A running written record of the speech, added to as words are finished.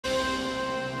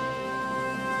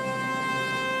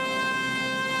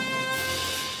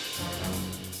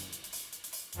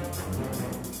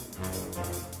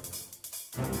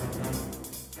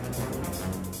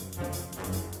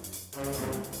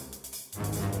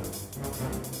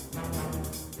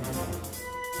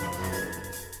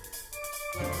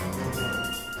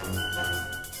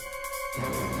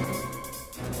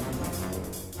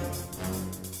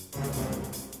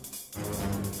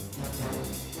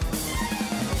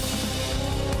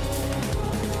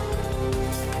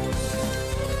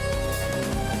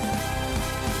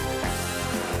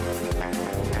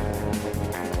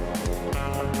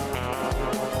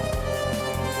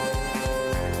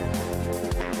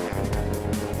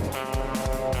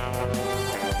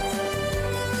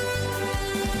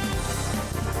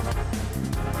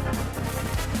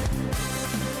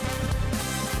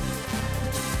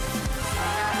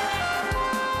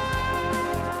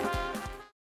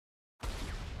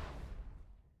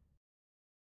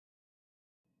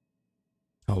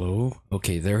Hello?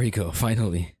 Okay, there we go,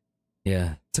 finally.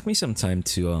 Yeah, took me some time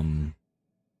to,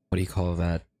 what do you call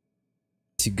that?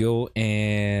 To go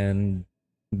and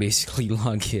basically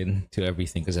log in to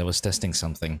everything because I was testing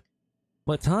something.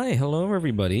 But hi, hello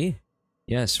everybody.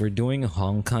 Yes, we're doing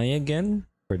Honkai again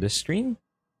for this stream.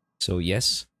 So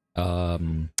yes,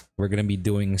 we're gonna be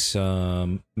doing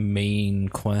some main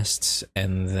quests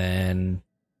and then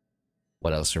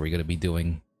what else are we gonna be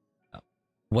doing?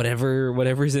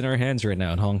 Whatever's in our hands right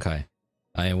now in Honkai.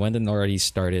 I went and already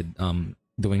started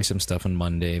doing some stuff on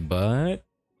Monday, but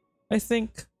I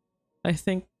think I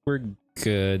think we're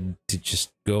good to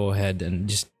just go ahead and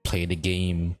just play the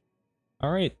game.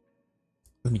 All right.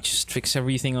 Let me just fix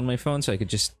everything on my phone so I could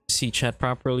just see chat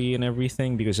properly and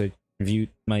everything because I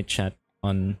viewed my chat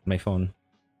on my phone.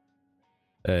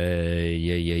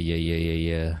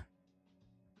 Yeah.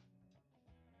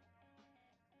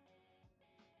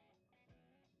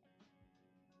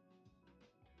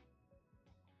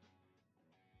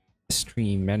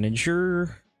 Stream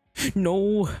manager.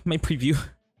 No, my preview.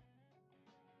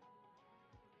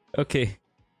 Okay.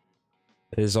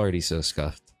 It is already so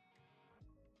scuffed.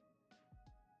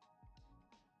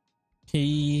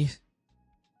 Okay.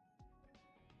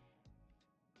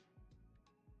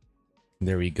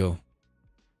 There we go.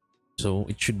 So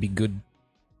it should be good.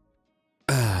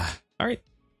 Alright.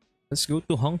 Let's go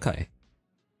to Honkai.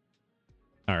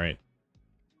 Alright.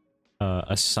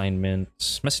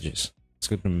 Assignments, messages. Let's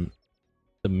go to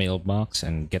the mailbox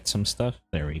and get some stuff.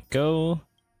 There we go.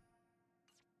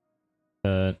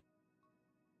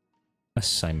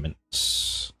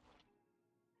 Assignments.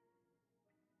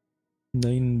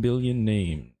 9 billion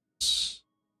names.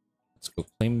 Let's go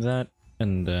claim that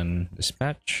and then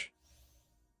dispatch.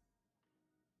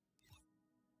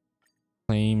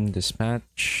 Claim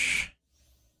dispatch.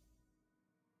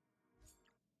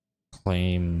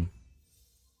 Claim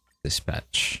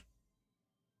dispatch.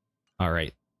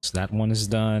 Alright, so that one is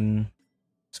done.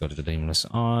 Let's go to the Nameless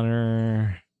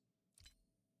Honor.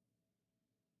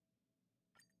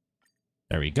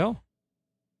 There we go.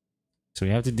 So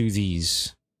we have to do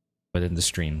these within the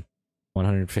stream.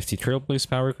 150 Trailblaze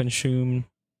power consumed.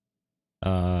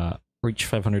 Reach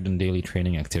 500 in daily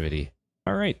training activity.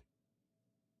 Alright.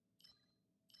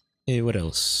 What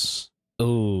else?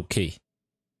 Okay.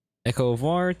 Echo of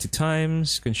War 2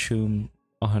 times. Consume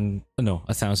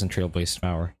 1,000 Trailblaze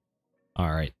power.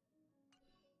 Alright.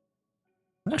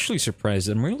 I'm actually surprised.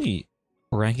 I'm really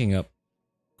ranking up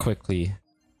quickly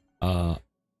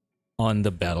on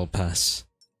the battle pass.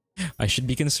 I should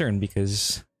be concerned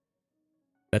because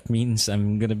that means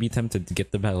I'm gonna be tempted to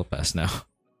get the battle pass now.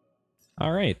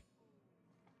 Alright.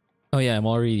 Oh yeah, I'm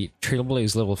already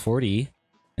Trailblaze level 40.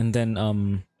 And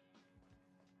then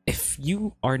if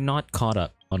you are not caught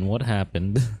up on what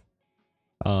happened,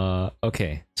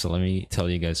 okay, so let me tell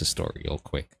you guys a story real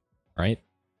quick. Right?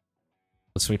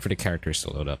 Let's wait for the characters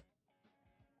to load up.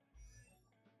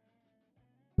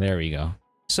 There we go.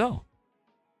 So,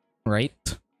 right,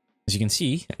 as you can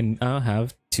see, I now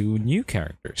have 2 new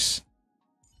characters.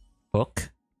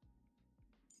 Hook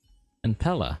and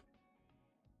Pella.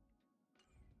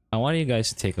 I want you guys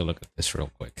to take a look at this real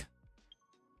quick.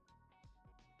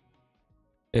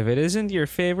 If it isn't your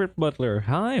favorite butler,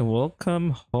 hi,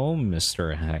 welcome home,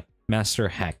 Mr. Hack. Master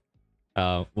Hack.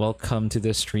 Welcome to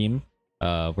the stream.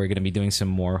 We're gonna be doing some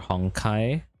more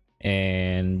Honkai,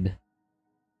 and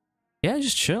yeah,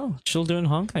 just chill doing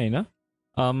Honkai, you know.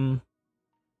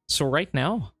 So right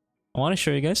now, I want to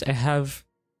show you guys. I have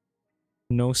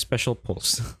no special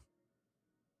pulls.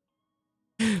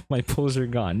 My pulls are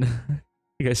gone.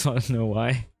 You guys want to know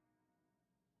why?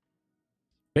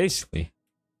 Basically,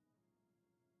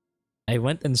 I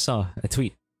went and saw a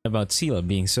tweet about Sela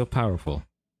being so powerful.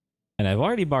 And I've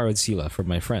already borrowed Sela from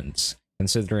my friends,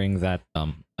 considering that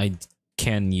I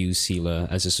can use Sela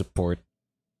as a support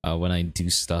when I do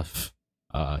stuff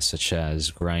such as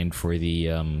grind for the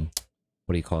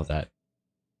what do you call that?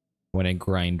 When I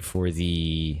grind for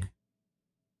the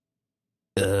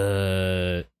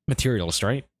materials,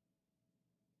 right?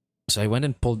 So I went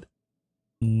and pulled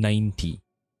 90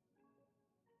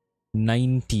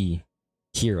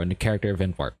 here on the character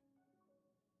event part.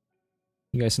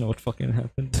 You guys know what fucking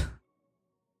happened?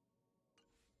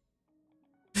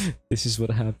 This is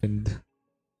what happened.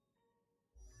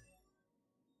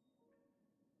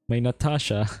 My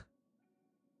Natasha.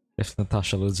 If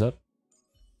Natasha loads up.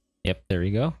 Yep, there we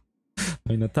go.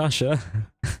 My Natasha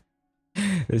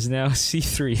is now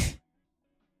C3.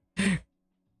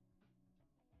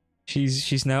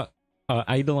 She's now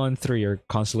Eidolon 3 or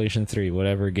Constellation 3,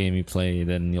 whatever game you play,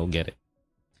 then you'll get it.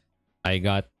 I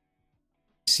got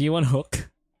C1 Hook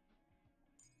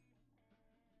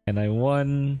And I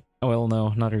won. Oh, well, no,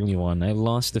 not really won. I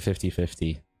lost the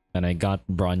 50-50. And I got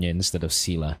Bronya instead of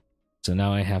Sila. So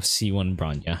now I have C1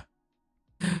 Bronya.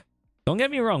 Don't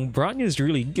get me wrong, Bronya is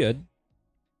really good.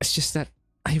 It's just that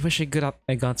I wish I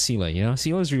got Sila, you know?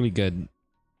 Sila is really good.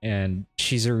 And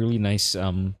she's a really nice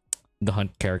the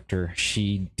hunt character.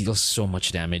 She deals so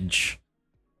much damage.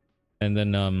 And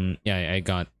then yeah, I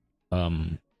got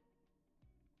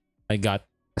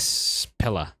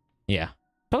Pella. Yeah.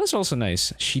 Pella's also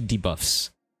nice. She debuffs.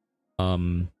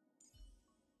 Hook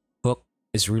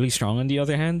is really strong on the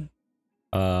other hand.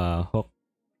 Hook,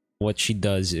 what she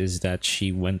does is that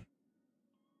she went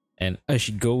and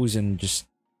she goes and just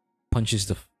punches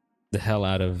the hell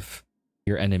out of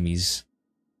your enemies,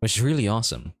 which is really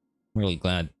awesome. I'm really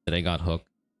glad that I got Hook,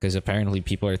 because apparently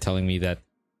people are telling me that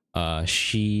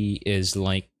she is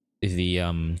like the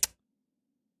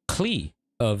Klee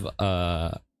of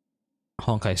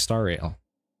Honkai Star Rail.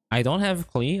 I don't have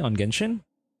Klee on Genshin,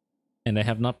 and I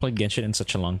have not played Genshin in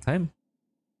such a long time,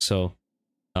 so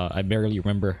I barely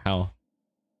remember how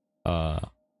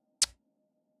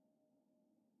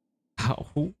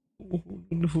who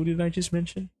did I just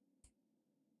mention?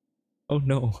 Oh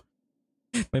no,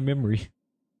 my memory.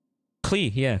 Klee,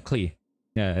 yeah, Klee.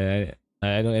 Yeah,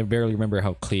 I barely remember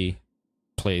how Klee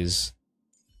plays.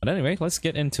 But anyway, let's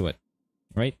get into it,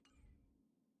 right?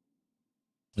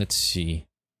 Let's see.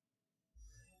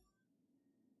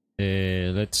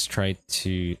 Let's try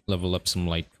to level up some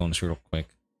light cones real quick.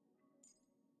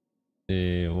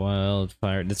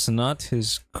 Wildfire. That's not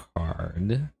his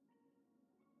card.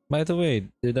 By the way,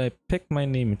 did I pick my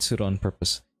name Mitsuru on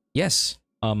purpose? Yes.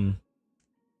 I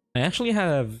actually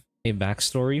have a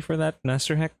backstory for that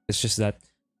Master Hack. It's just that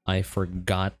I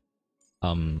forgot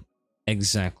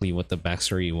exactly what the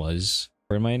backstory was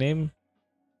for my name.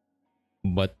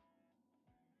 But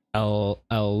I'll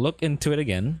look into it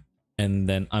again, and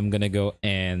then I'm gonna go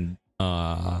and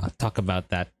talk about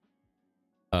that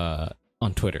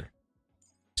on Twitter.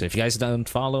 So if you guys don't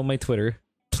follow my Twitter,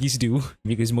 please do,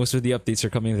 because most of the updates are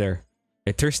coming there.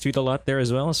 I thirst tweet a lot there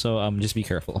as well, so just be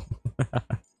careful.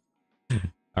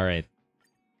 All right.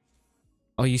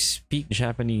 Oh, you speak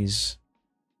Japanese,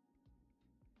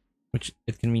 which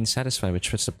it can mean satisfied, which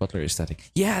fits the butler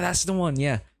aesthetic. Yeah, that's the one.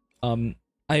 Yeah.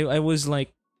 I was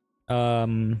like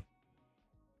looking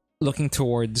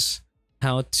towards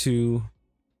how to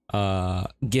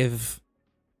give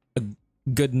a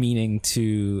good meaning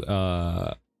to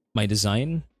my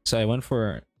design, so I went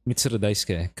for Mitsuru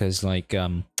Daisuke, because like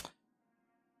I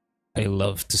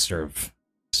love to serve.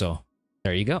 So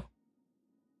there you go.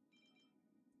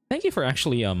 Thank you for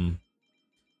actually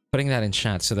putting that in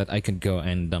chat so that I could go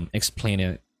and explain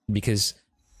it, because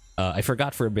I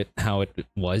forgot for a bit how it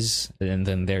was, and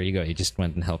then there you go, you just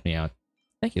went and helped me out.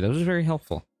 Thank you, that was very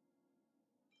helpful.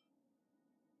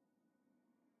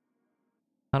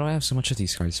 How do I have so much of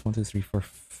these cards? 1, 2, 3, 4,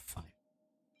 5.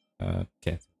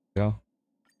 Okay, go.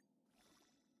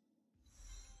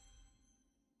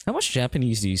 How much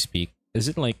Japanese do you speak? Is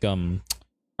it like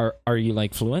are you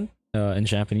like fluent in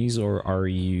Japanese, or are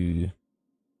you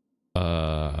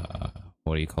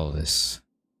what do you call this?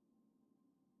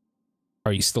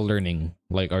 Are you still learning?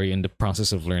 Like, are you in the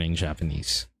process of learning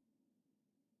Japanese?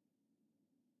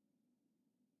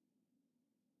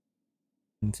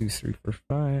 1, 2, 3, 4,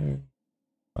 5.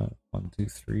 1, 2,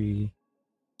 3.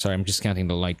 Sorry, I'm just counting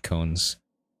the light cones.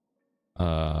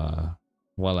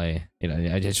 While I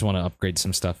just want to upgrade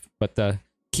some stuff, but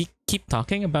keep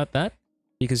talking about that,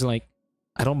 because like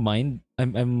I don't mind.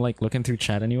 I'm like looking through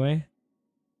chat anyway.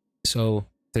 So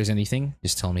if there's anything,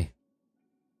 just tell me.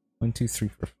 1, 2, 3,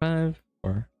 4, 5,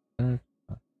 4, 5.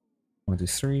 1, 2,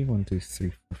 3. 1, 2, 3,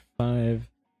 4, 5.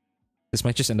 This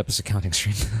might just end up as a counting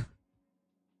stream.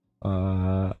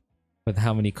 But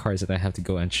how many cards did I have to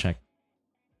go and check?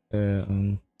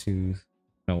 1, 2.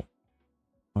 No.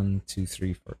 1, 2,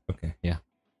 3, 4. Okay, yeah.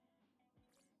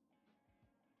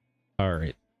 All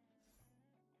right.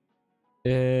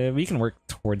 We can work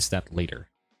towards that later.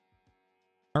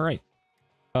 All right.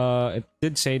 It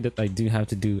did say that I do have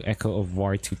to do Echo of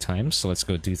War 2 times, so let's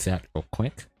go do that real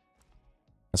quick.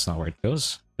 That's not where it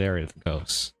goes. There it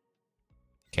goes.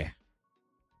 Okay.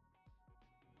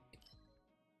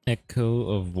 Echo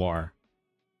of War.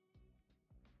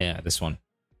 Yeah, this one.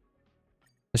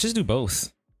 Let's just do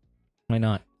both. Why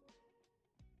not?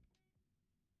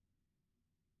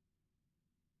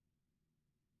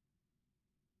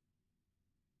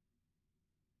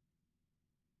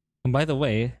 And by the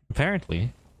way,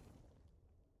 apparently,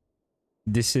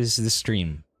 this is the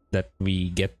stream that we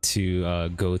get to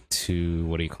go to,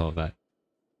 what do you call that?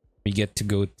 We get to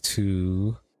go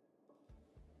to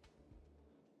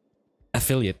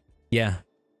affiliate. Yeah.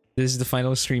 This is the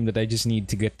final stream that I just need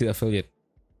to get to affiliate.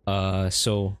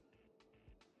 So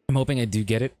I'm hoping I do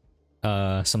get it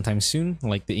sometime soon,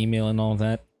 like the email and all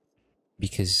that,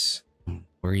 because I'm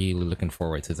really looking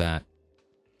forward to that.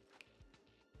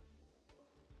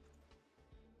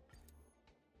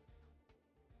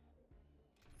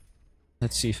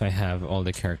 Let's see if I have all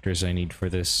the characters I need for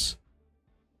this.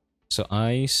 So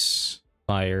ice,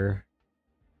 fire.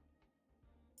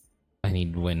 I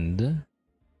need wind.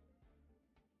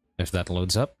 If that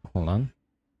loads up, hold on.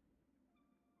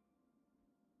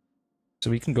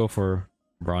 So we can go for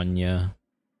Bronya.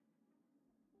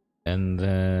 And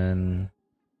then...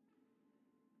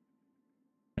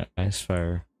 ice,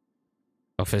 fire.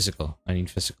 Oh, physical. I need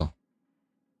physical.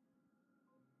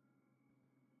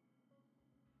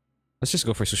 Let's just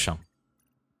go for Sushang.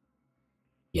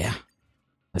 Yeah.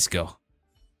 Let's go.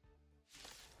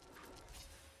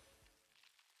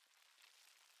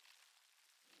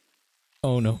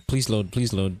 Oh no, please load,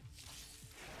 please load.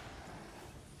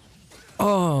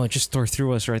 Oh, it just tore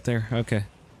through us right there. Okay.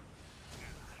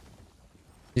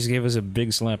 Just gave us a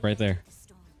big slap right there.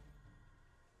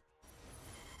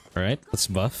 Alright, let's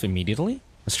buff immediately.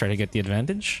 Let's try to get the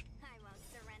advantage.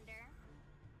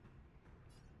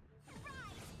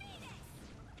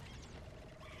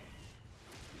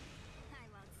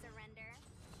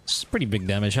 It's pretty big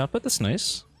damage output, that's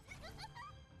nice.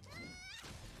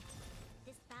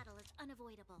 This battle is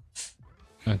unavoidable.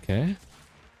 Okay.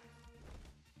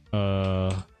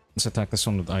 Let's attack this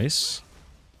one with ice.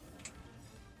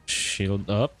 Shield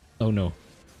up. Oh no.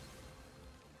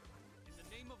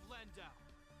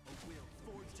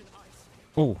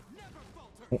 Oh.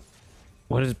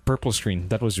 What is purple screen?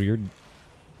 That was weird.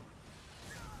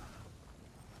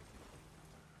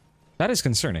 That is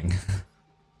concerning.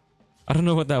 I don't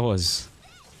know what that was.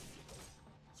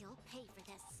 You'll pay for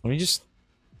this. Let me just...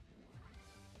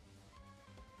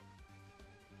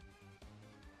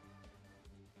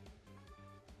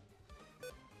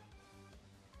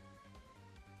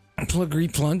 plug,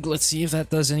 replug. Let's see if that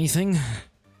does anything.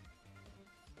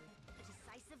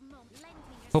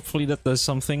 Hopefully that does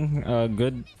something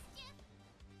good.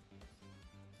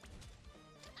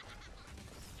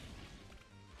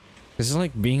 This is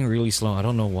like being really slow. I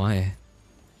don't know why.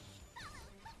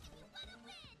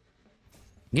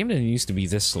 Game didn't used to be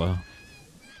this slow.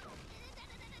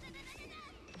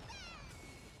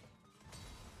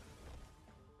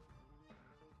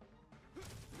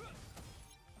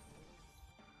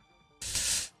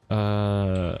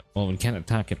 Well, we can't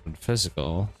attack it with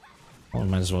physical. Well, we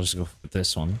might as well just go for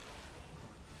this one.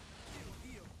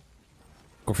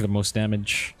 Go for the most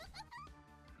damage.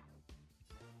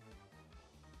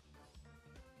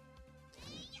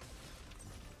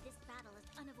 This battle is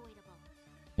unavoidable.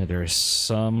 Yeah, there is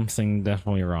something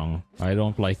definitely wrong. I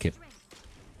don't like it.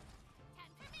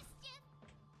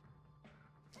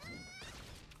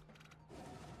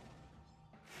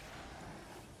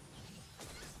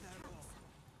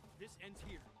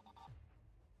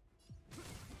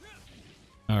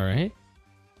 Alright.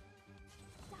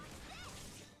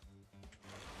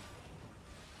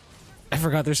 I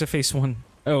forgot there's a phase 1.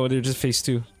 Oh, there's just phase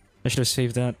 2. I should have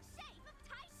saved that.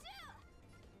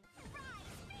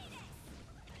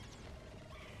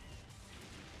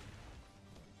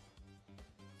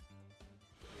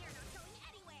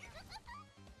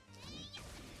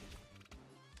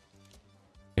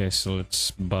 Okay, so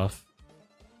let's buff.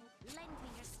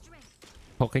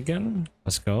 Poke again.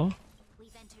 Let's go.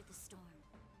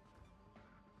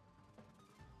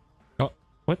 Oh,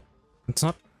 what? It's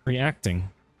not reacting.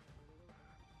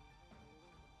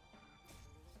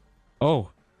 Oh.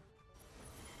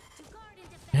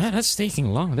 Yeah, that's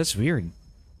taking long. That's weird.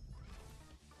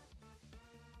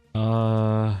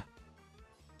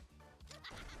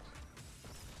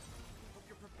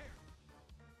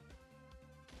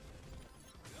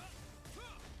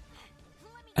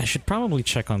 I should probably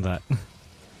check on that.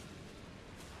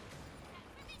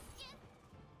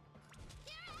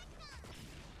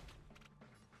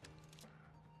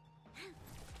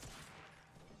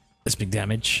 That's big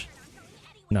damage.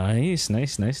 Nice,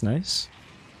 nice, nice, nice.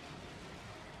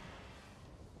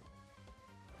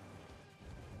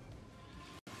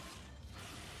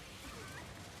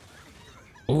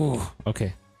 Oh,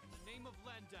 okay.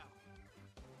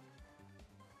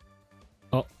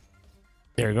 Oh,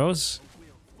 there it goes.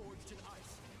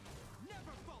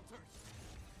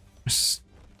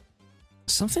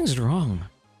 Something's wrong.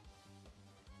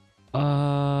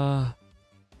 Let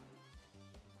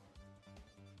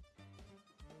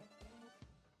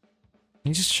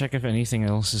me just check if anything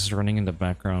else is running in the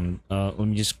background. Let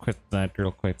me just quit that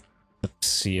real quick. Let's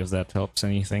see if that helps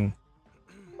anything.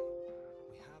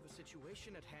 We have a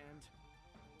situation at hand.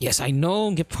 Yes, I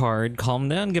know, Gepard. Calm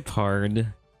down,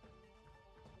 Gepard.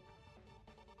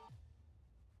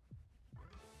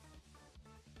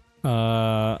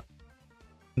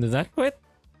 Did that quit?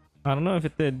 I don't know if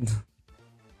it did.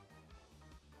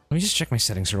 Let me just check my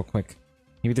settings real quick.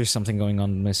 Maybe there's something going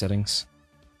on in my settings.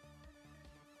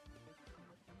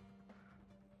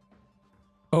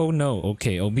 Oh no,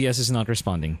 okay, OBS is not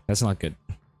responding. That's not good.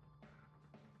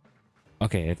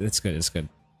 Okay, it's good, it's good.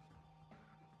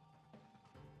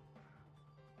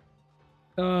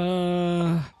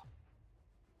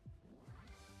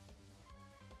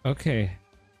 Okay.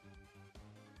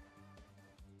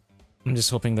 I'm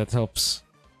just hoping that helps.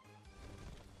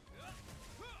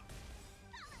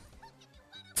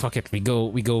 Fuck it, we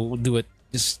go do it.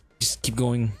 Just keep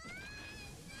going.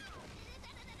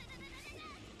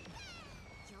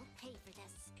 You'll pay for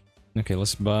this. Okay,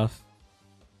 let's buff.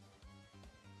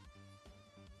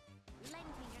 Lend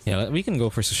me your Yeah, we can go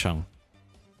for Sushang.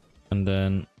 And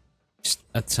then just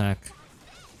attack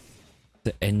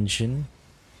the engine.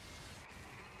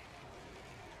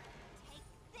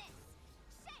 Take this. Shape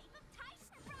of tight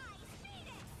surprise. Feed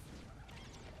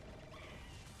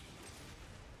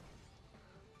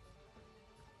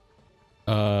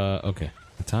it. Okay.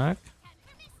 Attack.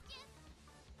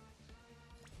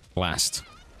 Blast.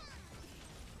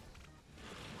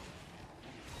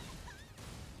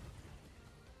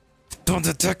 Don't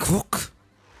attack Hook! This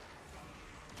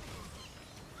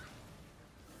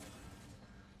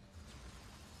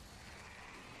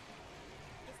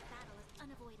battle is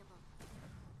unavoidable.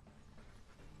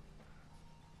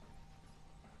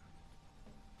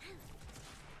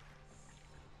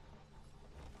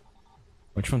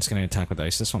 Which one's gonna attack with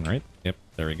ice? This one, right? Yep,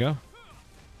 there we go.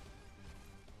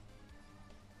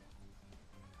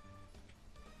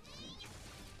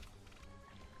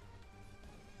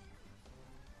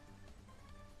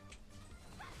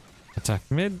 Attack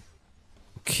mid.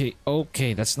 Okay,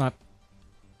 okay, that's not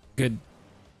good.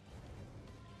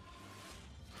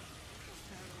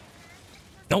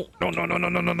 No, no, no, no, no,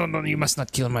 no, no, no, no, you must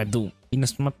not kill my Doom. You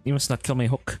must not kill my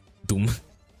Hook. Doom. In the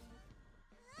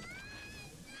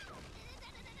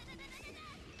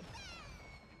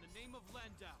name of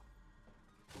Landau,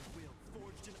 a will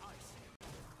forged in ice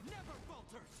never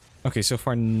falters. Okay, so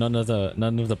far none of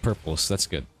the purples. That's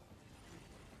good.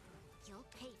 You'll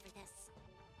pay for this.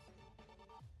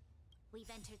 We've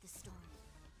entered the storm.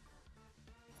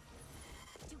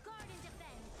 To guard and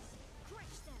defend.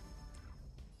 Crush them.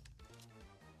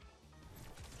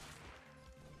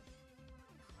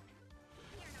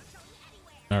 We are not going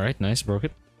anywhere. All right, nice, broke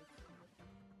it.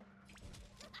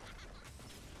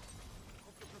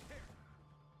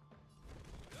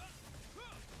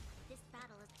 This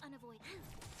battle is unavoidable.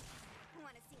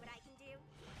 Want to see what I can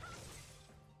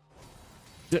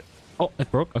do? Oh,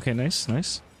 it broke. Okay, nice,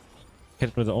 nice. Hit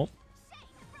it with the ult.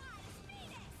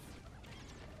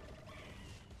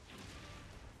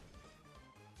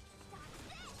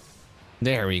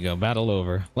 There we go. Battle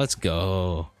over. Let's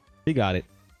go. We got it.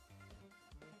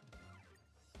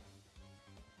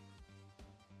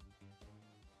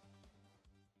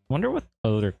 Wonder what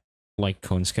other light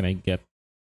cones can I get.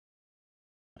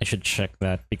 I should check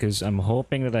that because I'm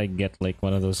hoping that I get like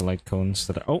one of those light cones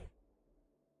that are, oh,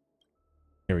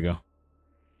 here we go.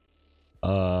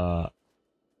 I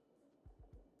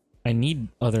need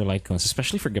other light cones,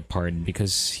 especially for Gepard,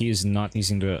 because he is not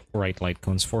using the right light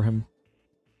cones for him.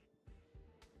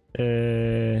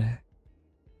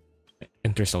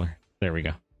 Interstellar. There we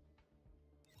go.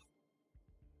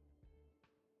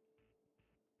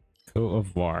 Co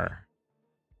of War.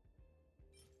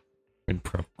 Quid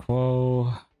pro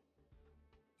quo.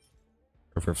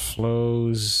 River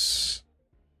flows.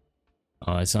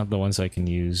 It's not the ones I can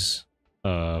use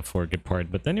for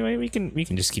Gepard, but anyway, we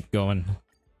can just keep going.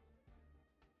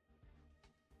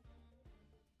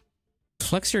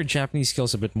 Flex your Japanese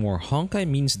skills a bit more. Honkai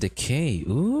means decay.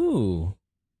 Ooh.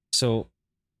 So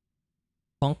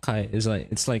Honkai is like,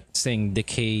 it's like saying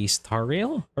decay star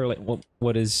rail, or like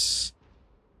what is,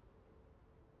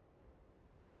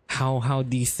 how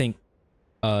do you think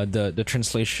the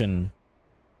translation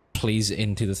plays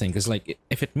into the thing? Because like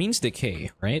if it means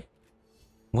decay, right?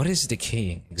 What is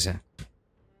decaying exactly?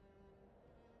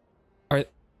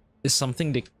 Is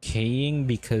something decaying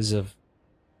because of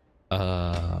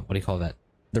what do you call that?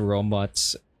 The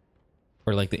robots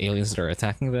or like the aliens that are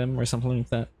attacking them or something like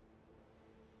that?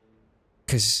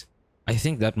 Because I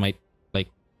think that might like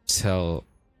tell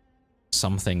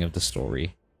something of the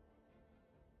story.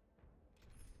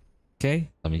 Okay,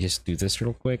 let me just do this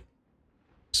real quick.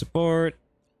 Support.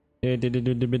 You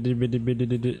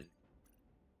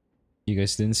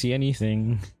guys didn't see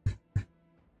anything.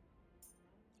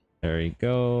 There we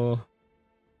go.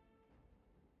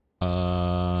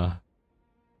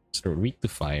 So weak to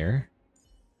fire.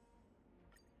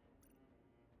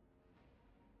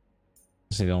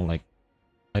 Because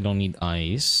I don't need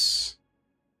ice.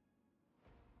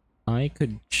 I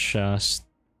could just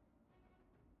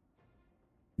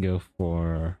go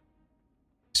for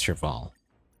Serval.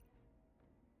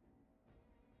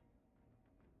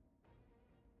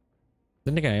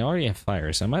 Then again, I already have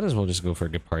fire, so I might as well just go for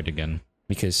Gepard again.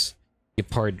 Because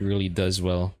Gepard really does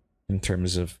well in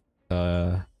terms of,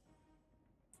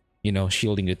 you know,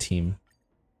 shielding the team.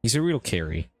 He's a real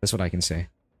carry, that's what I can say.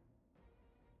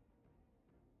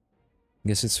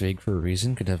 Guess it's vague for a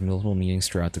reason, could have multiple meanings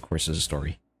throughout the course of the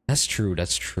story. That's true,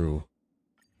 that's true.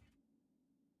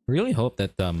 Really hope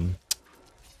that,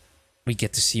 we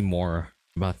get to see more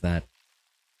about that.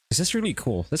 Because that's really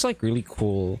cool. That's like really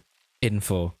cool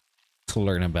info to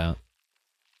learn about.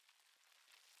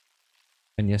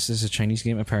 And yes, this is a Chinese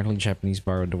game. Apparently Japanese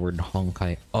borrowed the word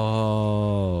Honkai.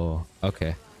 Oh,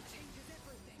 okay.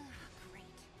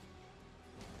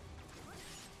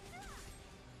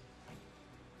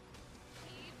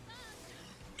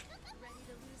 Ready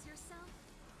to lose yourself?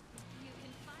 You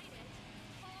can fight it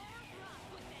or rock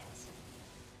with it.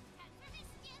 Time for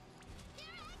mischief.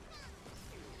 Here I come.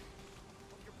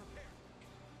 You're prepared.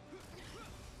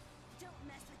 Don't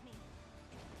mess with me.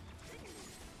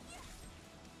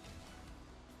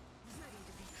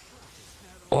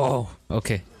 Oh,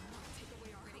 okay.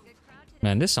 Pretty good crowd today.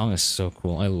 Man, this song is so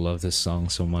cool. I love this song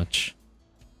so much.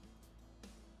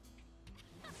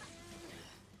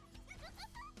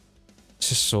 It's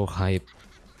just so hype.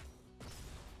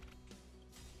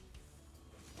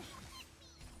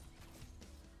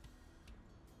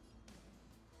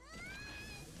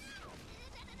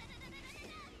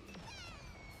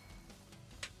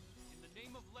 In the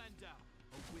name of Landau,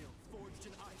 a will forged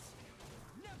in ice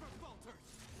never falters.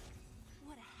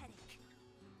 What a headache.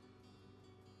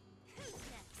 Who's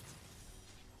next?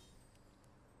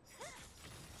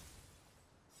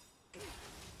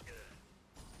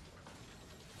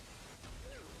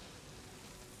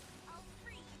 I'll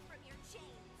free you from your chains.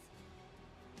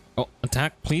 Oh,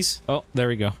 attack, please. Oh, there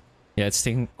we go. Yeah, it's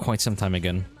taking quite some time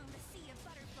again. Among the sea of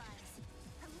butterflies.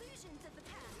 Illusions of the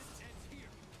past. Ends here.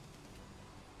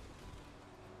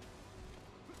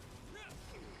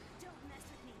 Don't mess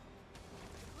with me.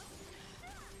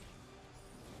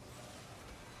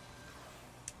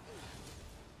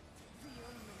 The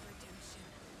only redemption.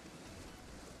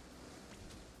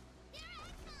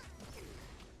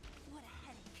 What a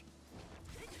headache.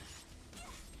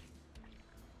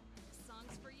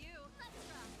 Songs for you. Let's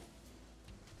rock.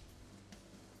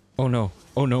 Oh no.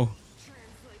 Oh no.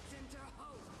 Translates into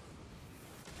hope.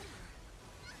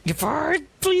 Gepard,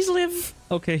 please live.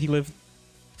 Okay, he lived.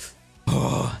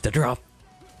 Oh, the drop.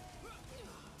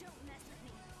 Don't mess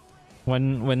with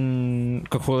me. When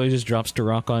Coca-Cola just drops the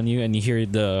rock on you and you hear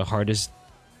the hardest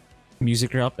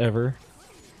music drop ever.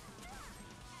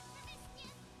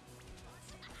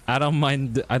 I don't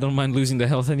mind losing the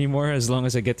health anymore as long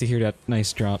as I get to hear that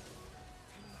nice drop.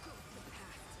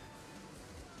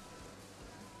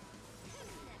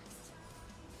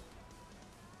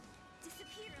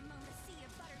 Disappear among the sea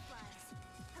of butterflies.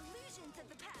 Illusions of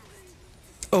the past.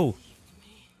 Oh.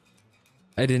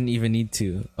 I didn't even need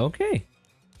to. Okay.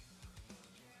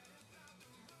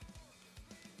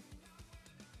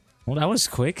 Well, that was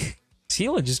quick.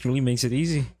 Sela just really makes it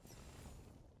easy.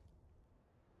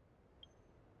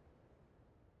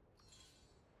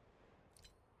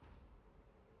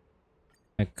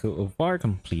 Echo of Bar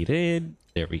completed.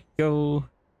 There we go.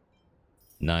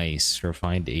 Nice.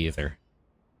 Refined Aether.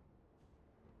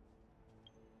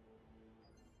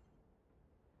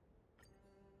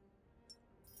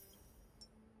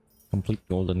 Complete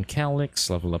Golden Calyx.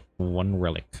 Level up 1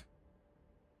 relic.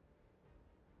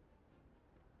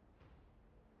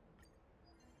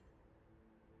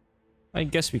 I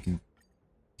guess we can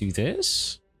do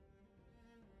this.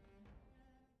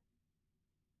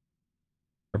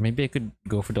 Or maybe I could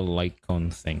go for the light cone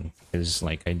thing. Because,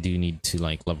 like, I do need to,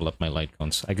 like, level up my light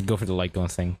cones. I could go for the light cone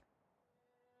thing.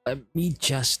 Let me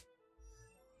just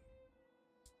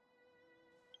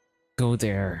go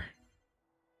there.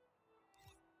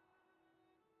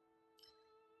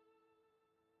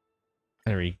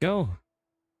 There we go.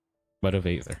 But of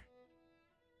Aether.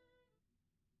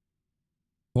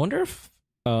 Wonder if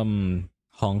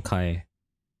Honkai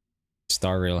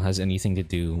Star Rail has anything to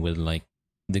do with like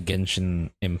the Genshin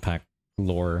Impact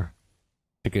lore,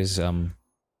 because I've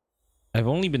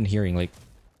only been hearing like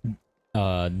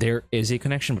there is a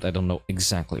connection, but I don't know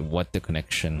exactly what the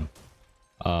connection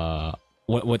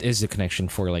what is the connection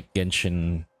for like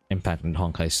Genshin impacted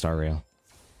Honkai Star Rail.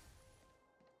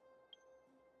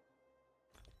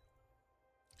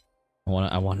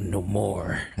 I want to know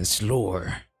more. It's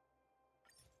lore.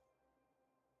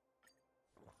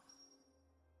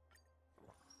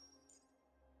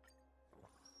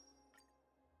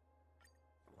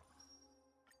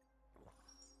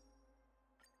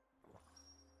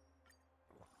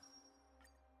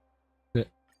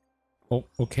 Oh,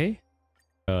 okay.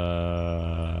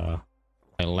 I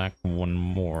lack one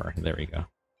more. There we go.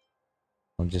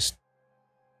 I'll just...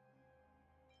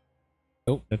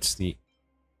 Oh, that's the...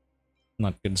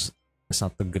 Not good. That's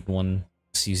not the good one.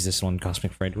 Let's use this one,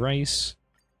 Cosmic Fried Rice.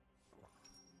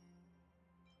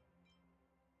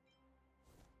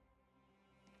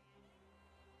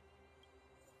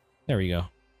 There we go.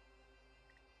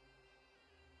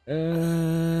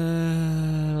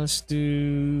 Let's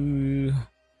do...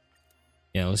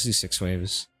 Yeah, let's do 6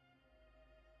 waves.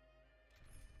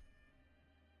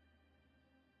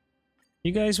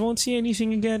 You guys won't see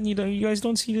anything again. You guys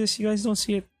don't see this. You guys don't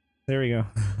see it. There we go.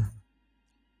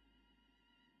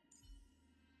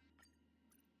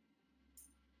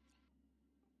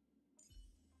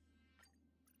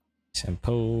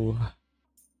 Tempo.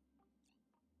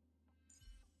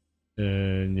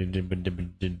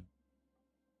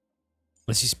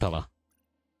 Let's use Pella.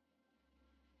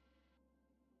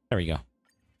 There we go.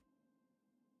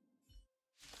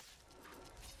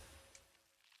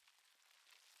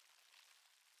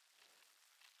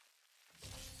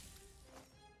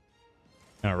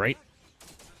 All right.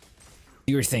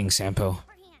 Do your thing, Sampo. Time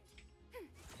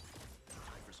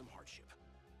for some hardship.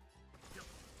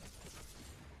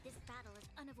 This battle is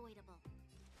unavoidable.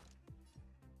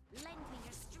 Lend me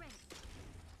your strength.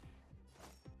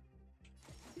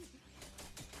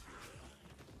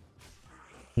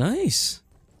 Nice.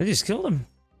 I just killed him.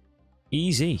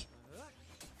 Easy.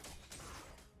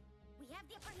 We have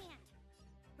the upper hand.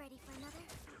 Ready for another?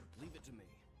 Leave it to me.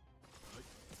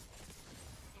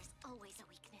 There's always a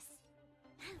weakness.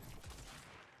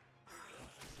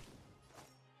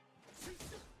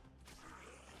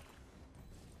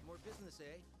 More business,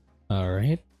 eh? All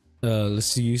right.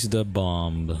 Let's use the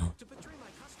bomb. To betray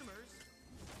my customers.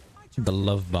 The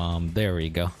love bomb. There we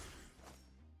go.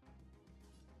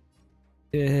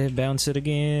 Bounce it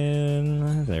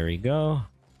again. There we go.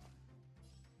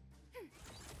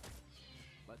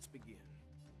 Let's begin.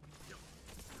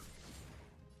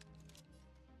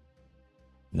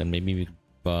 Then maybe we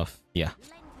buff. Yeah. Lend me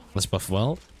your Let's buff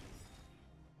well.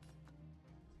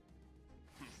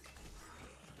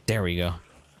 There we go.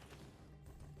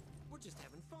 We're just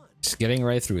having fun. Just getting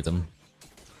right through them.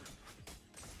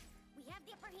 We have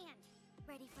the upper hand.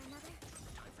 Ready for another?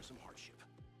 Time for some hardship.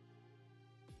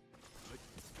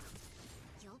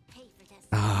 You'll pay for this.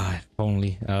 Ah, if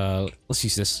only. Let's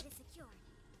use this. It is secure.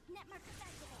 Netmark is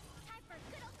activated. Time for a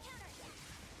good old counterattack.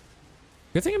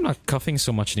 Good thing I'm not cuffing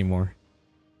so much anymore.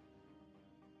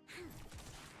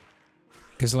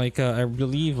 Because, like, I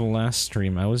believe last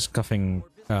stream I was cuffing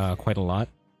quite a lot.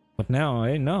 But now,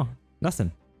 no,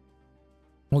 nothing.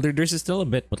 Well, there's still a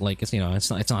bit, but, like, it's, you know, it's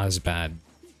not as bad.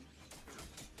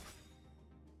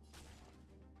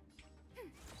 Time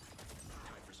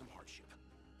for some hardship.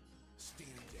 Stand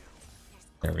down.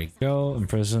 There we go.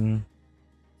 Imprison.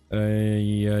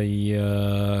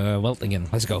 Welt again.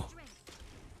 Let's go.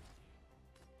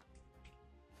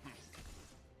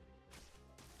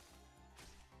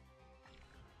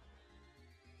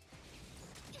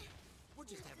 We're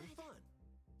just having fun.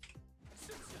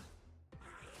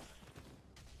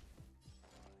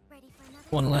 Ready for another?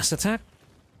 One last attack.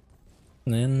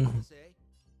 And then Say,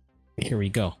 here we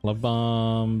go. Love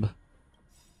bomb.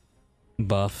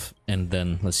 Buff. And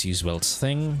then let's use Welt's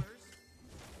thing.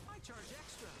 I charge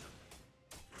extra.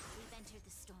 We've entered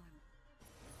the storm.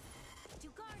 To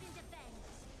guard and defend.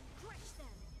 Crush them.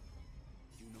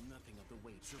 You know nothing of the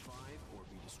weight. Survive or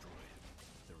be destroyed.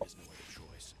 There is no other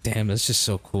choice. Damn, that's just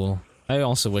so cool. I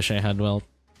also wish I had Welt.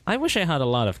 I wish I had a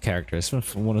lot of characters.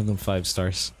 One of them 5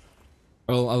 stars.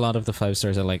 Well, a lot of the 5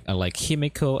 stars I like. I like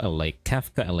Himiko, I like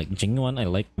Kafka, I like Jingwan, I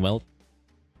like Welt.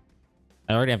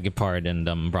 I already have Gepard and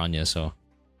Branya, so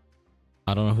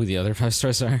I don't know who the other 5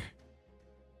 stars are.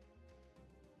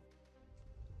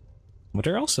 But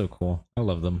they're also cool. I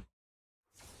love them.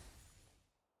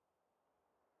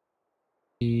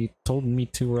 He told me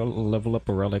to level up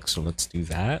a relic, so let's do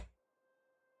that.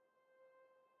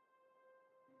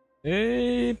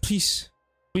 Please.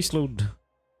 Please load.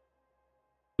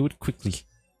 Do it quickly.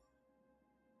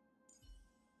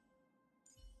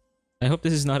 I hope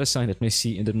this is not a sign that my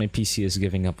PC is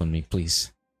giving up on me,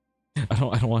 please. I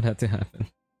don't want that to happen.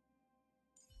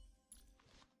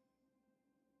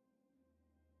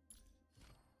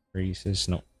 Races.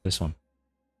 No, this one.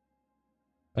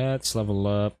 Let's level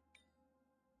up.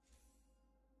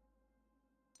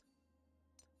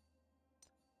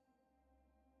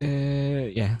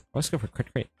 Yeah, let's go for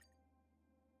crit crate.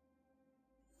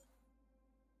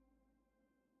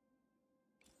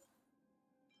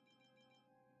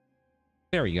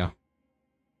 There we go.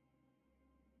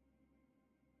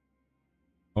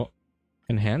 Oh,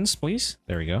 enhance, please.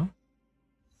 There we go.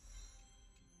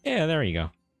 Yeah, there you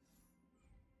go.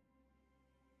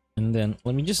 And then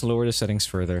let me just lower the settings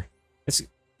further. It's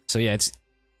so yeah, it's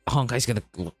Honkai's gonna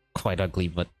look quite ugly,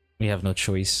 but we have no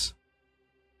choice.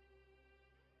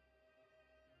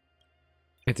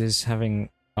 It is having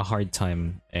a hard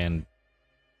time, and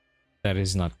that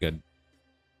is not good.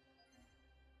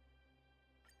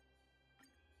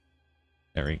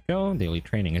 There we go. Daily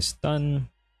training is done.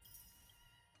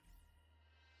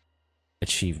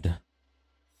 Achieved.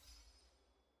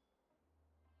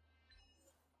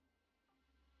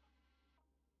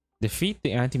 Defeat the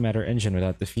antimatter engine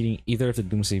without defeating either of the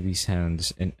Doomsday Beast's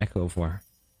hands in Echo of War.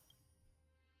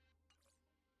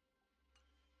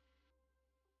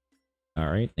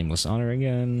 Alright, Nameless Honor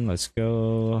again. Let's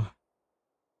go.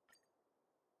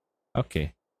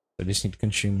 Okay. So I just need to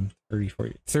consume 30,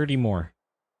 40, 30 more.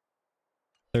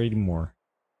 30 more.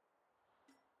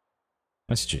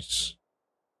 Messages.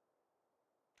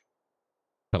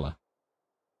 Pella.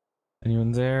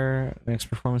 Anyone there? Next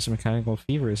performance of Mechanical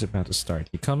Fever is about to start.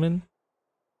 You coming?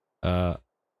 I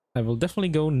will definitely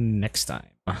go next time.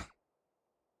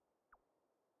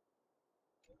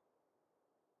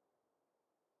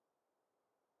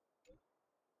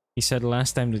 He said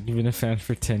last time that you've been a fan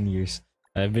for 10 years.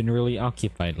 I've been really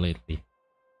occupied lately.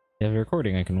 You have a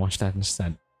recording, I can watch that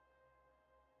instead.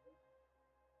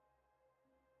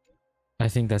 I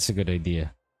think that's a good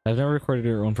idea. I've never recorded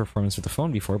your own performance with the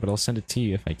phone before, but I'll send it to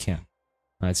you if I can.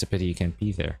 It's a pity you can't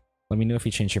be there. Let me know if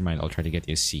you change your mind, I'll try to get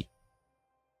you a seat.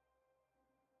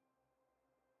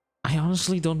 I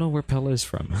honestly don't know where Pella is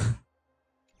from.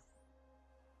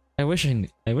 I wish I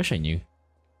knew.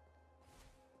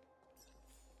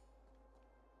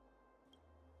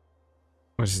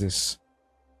 What is this?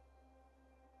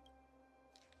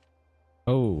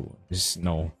 Oh, this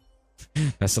no.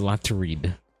 That's a lot to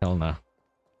read. Hell nah.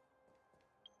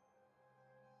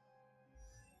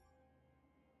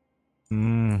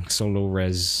 So low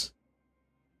res.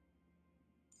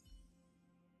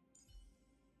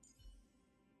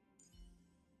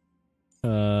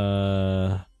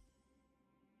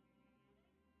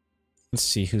 Let's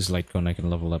see whose light cone I can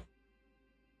level up.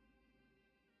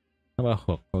 How about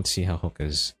Hook? Let's see how Hook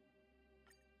is.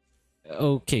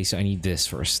 Okay, so I need this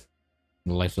first.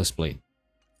 The Lifeless Blade.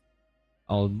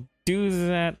 I'll do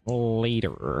that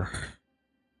later.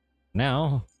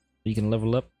 Now, you can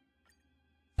level up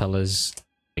Pella's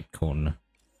light cone.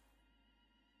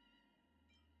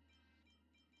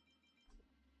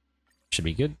 Should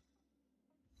be good.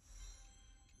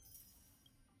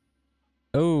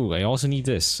 Oh, I also need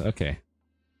this. Okay.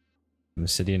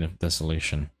 Obsidian of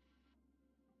Desolation.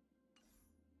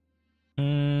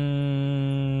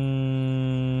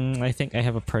 I think I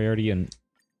have a priority on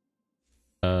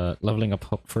leveling up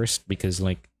Hook first because,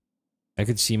 like, I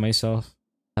could see myself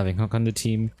having Hook on the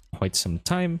team quite some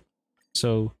time.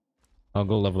 So, I'll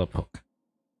go level up Hook.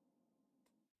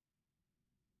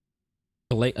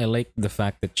 I like the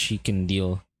fact that she can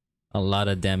deal a lot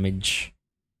of damage.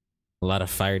 A lot of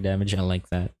fire damage, I like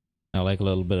that. I like a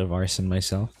little bit of arson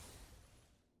myself.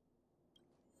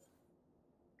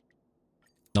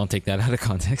 Don't take that out of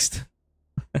context.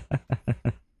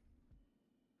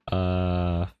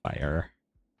 Fire.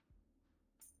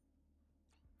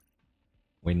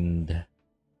 Wind.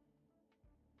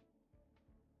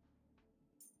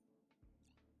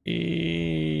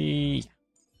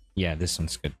 Yeah, this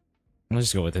one's good. Let's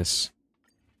just go with this.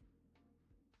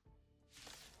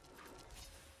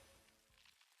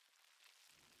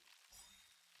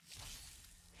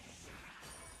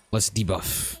 Let's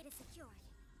debuff.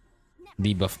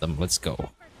 Debuff them, let's go.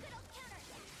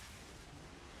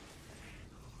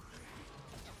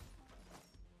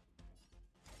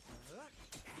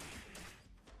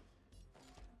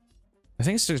 I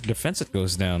think it's the defense that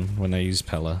goes down when I use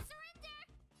Pella.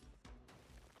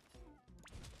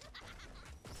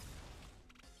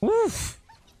 Woof!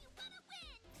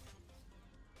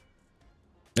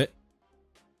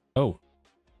 Oh.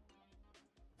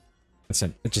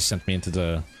 It just sent me into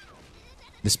the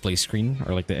display screen,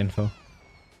 or like the info.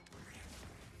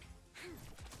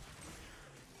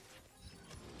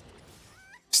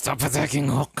 Stop attacking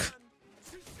Hook!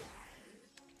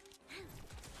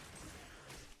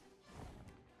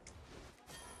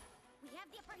 We have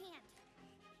the upper hand.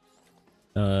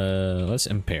 Let's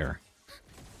impair.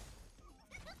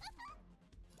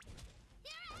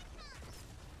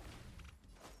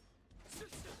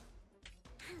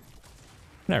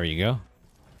 There you go.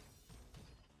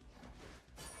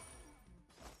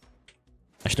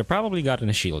 I should have probably gotten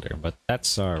a shielder, but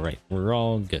that's alright. We're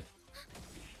all good.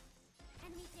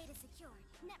 Enemy data secured.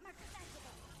 Net markers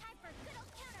activated. Time for a good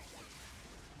old counter.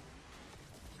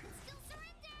 Still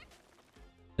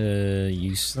surrender.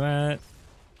 Use that.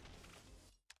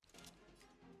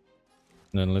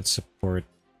 Then let's support.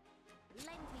 Lend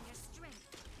me your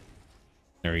strength.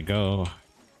 There we go.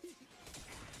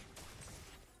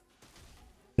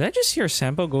 Did I just hear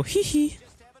Sampo go hee hee?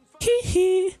 Hee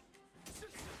hee!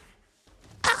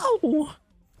 Ow!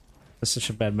 That's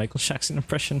such a bad Michael Jackson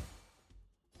impression.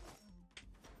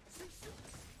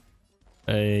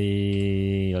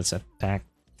 Let's attack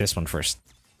this one first.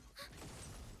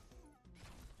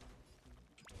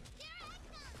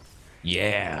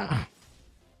 Yeah!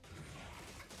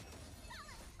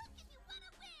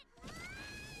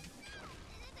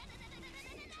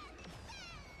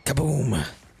 Kaboom!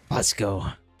 Let's go.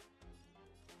 Lend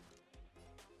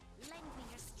me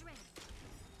your strength.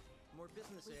 More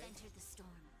business, We've eh? entered the storm.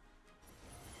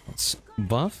 Let's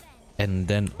buff and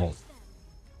then ult.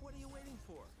 What are you waiting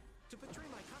for? To betray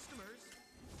my customers?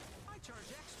 I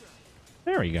charge extra.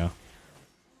 There we go.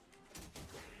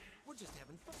 We're just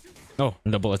having fun. Oh,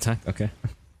 double attack. Okay.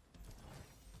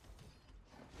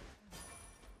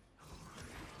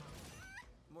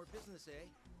 More business, eh?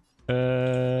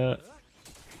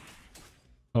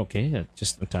 Okay, yeah,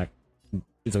 just attack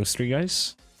those three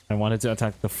guys. I wanted to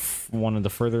attack the one on the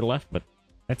further left, but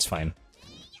that's fine.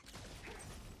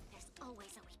 There's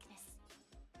always a weakness.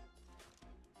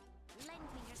 Lend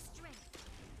me your strength.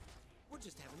 We're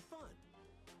just having fun.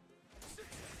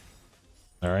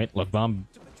 All right, look bomb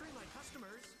To betray my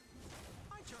customers?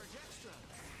 I charge extra.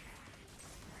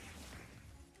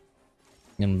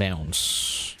 and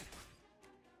bounce.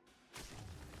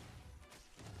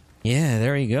 Yeah,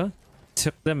 there you go.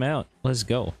 Took them out. Let's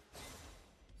go.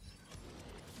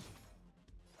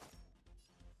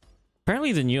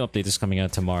 Apparently the new update is coming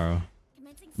out tomorrow,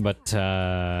 Commencing but support.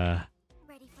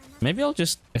 Ready for another? maybe I'll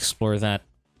just explore that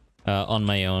on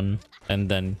my own and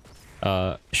then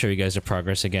show you guys the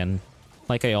progress again,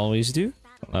 like I always do,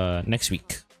 next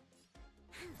week.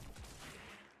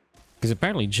 Because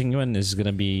apparently Jingyuan is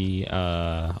gonna be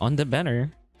on the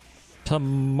banner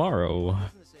tomorrow.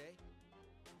 Business, eh?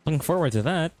 Looking forward to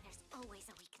that. There's always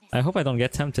a weakness. I hope I don't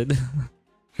get tempted.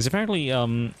 Because apparently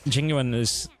Jingyuan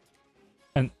is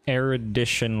an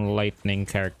erudition lightning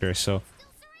character, so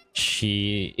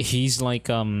he's like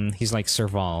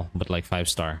Serval, but like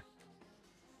 5-star.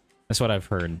 That's what I've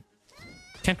heard.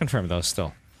 Can't confirm though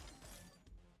still.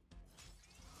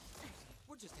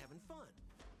 We're just having fun.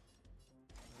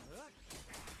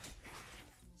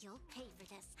 You'll pay for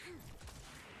this.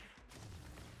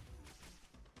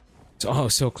 Oh,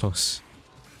 so close.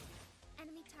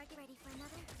 Enemy target ready for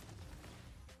another?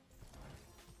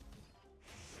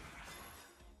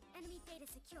 Enemy data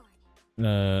secured.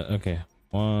 Okay.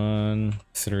 1,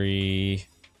 3,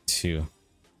 2.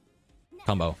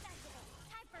 Combo. Time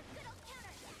for a good old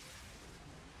counter.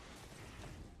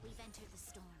 We've entered the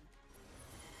storm.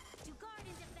 To guard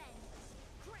and defend.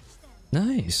 Crush them.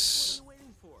 Nice. What are you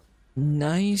waiting for?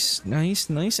 Nice, nice,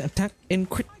 nice. Attack and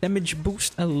crit damage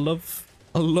boost. I love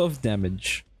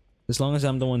damage. As long as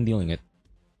I'm the one dealing it.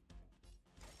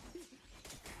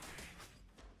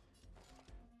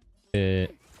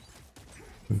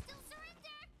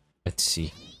 Let's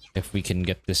see if we can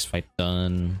get this fight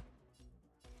done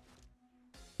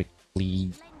quickly.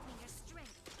 Lend me your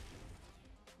strength.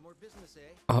 More business,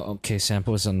 eh? Oh, okay,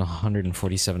 Sampo is on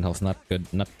 147 health. Not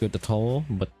good at all,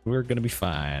 but we're gonna be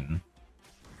fine.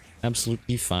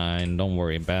 Absolutely fine. Don't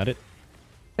worry about it.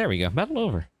 There we go. Battle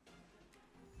over.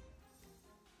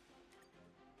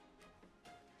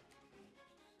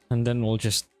 And then we'll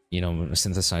just, you know,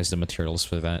 synthesize the materials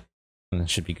for that. And that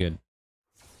should be good.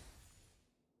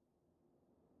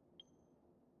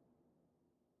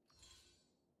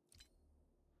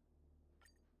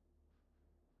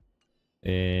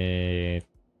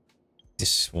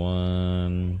 This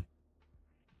one.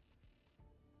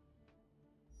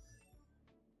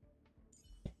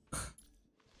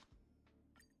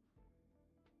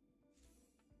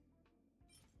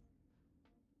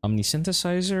 Omni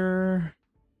synthesizer.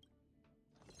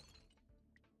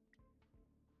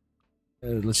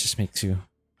 Let's just make 2.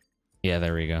 Yeah,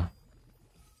 there we go.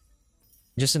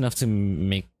 Just enough to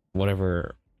make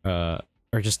whatever, or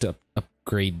just to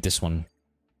upgrade this one.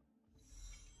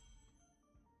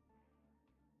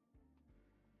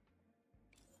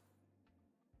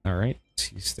 Alright,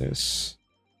 let's use this.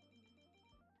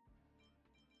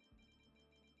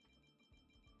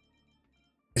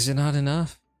 Is it not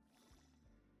enough?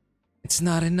 It's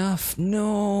not enough.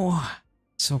 No.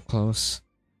 So close.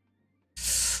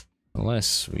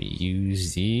 Unless we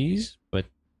use these, but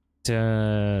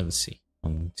let's see.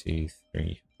 1, 2,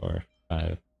 3, 4,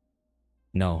 5.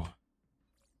 No.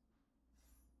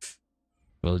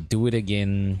 We'll do it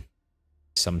again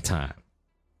sometime.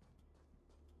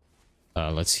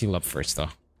 Let's heal up first though.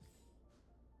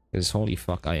 Because holy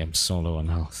fuck, I am so low on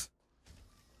health.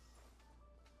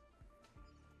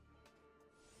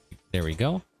 There we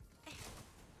go.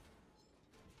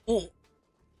 Oh.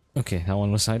 Okay, that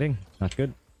one was hiding. Not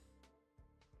good.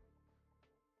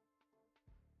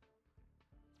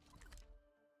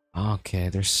 Okay,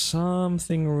 there's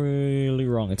something really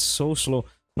wrong. It's so slow.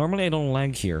 Normally I don't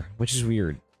lag here, which is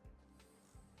weird.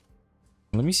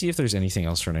 Let me see if there's anything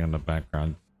else running on the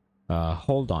background.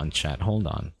 Hold on, chat. Hold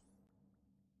on.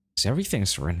 'Cause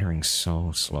everything's rendering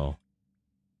so slow.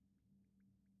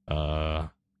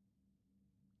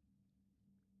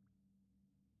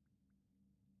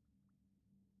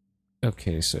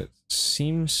 Okay, so it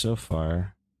seems so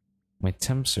far my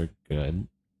temps are good.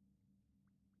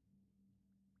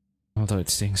 Although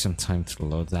it's taking some time to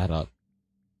load that up.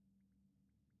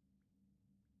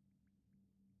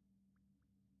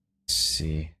 Let's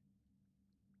see.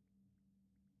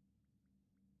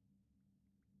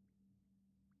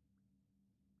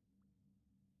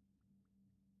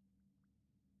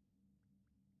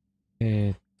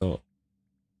 How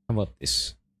about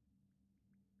this?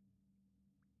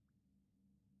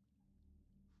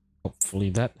 Hopefully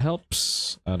that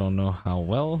helps. I don't know how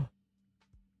well.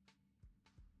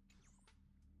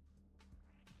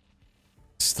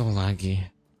 Still laggy.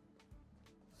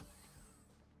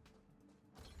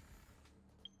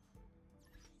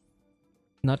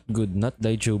 Not good, not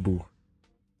daijobu.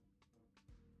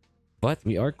 But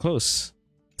we are close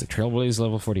to Trailblaze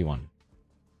level 41.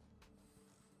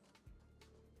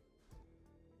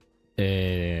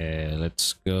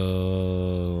 Let's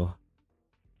go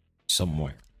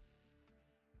somewhere.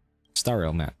 Star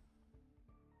Rail map.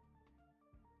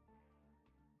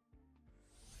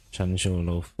 Chanzhou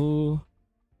Lofu.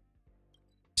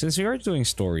 Since we are doing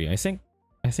story, I think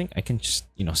I can just,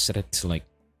 you know, set it to like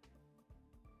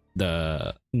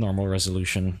the normal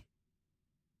resolution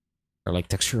or like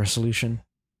texture resolution.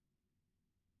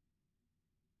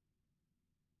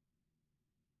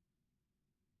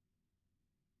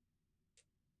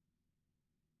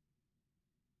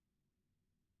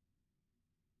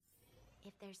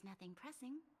 If there's nothing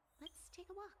pressing, let's take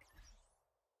a walk.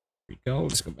 Here we go.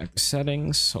 Let's go back to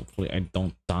settings. Hopefully I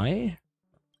don't die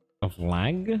of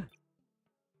lag.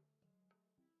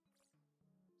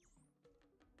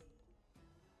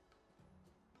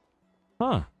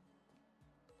 Huh.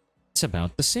 It's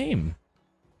about the same.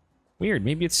 Weird.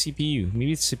 Maybe it's CPU.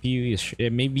 Maybe it's CPU issue.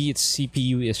 Maybe it's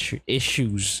CPU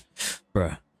issues.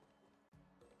 Bruh.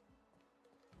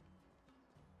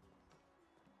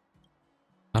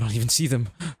 I don't even see them.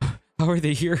 How are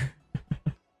they here?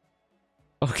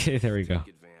 Okay, there we go.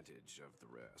 Take advantage of the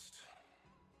rest.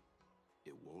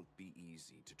 It won't be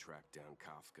easy to track down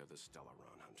Kafka the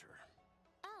Stellaron Hunter.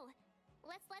 Oh,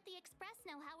 let's let the Express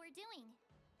know how we're doing.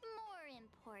 More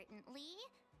importantly,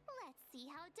 let's see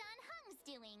how Dan Hung's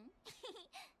doing.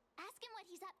 Ask him what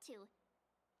he's up to.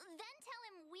 Then tell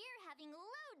him we're having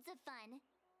loads of fun.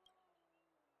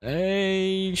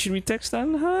 Hey, should we text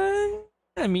Dan Hung?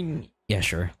 I mean, yeah,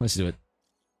 sure. Let's do it.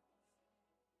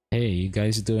 Hey, you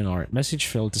guys are doing alright. Message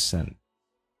failed to send.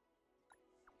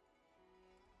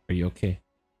 Are you okay?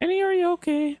 Annie, are you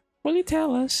okay? Will you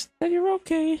tell us that you're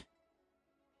okay?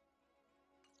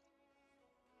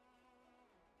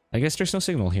 I guess there's no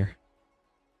signal here.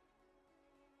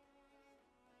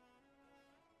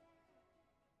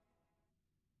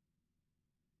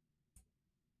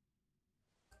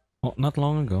 Well, not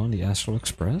long ago on the Astral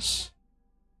Express.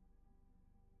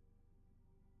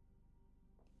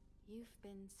 You've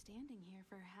been standing here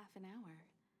for half an hour.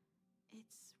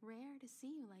 It's rare to see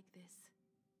you like this.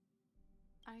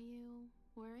 Are you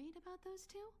worried about those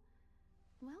two?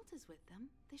 Welt is with them.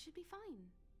 They should be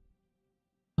fine.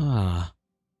 Ah.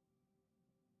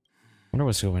 Wonder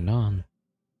what's going on.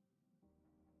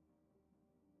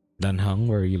 Dan Hung,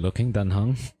 where are you looking? Dan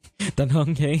Hung? Dan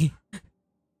Hung, hey?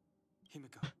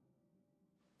 Himiko,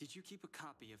 did you keep a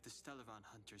copy of the Stellaron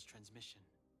Hunter's transmission?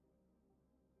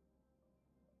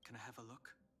 Can I have a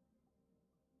look?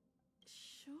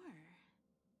 Sure.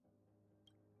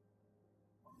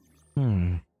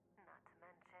 Not to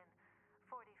mention,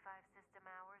 45 system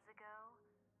hours ago,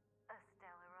 a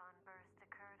Stellaron burst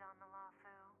occurred on the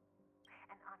Lafu.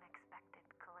 An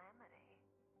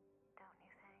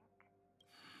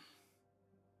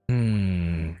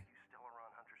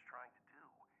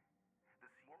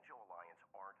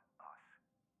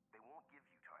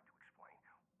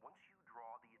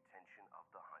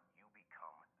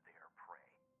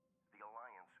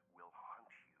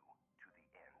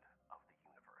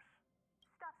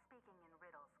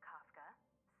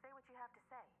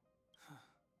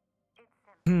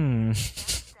Hmm.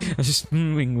 I'm just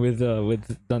moving with Dunhung.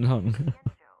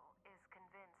 Xianzhou is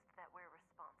convinced that we're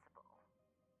responsible.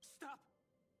 Stop!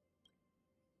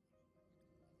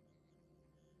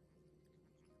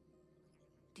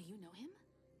 Do you know him?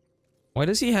 Why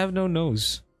does he have no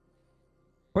nose?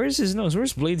 Where's his nose?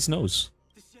 Where's Blade's nose?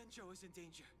 The Xianzhou is in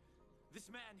danger. This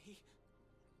man, he...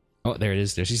 Oh, there it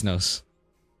is. There's his nose.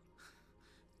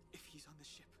 If he's on the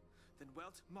ship, then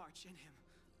Welt, March, and him.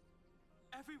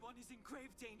 Everyone is in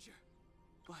grave danger.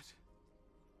 But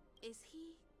Is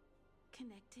he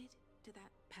connected to that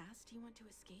past you want to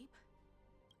escape?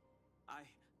 I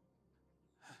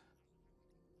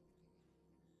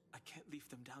can't leave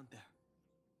them down there.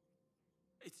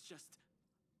 It's just...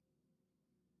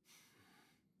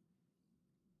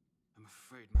 I'm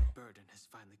afraid my burden has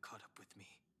finally caught up with me.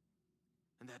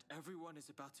 And that everyone is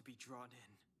about to be drawn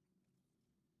in.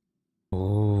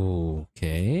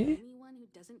 Okay. Anyone who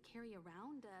doesn't carry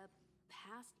around a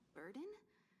past burden?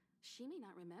 She may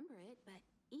not remember it, but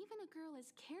even a girl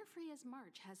as carefree as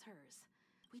March has hers.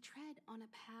 We tread on a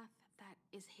path that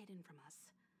is hidden from us.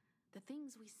 The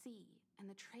things we see and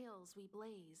the trails we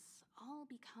blaze all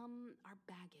become our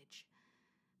baggage.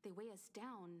 They weigh us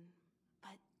down,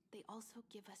 but they also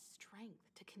give us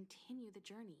strength to continue the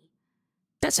journey.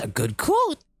 That's a good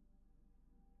quote.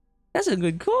 That's a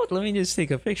good quote. Let me just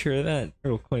take a picture of that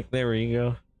real quick. There we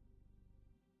go.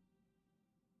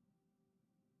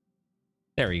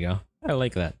 There we go. I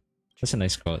like that. That's a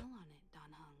nice quote. Well on it,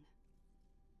 Donhung.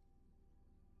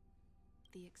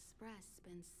 The Express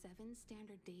spends 7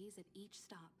 standard days at each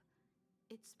stop.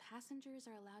 Its passengers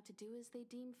are allowed to do as they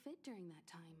deem fit during that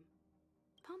time.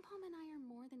 Pom Pom and I are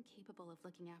more than capable of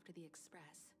looking after the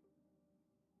Express.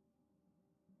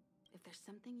 If there's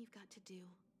something you've got to do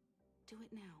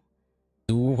it now.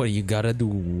 Do what you gotta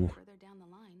do. Further down the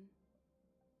line.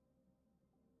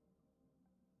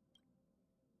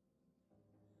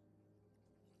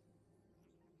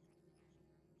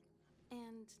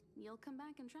 And you'll come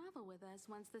back and travel with us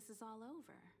once this is all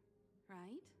over,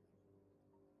 right?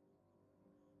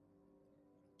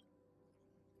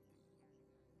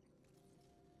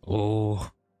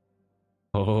 Oh.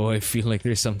 Oh, I feel like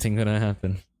there's something gonna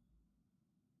happen.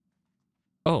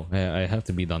 Oh, I have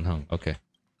to be Dunhung. Okay.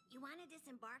 You want to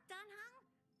disembark, Donhung?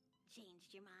 Changed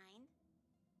your mind?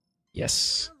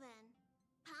 Yes. Well then,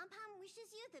 Pom Pom wishes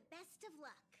you the best of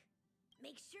luck.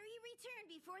 Make sure you return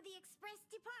before the express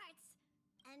departs.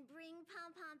 And bring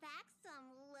Pom Pom back some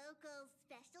local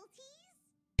specialties?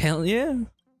 Hell yeah.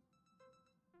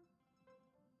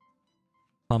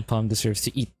 Pom Pom deserves to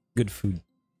eat good food.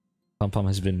 Pom Pom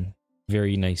has been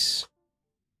very nice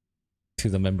to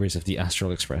the members of the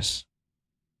Astral Express.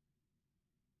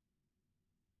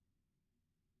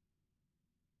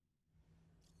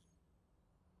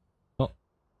 Oh.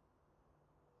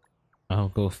 I'll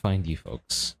go find you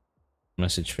folks.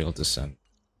 Message failed to send.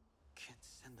 Can't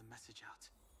send the message out.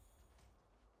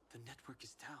 The network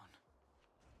is down.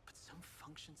 But some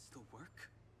functions still work?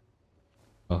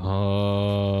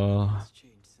 It's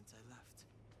changed since I left.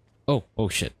 Oh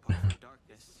shit. Part of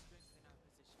darkness.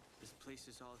 This place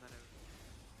is all that I...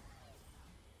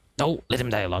 No, let him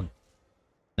dialogue.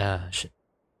 Ah, shit.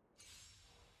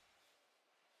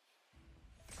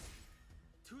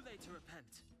 Too late to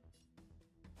repent.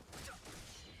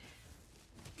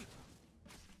 I've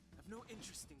no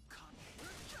interest in con.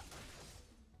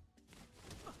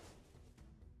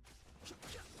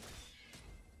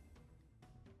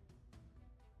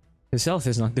 His health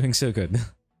is not doing so good.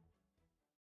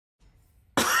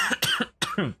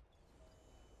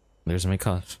 There's my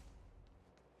cough.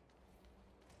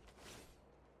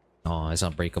 Oh, it's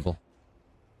unbreakable.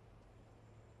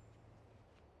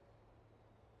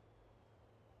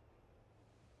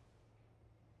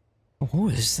 Who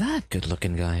is that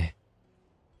good-looking guy?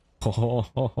 Ho ho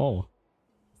ho ho.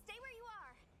 Stay where you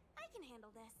are. I can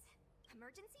handle this.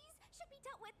 Emergencies should be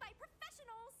dealt with by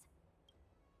professionals.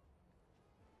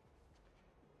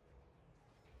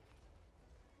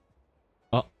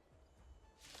 Oh.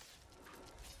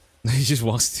 He just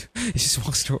walks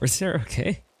towards her,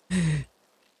 okay.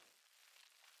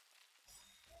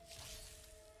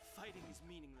 Fighting is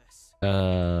meaningless.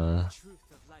 Uh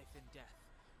Truth of life and death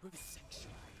will be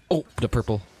sanctioned. Oh, the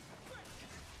purple.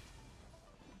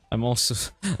 I'm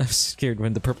scared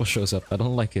when the purple shows up. I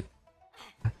don't like it.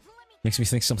 Makes me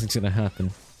think something's gonna happen.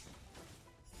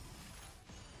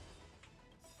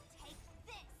 Take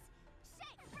this.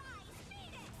 Shake, rise,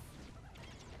 beat it.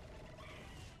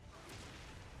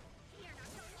 You're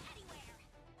not going anywhere.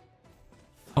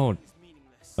 Oh, Is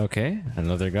meaningless. okay.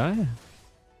 Another guy.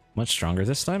 Much stronger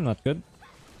this time, not good.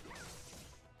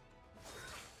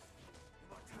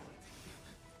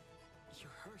 You're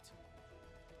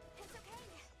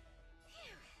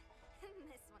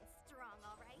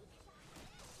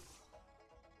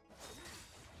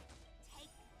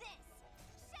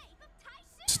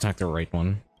attack the right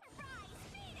one.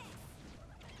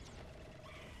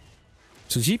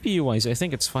 So GPU wise, I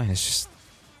think it's fine. It's just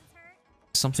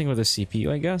something with the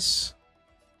CPU, I guess.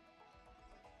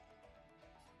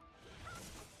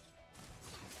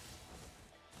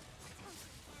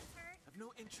 I've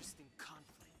no interest in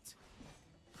conflict.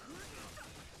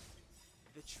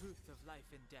 The truth of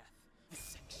life and death, the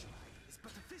sanctuary, is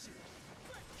but a vision.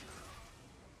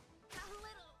 A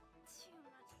little too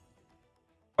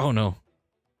much. Oh no.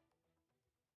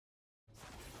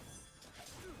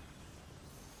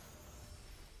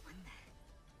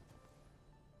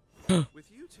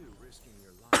 With you two risking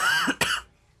your lives,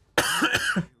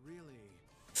 I really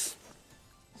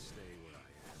stay where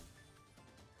I am.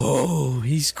 Oh,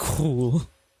 he's cool.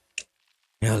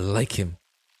 Yeah, I like him.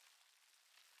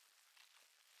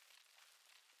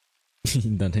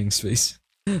 Dunhing's face.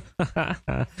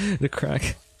 The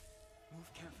crack.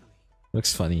 Move carefully.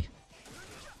 Looks funny.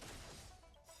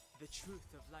 The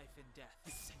truth of life and death,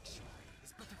 the sanctuary,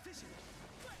 is but a vision.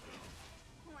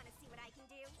 Want to see what I can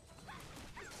do?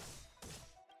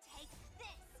 Take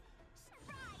this!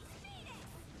 Surprise Phoenix!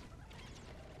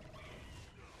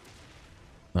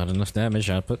 Not enough damage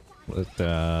output,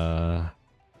 but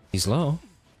he's low.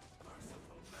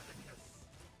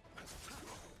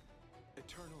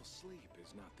 Eternal sleep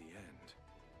is not the end.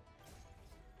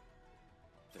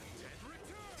 The dead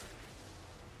return!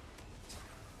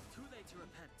 Too late to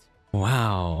repent.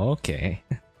 Wow, okay.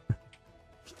 Let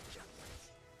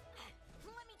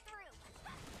me through!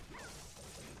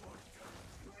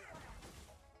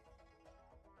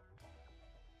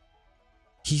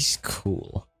 He's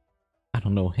cool. I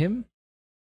don't know him,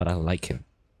 but I like him.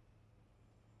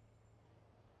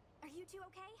 Are you two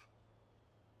okay?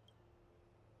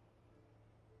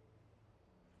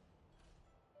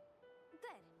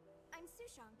 Good. I'm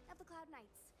Sushang of the Cloud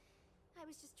Knights. I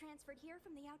was just transferred here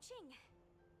from the Yaoqing.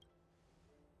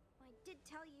 I did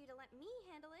tell you to let me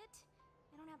handle it.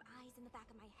 I don't have eyes in the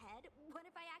back of my head. What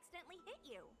if I accidentally hit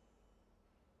you?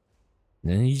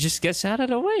 Then he just gets out of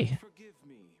the way. Forgive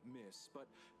me, miss, but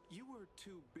you were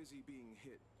too busy being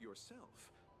hit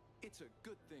yourself. It's a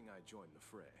good thing I joined the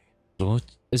fray.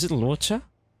 Is it Locha?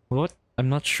 What? I'm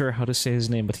not sure how to say his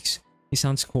name, but he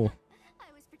sounds cool.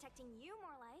 I was protecting you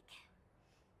more like.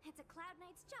 It's a Cloud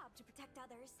Knight's job to protect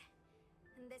others.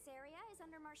 And this area is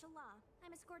under martial law.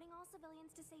 I'm escorting all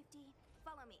civilians to safety.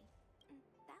 Follow me.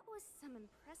 That was some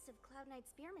impressive Cloud Knight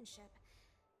spearmanship.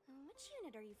 Which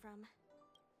unit are you from?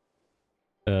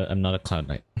 I'm not a Cloud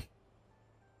Knight.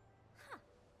 Huh.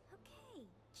 Okay.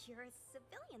 You're a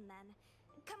civilian then.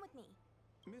 Come with me.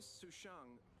 Miss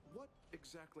Sushang, what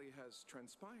exactly has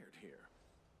transpired here?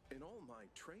 In all my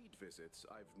trade visits,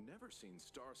 I've never seen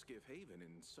Starskiff Haven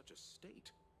in such a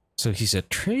state. So he's a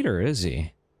traitor, is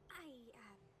he?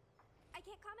 I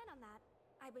can't comment on that.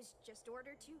 I was just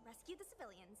ordered to rescue the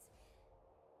civilians.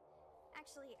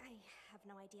 Actually, I have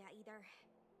no idea either.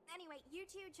 Anyway, you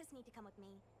two just need to come with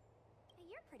me.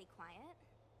 You're pretty quiet.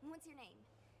 What's your name?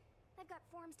 I've got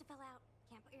forms to fill out.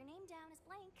 Can't put your name down as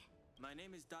blank. My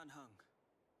name is Dan Hung.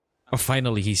 Oh,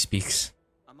 finally he speaks.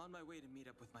 I'm on my way to meet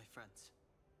up with my friends.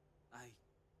 I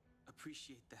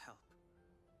appreciate the help,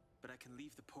 but I can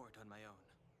leave the port on my own.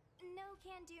 No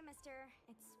can do, mister.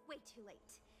 It's way too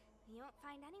late. You won't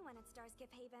find anyone at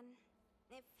Starskiff Haven.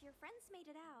 If your friends made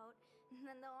it out,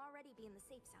 then they'll already be in the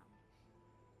safe zone.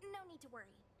 No need to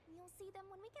worry. You'll see them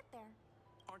when we get there.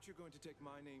 Aren't you going to take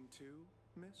my name too,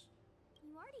 miss?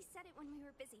 You already said it when we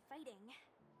were busy fighting.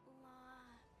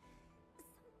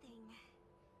 Something.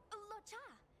 Locha!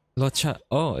 Locha.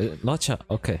 Oh, Locha.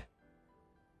 Okay.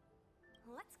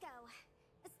 Let's go.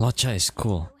 Locha is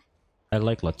cool. I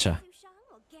like Locha. Sushang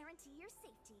will guarantee your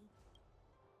safety.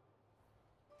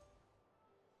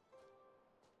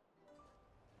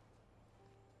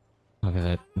 Look at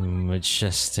that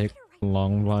majestic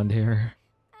long blonde hair.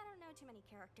 I don't know too many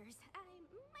characters. I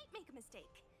might make a mistake.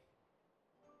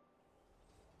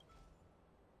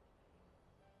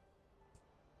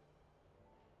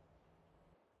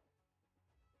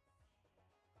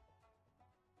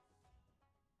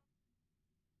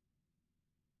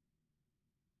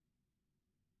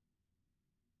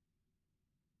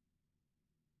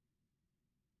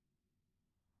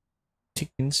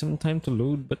 Taking some time to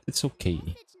load, but it's okay.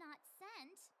 Message not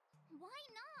sent. Why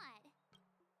not?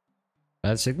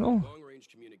 Bad signal? Long-range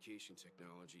communication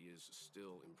technology is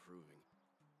still improving.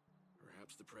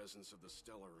 Perhaps the presence of the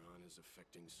Stellaron is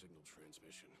affecting signal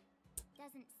transmission.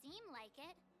 Doesn't seem like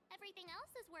it. Everything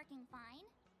else is working fine.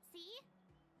 See?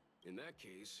 In that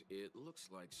case, it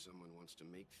looks like someone wants to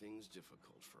make things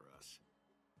difficult for us.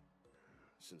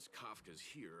 Since Kafka's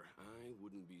here, I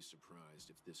wouldn't be surprised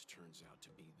if this turns out to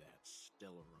be that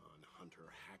Stellaron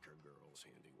hunter hacker girl's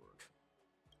handiwork.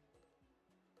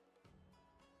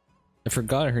 I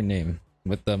forgot her name,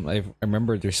 but I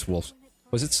remember there's Wolf.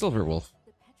 Was it Silver Wolf?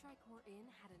 The Petrichor Inn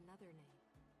had another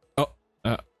name.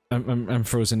 Oh, I'm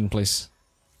frozen in place.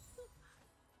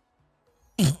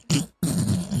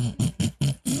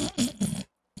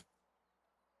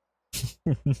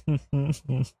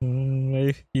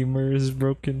 My humor is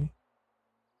broken.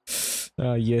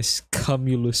 Yes,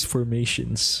 cumulus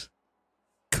formations.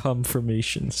 Cum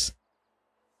formations.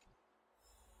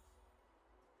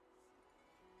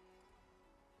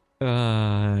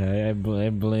 I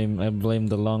blame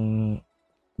the long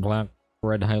black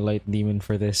red highlight demon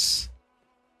for this.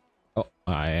 Oh,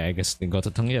 I guess they got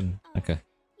to Tangyan. Okay.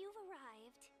 You've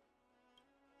arrived.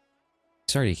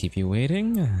 Sorry to keep you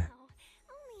waiting.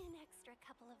 Only an extra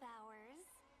couple of hours.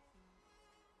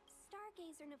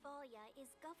 Stargazer Navalia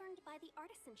is governed by the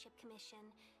Artisanship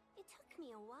Commission. It took me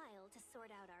a while to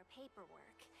sort out our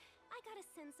paperwork. I got a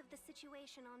sense of the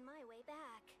situation on my way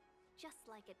back. Just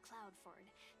like at Cloudford,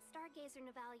 Stargazer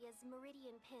Navalia's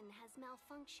Meridian Pin has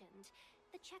malfunctioned.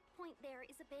 The checkpoint there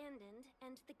is abandoned,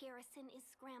 and the garrison is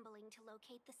scrambling to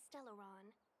locate the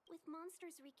Stellaron. With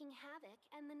monsters wreaking havoc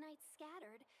and the night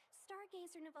scattered,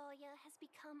 Stargazer Navalia has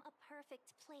become a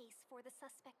perfect place for the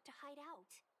suspect to hide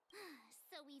out.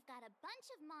 So we've got a bunch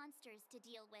of monsters to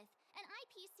deal with, an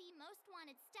IPC most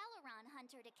wanted Stellaron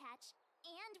hunter to catch,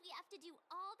 and we have to do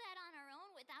all that on our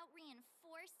own without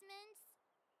reinforcements?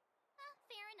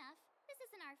 Fair enough. This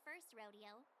isn't our first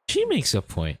rodeo. She makes a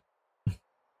point.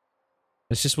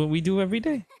 That's just what we do every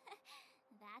day.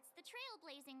 That's the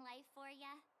trailblazing life for ya.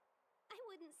 I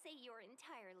wouldn't say you're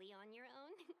entirely on your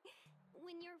own.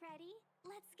 When you're ready,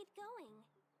 let's get going.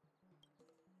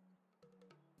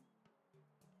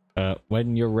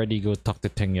 When you're ready, go talk to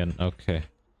Tengyan. Okay.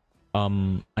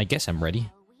 I guess I'm ready.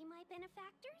 Are we my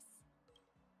benefactors?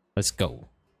 Let's go.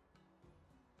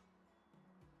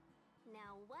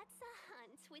 Now what's a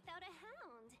hunt without a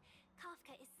hound?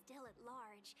 Kafka is still at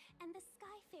large, and the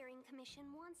Skyfaring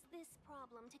Commission wants this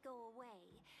problem to go away.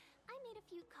 I made a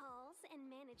few calls and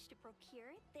managed to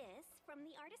procure this from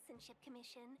the Artisanship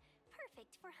Commission.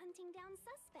 Perfect for hunting down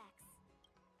suspects.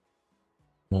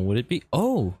 What would it be?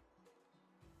 Oh!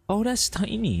 Oh, that's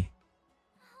tiny.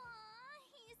 Aw,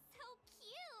 he's so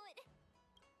cute.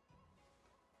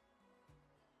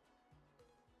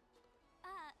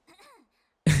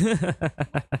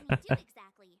 What can we do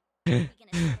exactly? Are we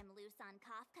gonna set him loose on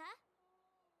Kafka?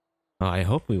 I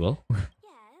hope we will.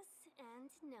 Yes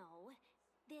and no.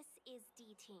 This is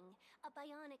D-Ting, a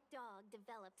bionic dog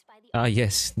developed by the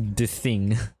Yes, the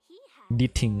thing. He has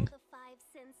D-Ting. all the 5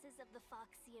 senses of the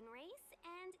Foxian race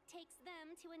and takes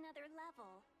them to another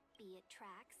level. Be it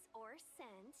tracks or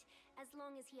scent, as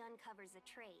long as he uncovers a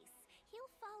trace, he'll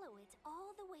follow it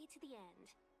all the way to the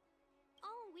end.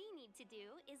 All we need to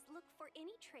do is look for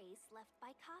any trace left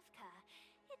by Kafka.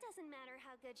 It doesn't matter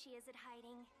how good she is at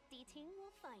hiding, D-Ting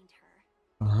will find her.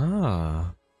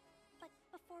 Ah. But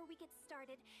before we get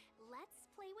started,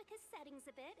 let's play with his settings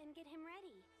a bit and get him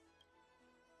ready.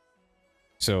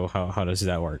 So how does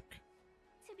that work?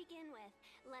 To begin with,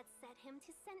 let's set him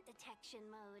to scent detection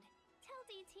mode. Tell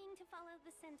D-Ting to follow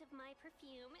the scent of my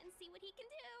perfume and see what he can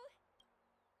do.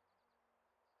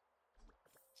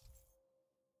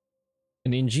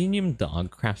 An ingenium dog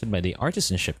crafted by the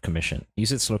Artisanship Commission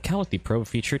uses its locality probe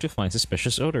feature to find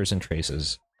suspicious odors and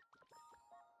traces.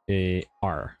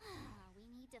 R. We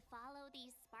need to follow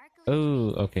these sparkly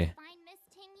Oh, traces okay. to find Miss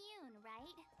Ting Yoon,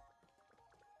 right?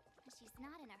 She's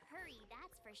not in a hurry,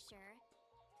 that's for sure.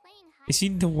 Playing hide Is he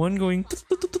the one going?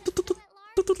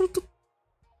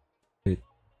 Wait.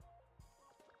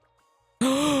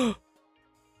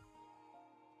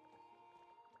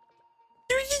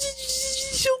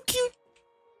 So cute.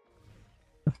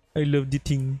 I love the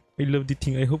thing. I love the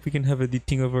thing. I hope we can have a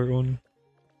thing of our own.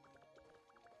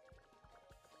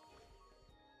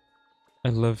 I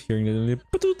love hearing it.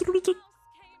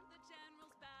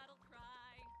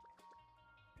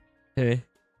 Hey.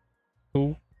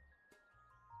 Who?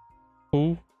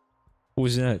 Who?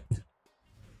 Who's that? The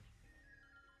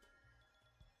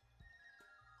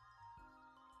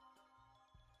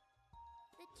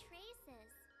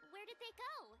traces. Where did they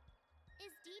go?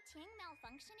 Is D-Ting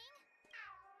malfunctioning?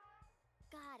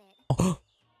 Got it. Oh,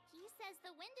 He says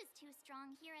the wind is too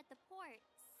strong here at the port,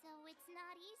 so it's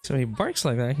not easy. so he to barks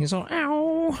find like that. He's all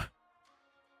ow.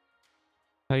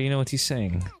 How do you know what he's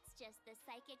saying? That's just the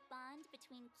psychic bond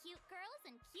between cute girls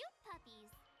and cute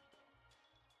puppies.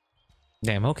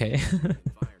 Damn. Okay.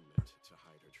 Environment to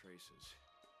hide her traces.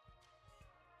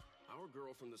 Our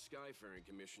girl from the Skyfaring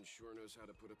Commission sure knows how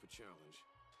to put up a challenge.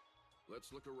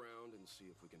 Let's look around and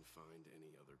see if we can find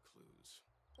any other clues.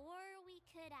 Or we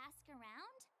could ask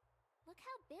around? Look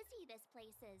how busy this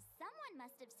place is. Someone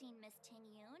must have seen Miss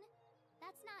Ting-Yoon.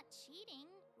 That's not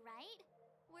cheating, right?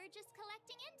 We're just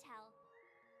collecting intel.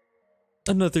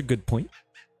 Another good point.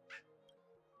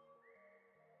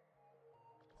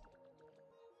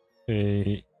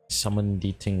 Summon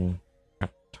dating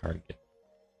at target.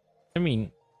 I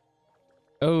mean,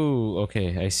 oh,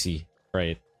 okay, I see.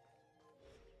 Right.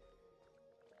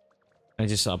 I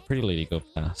just saw a pretty lady go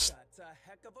past. That's a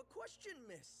heck of a question,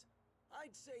 miss.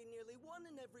 I'd say nearly 1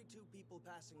 in every 2 people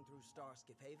passing through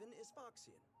Starskiff Haven is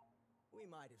Foxian. We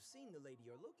might have seen the lady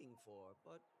you're looking for,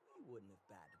 but we wouldn't have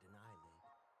batted an eyelid.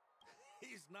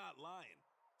 He's not lying.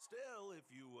 Still, if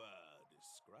you,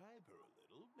 describe her a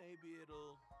little, maybe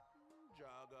it'll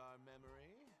jog our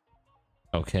memory.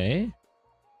 Okay.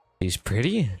 She's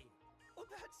pretty. Oh,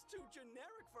 that's too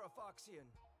generic for a Foxian.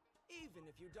 Even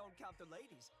if you don't count the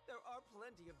ladies, there are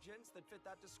plenty of gents that fit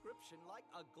that description like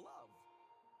a glove.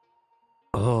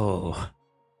 Oh.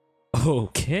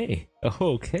 Okay.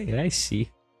 Okay, I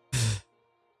see.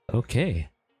 Okay.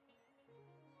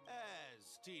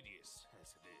 As tedious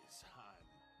as it is, I'm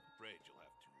afraid you'll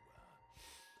have to,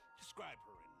 describe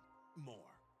her in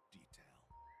more detail.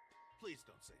 Please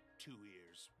don't say 2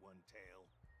 ears, 1 tail.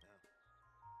 No.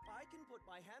 I can put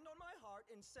my hand on my heart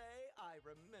and say I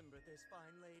remember this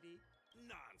fine lady.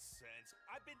 Nonsense.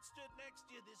 I've been stood next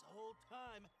to you this whole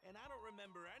time, and I don't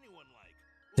remember anyone like...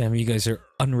 Damn, you guys are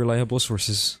unreliable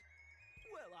sources.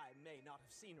 Well, I may not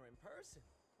have seen her in person,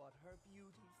 but her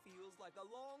beauty feels like a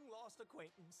long-lost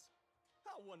acquaintance.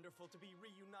 How wonderful to be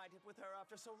reunited with her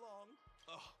after so long.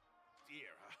 Oh,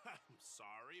 dear. I'm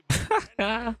sorry, but my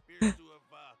friend appears to have,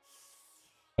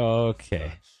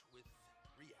 Okay. with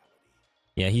reality.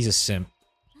 Yeah, he's a simp.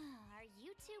 Are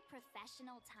you 2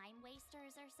 professional time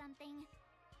wasters or something?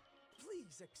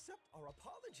 Please accept our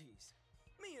apologies.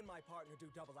 Me and my partner do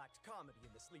double-act comedy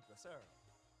in the Sleepless Earl.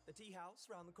 The tea house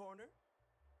round the corner.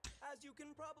 As you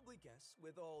can probably guess,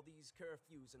 with all these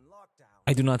curfews and lockdowns...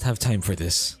 I do not have time for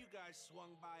this. You guys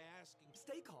swung by asking...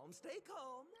 Stay calm, stay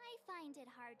calm. I find it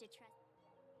hard to trust.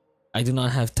 I do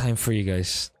not have time for you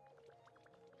guys.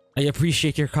 I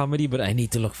appreciate your comedy, but I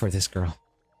need to look for this girl.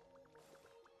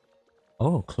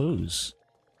 Oh, clues.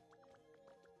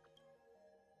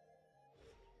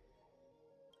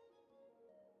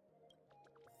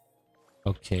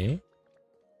 Okay.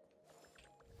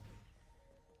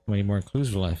 How many more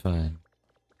clues will I find?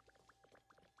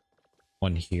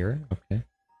 1 here, okay.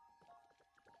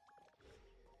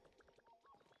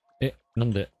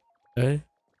 Nande. There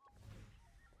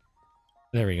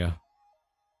we go.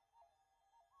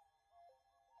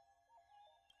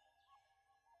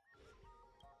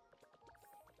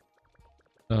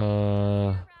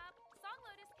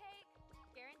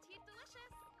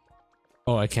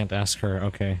 Oh, I can't ask her,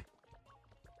 okay.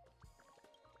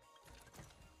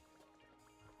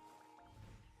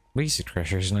 Basic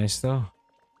Crusher is nice though.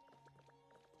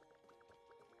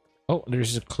 Oh,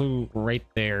 there's a clue right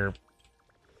there.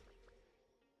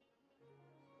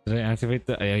 Did I activate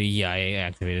the... yeah, I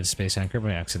activated Space Anchor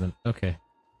by accident. Okay.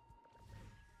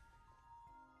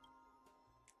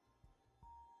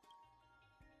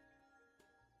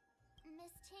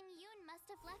 Miss Ting-Yoon must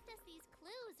have left us these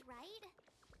clues, right?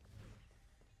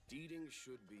 Deeding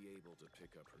should be able to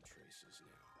pick up her traces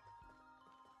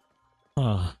now.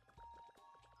 Huh.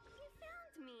 You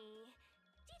found me.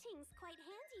 Dating's quite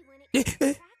handy when it comes to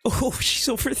tracking. Oh, she's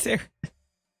over there.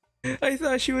 I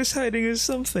thought she was hiding as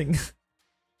something.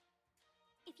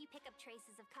 If you pick up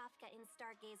traces of Kafka in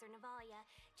Stargazer Navalia,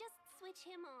 just switch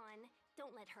him on.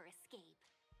 Don't let her escape.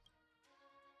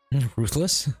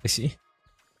 Ruthless? I see.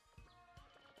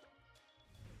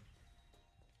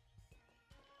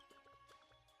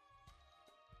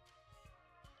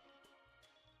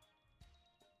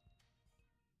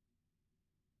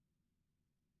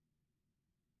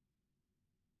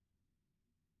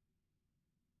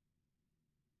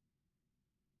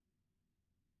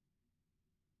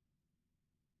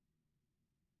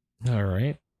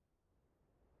 Alright.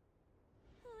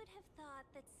 Who would have thought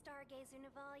that Stargazer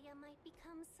Navalia might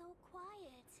become so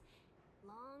quiet?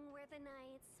 Long were the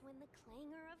nights when the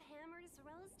clangor of hammers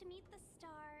rose to meet the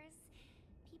stars.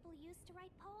 People used to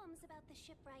write poems about the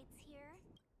shipwrights here.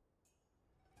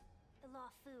 The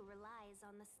Law Fu relies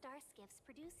on the starskiffs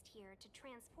produced here to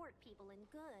transport people and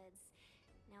goods.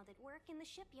 Now that work in the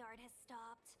shipyard has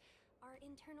stopped, our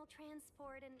internal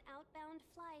transport and outbound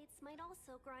flights might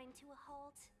also grind to a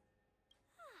halt.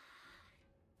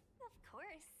 Of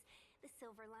course. The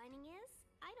silver lining is,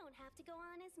 I don't have to go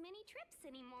on as many trips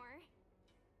anymore.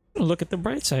 Look at the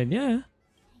bright side, yeah.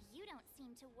 You don't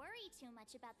seem to worry too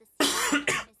much about the situation,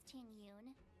 Miss Ting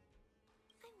Yoon.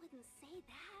 I wouldn't say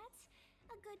that.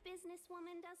 A good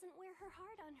businesswoman doesn't wear her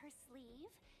heart on her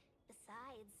sleeve.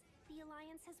 Besides, the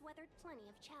Alliance has weathered plenty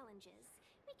of challenges.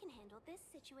 We can handle this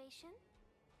situation.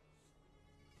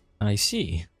 I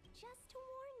see. Just to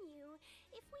warn you,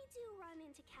 if we do run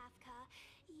into Kafka,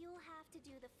 you'll have to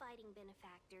do the fighting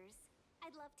benefactors.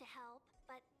 I'd love to help,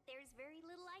 but there's very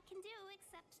little I can do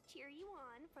except cheer you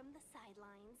on from the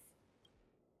sidelines.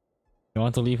 You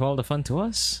want to leave all the fun to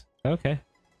us? Okay.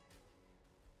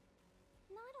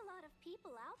 Not a lot of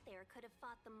people out there could have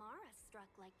fought the Mara struck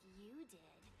like you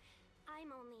did. I'm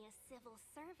only a civil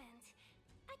servant.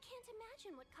 I can't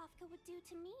imagine what Kafka would do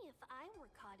to me if I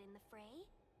were caught in the fray.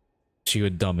 She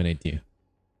would dominate you.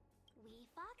 We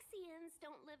Foxians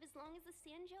don't live as long as the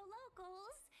Sanjo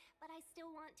locals, but I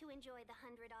still want to enjoy the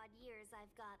 100-odd years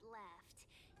I've got left.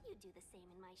 You'd do the same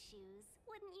in my shoes,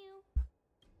 wouldn't you?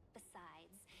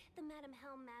 Besides, the Madam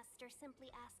Helmmaster simply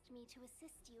asked me to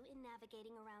assist you in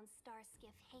navigating around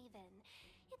Starskiff Haven.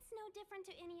 It's no different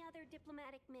to any other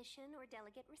diplomatic mission or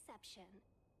delegate reception.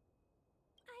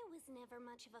 I was never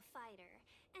much of a fighter,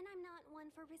 and I'm not one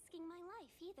for risking my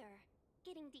life either.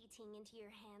 Getting D-Ting into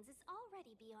your hands is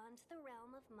already beyond the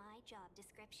realm of my job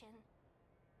description.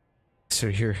 So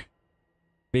you're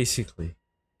basically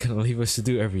gonna leave us to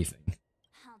do everything.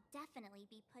 I'll definitely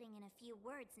be putting in a few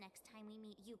words next time we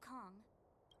meet Yukong.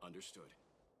 Understood.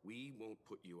 We won't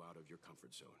put you out of your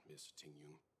comfort zone, Miss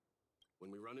Tingyun.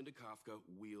 When we run into Kafka,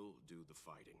 we'll do the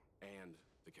fighting. And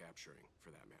the capturing,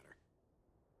 for that matter.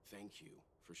 Thank you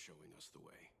for showing us the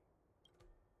way.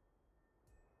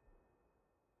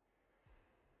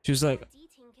 She was like,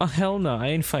 "Oh hell no, I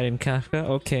ain't fighting Kafka.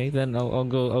 Okay, then I'll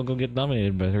go get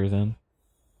dominated by her then."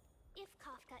 If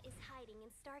Kafka is hiding in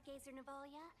Stargazer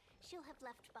Navalia, she'll have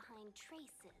left behind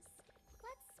traces.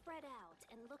 Let's spread out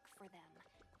and look for them.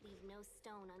 Leave no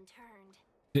stone unturned.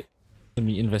 Let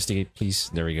me investigate, please.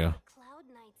 There we go. Cloud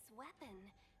Knight's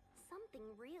weapon. Something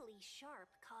really sharp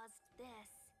caused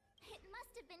this. It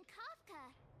must have been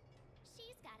Kafka.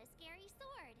 She's got a scary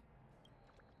sword.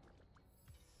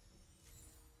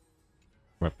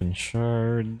 Weapon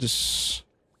shards.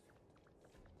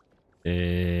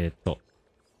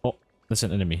 Oh, that's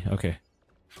an enemy. Okay.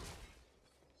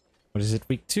 What is it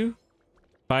weak to?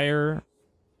 Fire,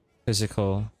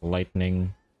 physical,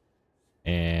 lightning,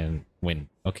 and wind.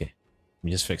 Okay. Let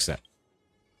me just fix that.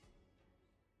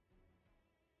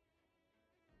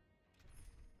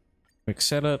 Quick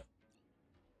setup.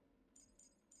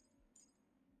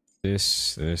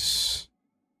 This.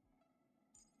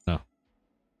 No.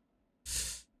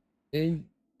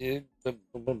 Yeah,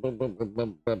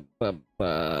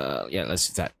 let's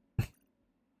do that.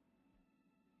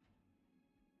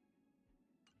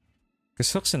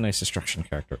 Because Hook's a nice destruction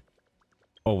character.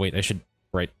 Oh wait, I should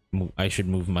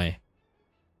move my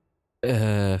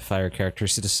fire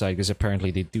characters to the side because apparently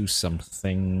they do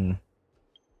something.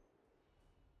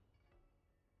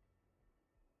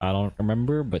 I don't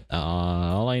remember, but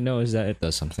all I know is that it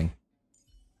does something.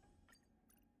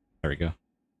 There we go.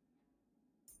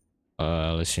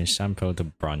 Let's change Sampo to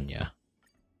Bronya.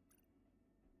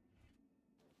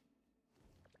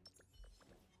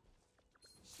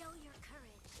 Show your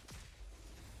courage.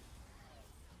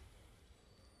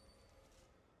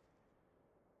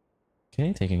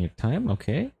 Okay, taking your time,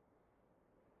 okay.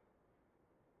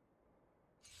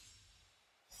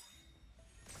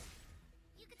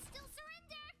 You could still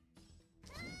surrender.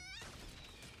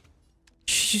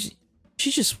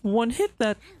 She just one hit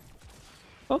that.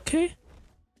 Okay.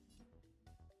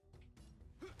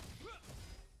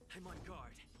 I'm on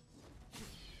guard.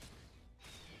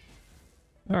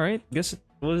 Alright, guess it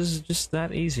was just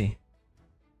that easy.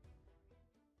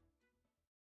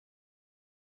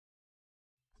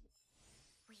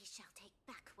 We shall take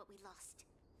back what we lost.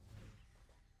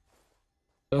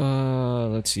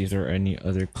 Let's see if there are any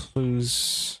other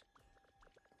clues.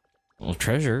 Well,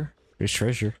 treasure. There's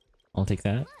treasure. I'll take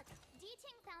that. Look,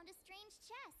 D-Ting found a strange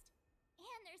chest.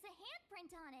 And there's a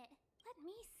handprint on it. Let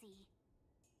me see.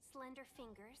 Slender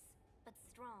fingers, but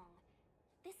strong.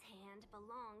 This hand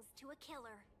belongs to a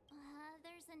killer.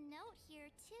 There's a note here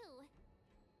too.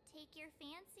 Take your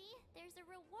fancy, there's a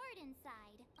reward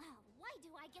inside. Oh, why do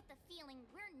I get the feeling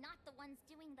we're not the ones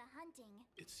doing the hunting?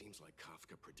 It seems like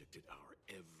Kafka predicted our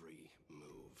every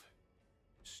move.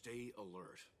 Stay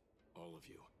alert, all of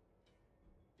you.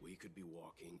 We could be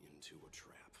walking into a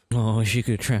trap. Oh, she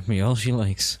could trap me all she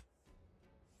likes.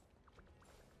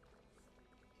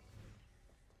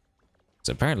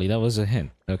 So apparently that was a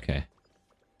hint. Okay.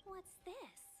 What's this?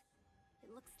 It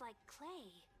looks like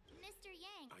clay. Mr.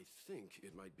 Yang. I think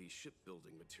it might be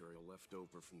shipbuilding material left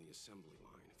over from the assembly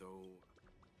line, though.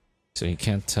 So you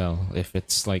can't tell if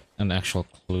it's like an actual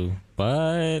clue,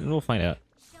 but we'll find out.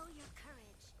 Show your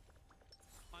courage.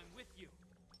 I'm with you.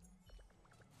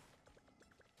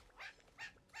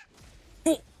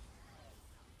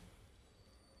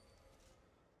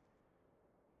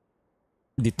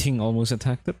 The thing almost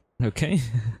attacked it. Okay.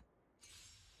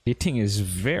 The thing is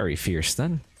very fierce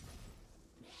then.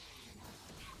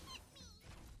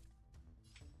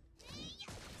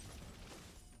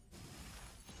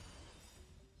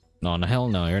 No, no, hell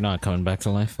no, you're not coming back to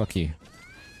life. Fuck you.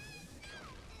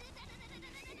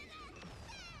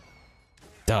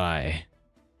 Die.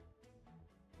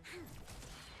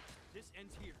 This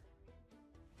ends here.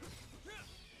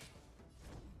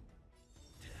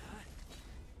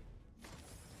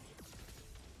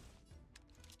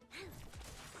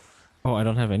 Oh, I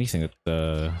don't have anything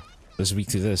that is weak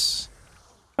to this.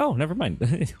 Oh, never mind.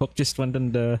 Hope just went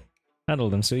and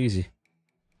handled them so easy.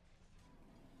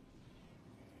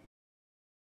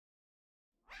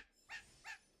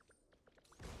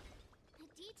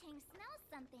 D-Ting smells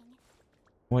something.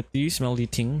 What do you smell, the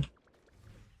ting?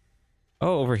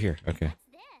 Oh, over here. Okay. What's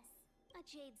this? A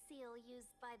jade seal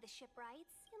used by the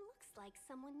shipwrights. It looks like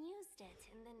someone used it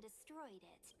and then destroyed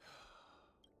it.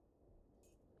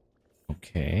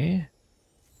 Okay.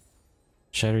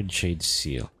 Shattered jade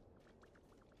seal.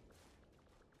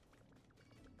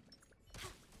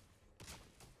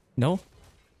 No?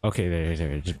 Okay, there,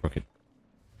 just broke it.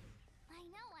 I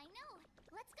know.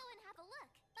 Let's go and have a look.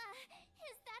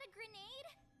 Is that a grenade?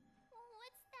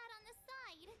 What's that on the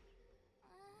side?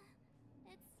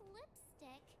 It's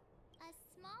lipstick. A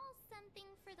small something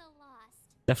for the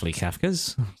lost. Definitely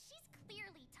Kafka's. She's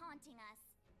clearly taunting us.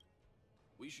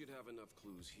 We should have enough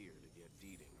clues here to get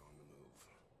Deeding on the move.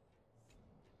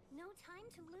 No time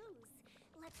to lose.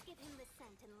 Let's give him the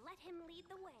scent and let him lead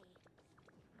the way.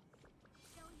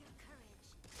 Show your courage.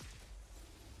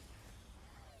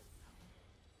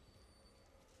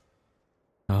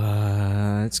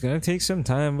 It's gonna take some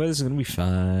time, but it's gonna be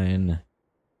fine.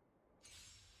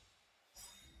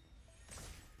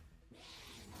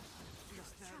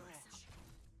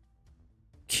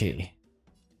 Okay.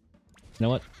 You know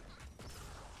what?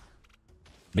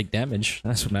 Big damage.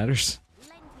 That's what matters.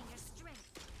 Lend me your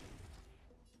strength.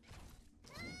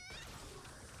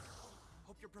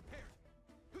 Hope you're prepared.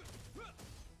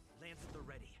 Lance at the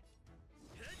ready.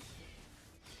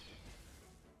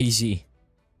 Easy.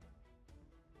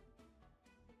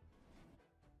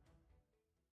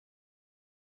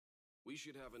 We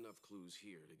should have enough clues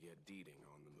here to get Deeding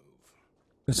on the move.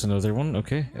 That's another one.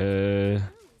 Okay.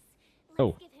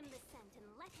 Oh. Give him the scent and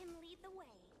let him lead the way.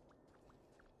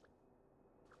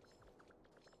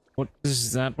 What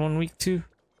is that one weak to?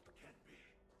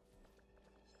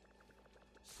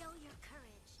 Show your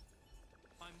courage.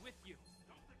 I'm with you.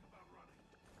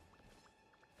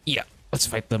 Yeah. Let's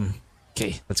fight them.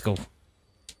 Okay, let's go.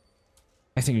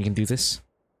 I think we can do this.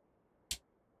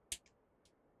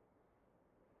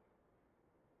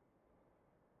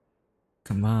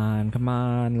 Come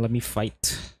on, let me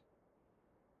fight.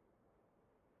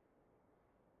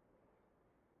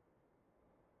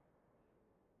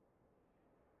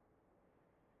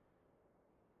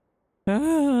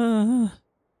 Ah.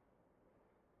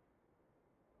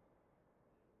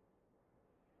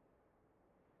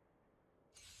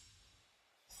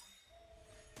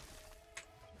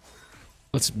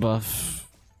 Let's buff.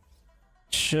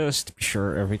 Just to be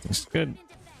sure everything's good.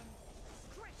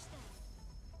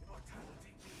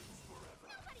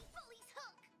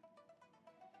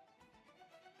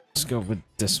 Let's go with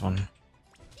this one.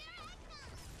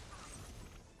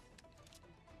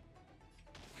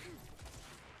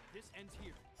 This ends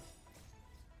here.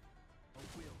 A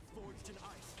will forged in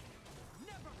ice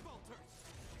never falters.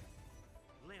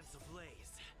 Lance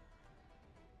ablaze.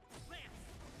 Lance,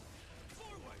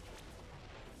 forward.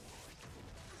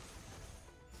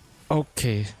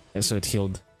 Okay, yeah, so it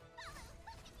healed.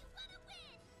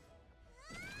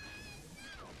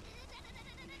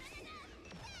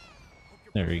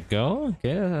 There we go.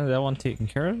 Okay, that one taken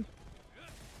care of. I'm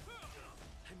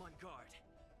on guard.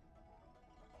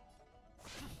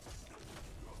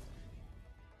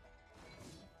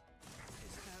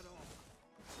 Is that all?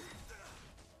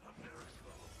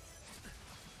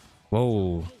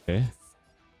 Whoa, okay.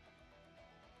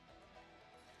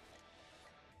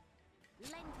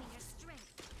 Lend me your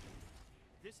strength.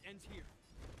 This ends here.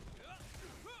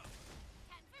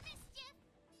 Time for mischief.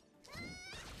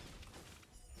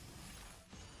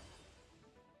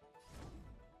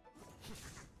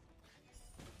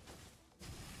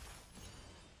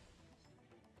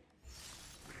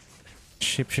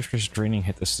 Shapeshifter's draining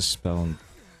hit is the spell.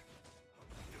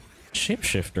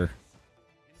 Shapeshifter?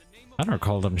 I don't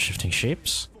recall them shifting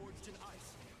shapes.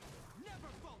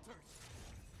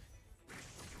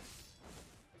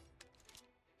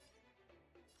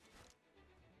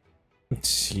 Let's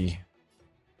see.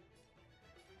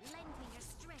 Lend me your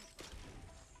strength.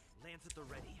 Lance at the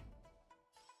ready.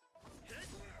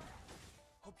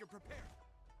 Hope you're prepared.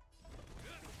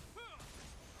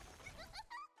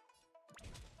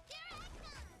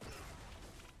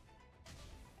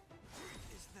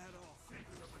 Is that all?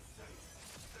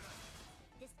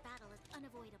 This battle is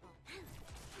unavoidable. Time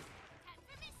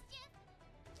for mischief!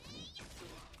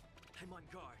 I'm on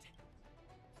guard.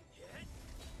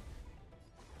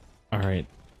 Alright.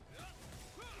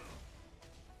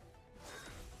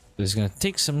 This is gonna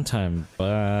take some time,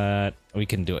 but we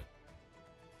can do it.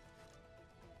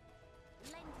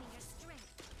 Lend me your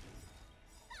strength.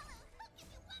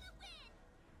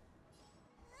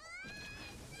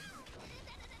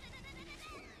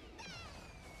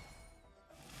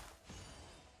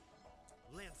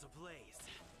 Lance ablaze.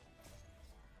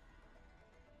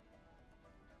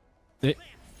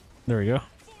 There we go. Enter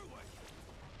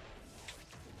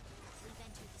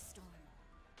the storm.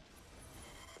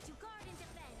 To guard and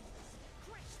defend.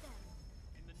 Crush them.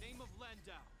 In the name of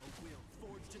Landau, a will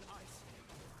forged in ice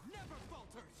never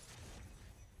falters.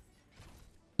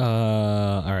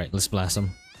 Alright, let's blast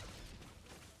him.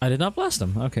 I did not blast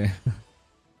him, okay.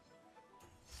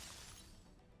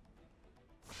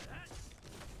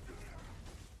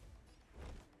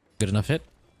 Good enough hit.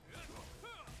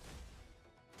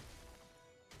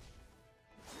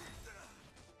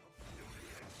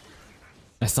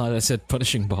 I thought I said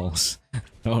punishing balls.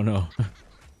 Oh no.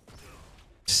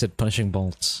 Just said punishing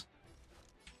bolts.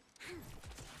 It's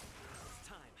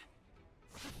time.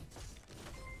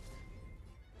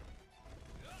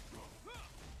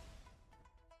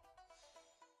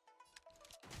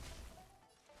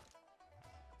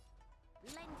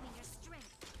 Lend me your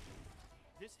strength.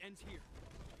 This ends here.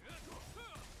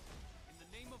 In the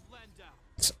name of Landau,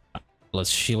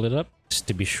 Let's shield it up, just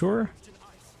to be sure. forged in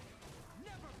ice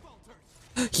never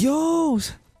falters. Yo!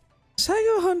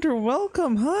 Saigo Hunter,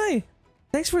 welcome! Hi!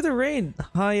 Thanks for the raid!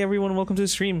 Hi everyone, welcome to the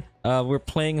stream. We're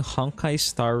playing Honkai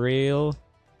Star Rail.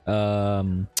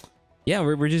 Yeah,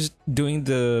 we're just doing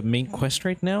the main quest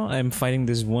right now. I'm fighting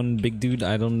this one big dude.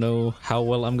 I don't know how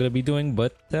well I'm gonna be doing,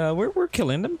 but we're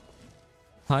killing him.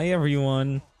 Hi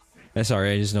everyone.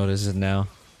 Sorry, I just noticed it now.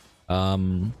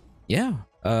 Yeah.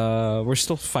 We're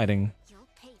still fighting. You'll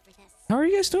pay for this. How are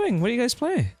you guys doing? What do you guys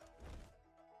play?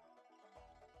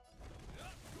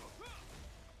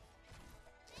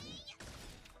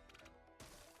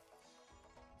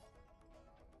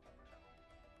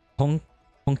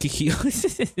 Honkiki.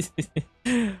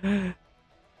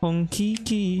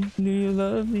 Honkiki, do you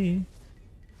love me?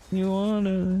 You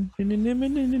wanna?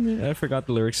 I forgot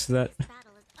the lyrics to that. This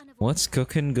battle is unavoidable. What's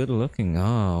cooking good looking?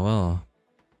 Oh, well.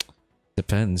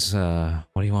 Depends. What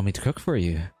do you want me to cook for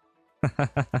you?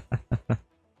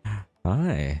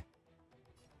 Hi.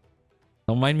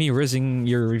 Don't mind me rizzing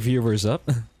your reviewers up,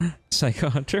 Psycho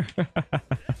Hunter.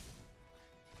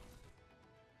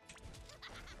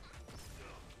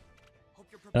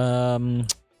 A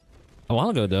while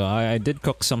ago though, I did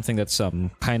cook something that's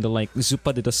kind of like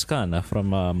zuppa de toscana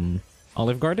from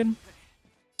Olive Garden.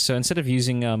 So instead of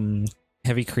using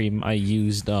heavy cream, I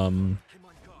used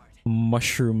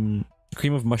mushroom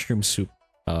cream of mushroom soup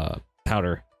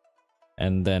powder,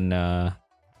 and then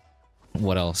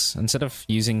what else? Instead of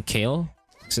using kale,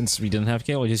 since we didn't have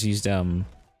kale, we just used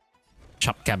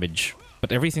chopped cabbage.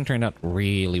 But everything turned out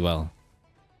really well,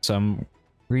 so I'm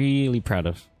really proud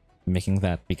of making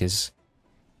that because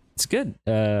it's good.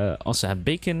 Also have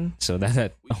bacon, so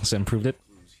that also improved it.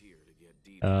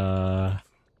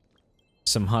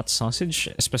 Some hot sausage,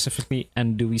 specifically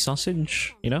andouille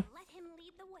sausage, you know? Let him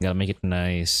lead the way. Gotta make it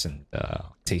nice and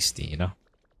tasty, you know?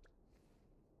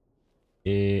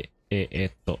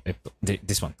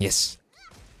 This one, yes.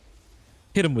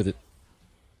 Hit him with it.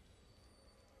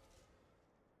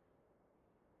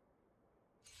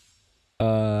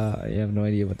 I have no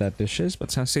idea what that dish is,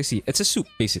 but sounds tasty. It's a soup,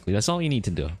 basically. That's all you need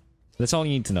to do. That's all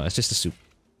you need to know. It's just a soup.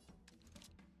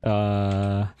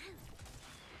 And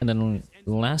then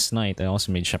last night I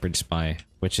also made shepherd's pie,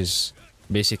 which is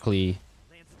basically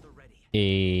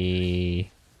a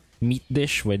meat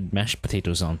dish with mashed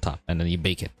potatoes on top, and then you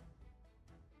bake it.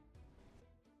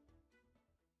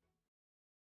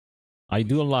 I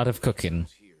do a lot of cooking.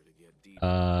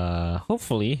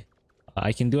 Hopefully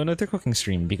I can do another cooking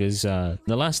stream, because the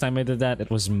last time I did that, it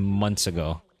was months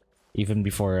ago. Even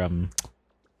before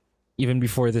even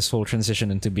before this whole transition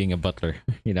into being a butler,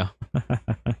 you know.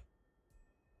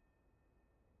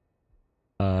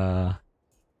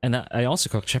 And I also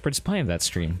cooked shepherd's pie in that I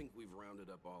stream. think we've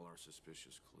rounded up all our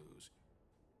suspicious clues.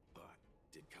 But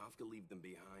did Kafka leave them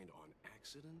behind on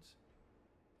accident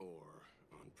or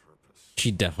on purpose?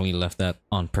 She definitely left that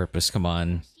on purpose. Come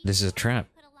on, this is a trap.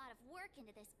 Put a lot of work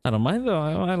into this. I don't mind though.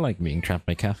 I like being trapped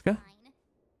by Kafka.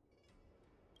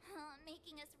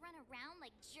 Making us run around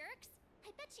like jerks? I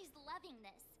bet she's loving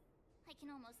this. I can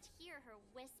almost hear her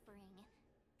whispering,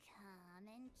 "Come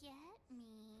and get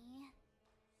me."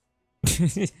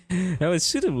 That would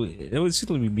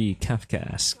suitably be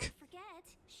Kafkaesque. Don't forget,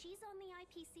 she's on the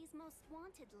IPC's most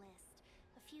wanted list.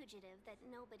 A fugitive that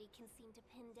nobody can seem to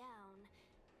pin down.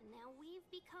 Now we've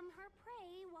become her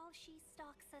prey while she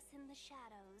stalks us in the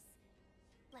shadows.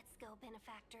 Let's go,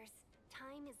 benefactors.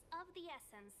 Time is of the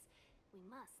essence. We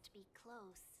must be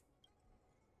close.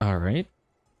 Alright.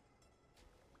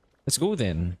 Let's go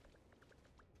then.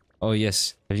 Oh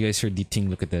yes. Have you guys heard the thing?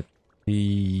 Look at that.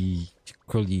 The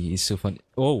Crowley is so fun.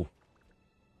 Oh!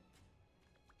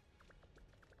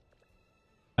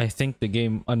 I think the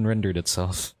game unrendered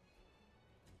itself.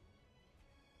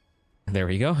 There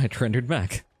we go. It rendered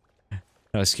back.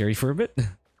 That was scary for a bit.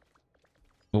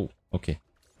 Oh, okay.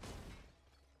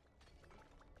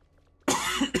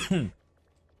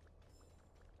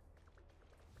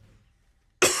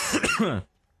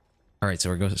 Alright, so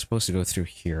we're supposed to go through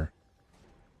here.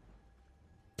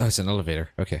 Oh, it's an elevator.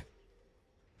 Okay.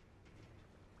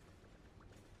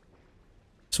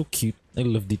 So cute. I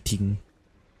love the thing.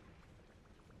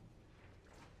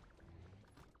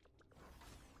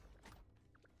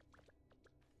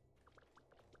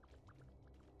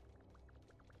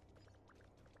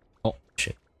 Oh,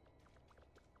 shit.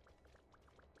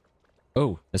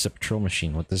 Oh, that's a patrol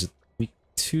machine. What does it speak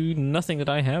to? Nothing that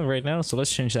I have right now, so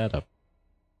let's change that up.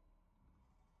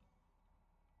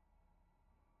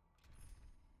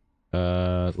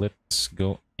 Let's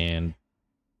go and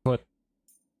put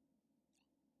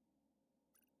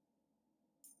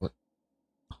hook.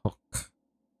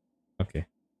 Okay.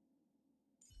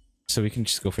 So we can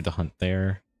just go for the hunt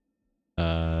there.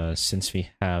 Since we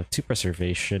have 2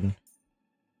 preservation,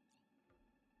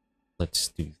 let's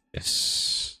do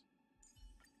this.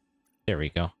 There we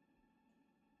go.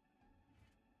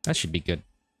 That should be good.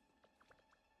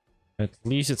 At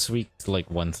least it's weak to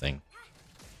like one thing.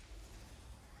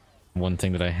 One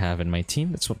thing that I have in my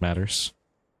team, that's what matters.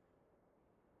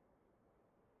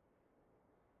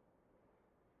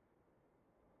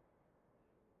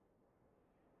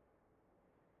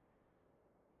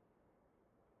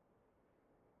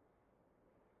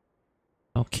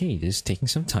 Okay, this is taking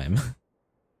some time.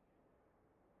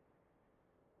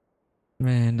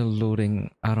 Man, the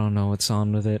loading, I don't know what's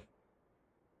on with it.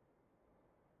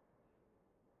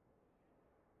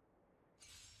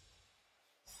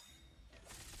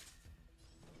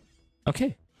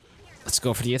 Okay, let's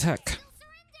go for the attack.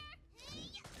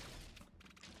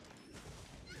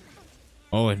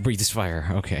 Oh, it breathes fire.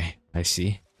 Okay, I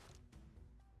see.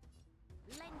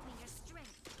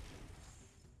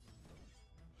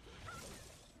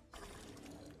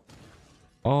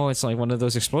 Oh, it's like one of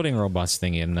those exploding robots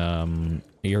thing in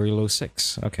Euro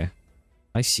 6. Okay,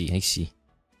 I see, I see.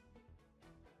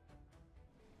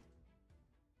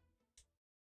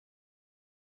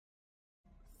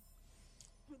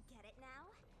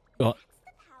 Oh.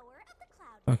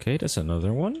 Okay, that's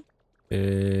another one.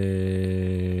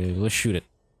 Let's shoot it.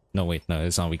 No, wait, no,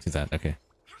 it's not weak to that. Okay.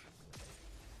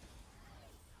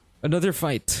 Another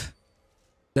fight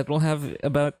that will have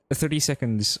about 30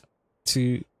 seconds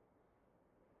to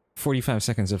 45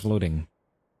 seconds of loading.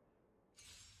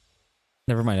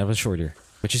 Never mind, that was shorter,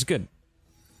 which is good.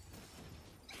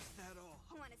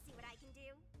 Want to see what I can do?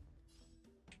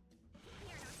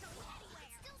 You're not going anywhere.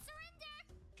 Still surrender.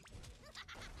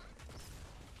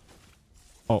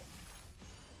 Oh.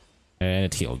 And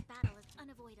it healed. Battle is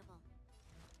unavoidable.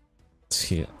 Let's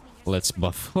heal. Let's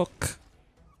buff Hook.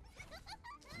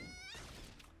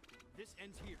 This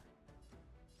ends here.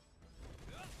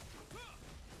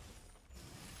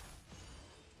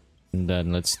 And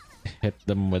then let's hit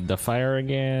them with the fire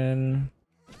again.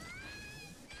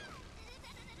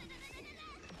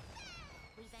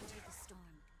 We've entered the storm.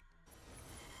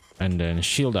 And then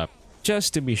shield up.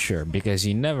 Just to be sure, because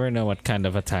you never know what kind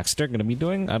of attacks they're gonna be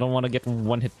doing. I don't want to get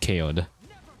one hit KO'd.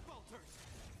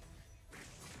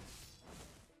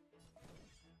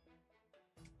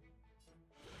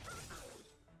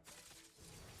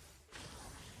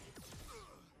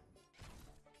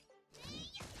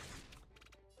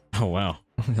 Oh wow,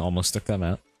 almost took them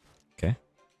out. Okay.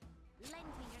 Lend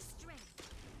me your strength.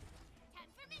 Time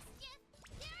for mischief.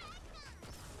 Here I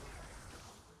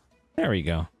There we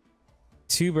go.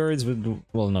 Two birds with...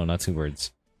 Well, no, not two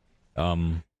birds.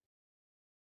 Two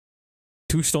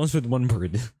stones with one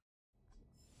bird. Get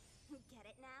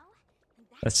it now?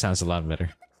 That sounds a lot better.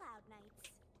 The Cloud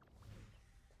Knights.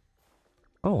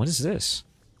 Oh, what is this?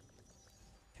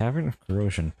 Cavern of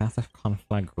Corrosion. Path of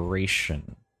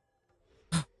Conflagration.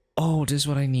 Oh, this is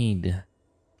what I need.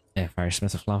 Yeah,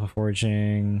 Firesmith of Lava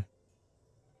Forging.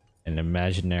 An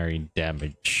imaginary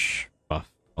damage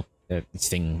buff. Oh,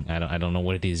 thing. I don't know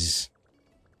what it is.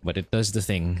 But it does the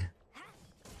thing.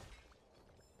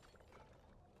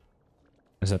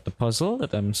 Is that the puzzle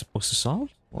that I'm supposed to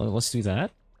solve? Well, let's do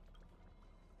that.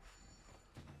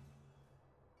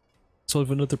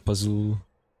 Solve another puzzle.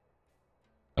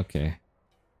 Okay.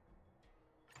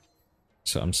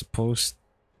 So I'm supposed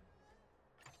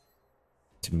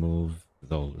to move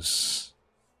those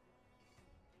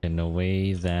in a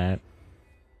way that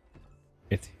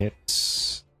it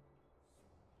hits...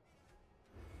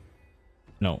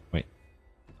 No, wait.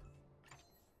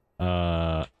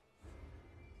 No.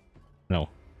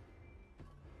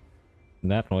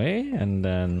 That way, and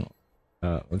then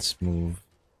let's move.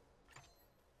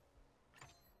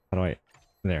 How do I...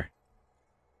 There.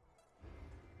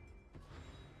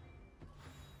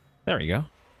 There we go.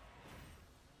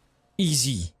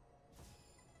 Easy.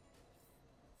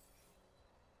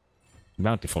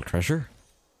 Bountiful treasure.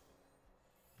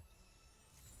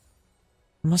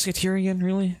 Musketeer again,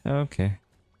 really? Okay.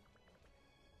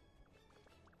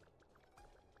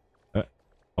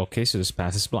 Okay, so this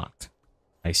path is blocked.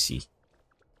 I see.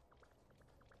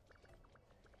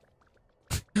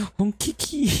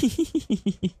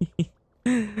 Honkiki!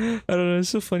 I don't know, it's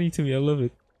so funny to me, I love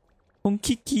it.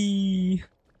 Honkiki!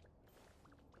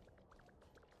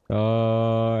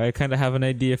 I kind of have an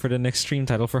idea for the next stream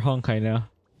title for Honkai now.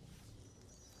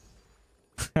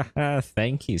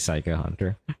 Thank you, Psycho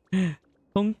Hunter.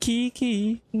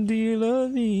 Honkiki, do you love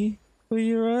me? Will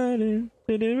you ride it?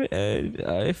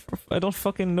 I don't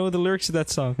fucking know the lyrics to that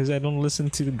song because I don't listen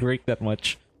to Drake that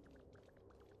much.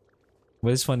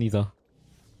 But it's funny though.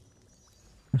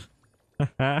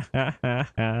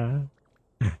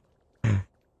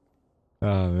 Oh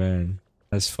man,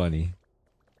 that's funny.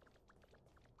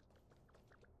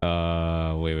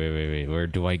 Wait. Where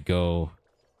do I go?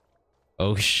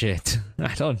 Oh shit.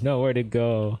 I don't know where to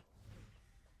go.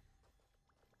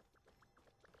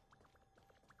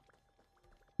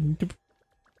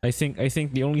 I think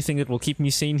the only thing that will keep me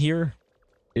sane here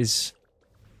is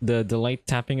the light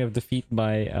tapping of the feet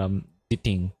by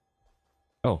Diting.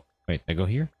 Oh, wait, I go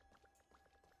here?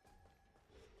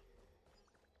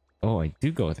 Oh, I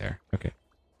do go there. Okay.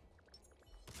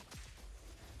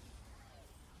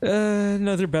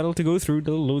 Another battle to go through.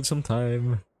 That'll load some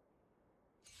time.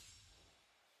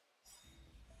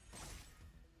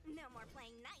 No more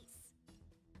playing nice.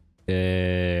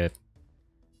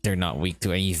 They're not weak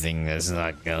to anything. That's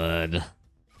not good.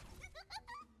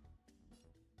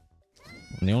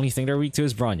 And the only thing they're weak to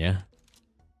is Bronya.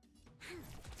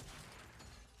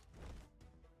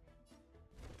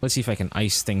 Let's see if I can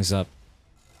ice things up.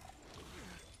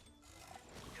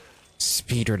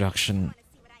 Speed reduction.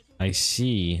 I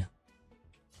see.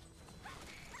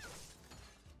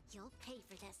 You'll pay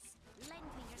for this. Lend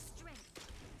me your strength.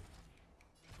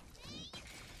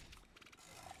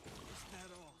 Is that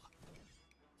all?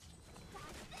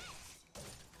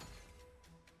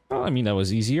 Well, I mean, that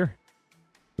was easier.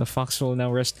 The fox will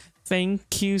now rest.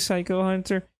 Thank you, Psycho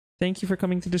Hunter. Thank you for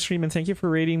coming to the stream and thank you for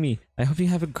raiding me. I hope you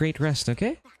have a great rest,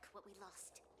 okay? Back what we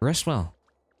lost. Rest well.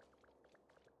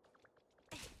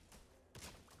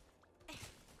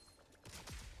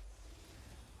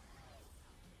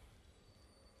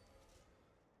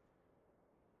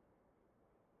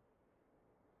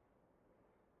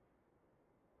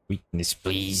 Weakness,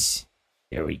 please.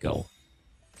 There we go.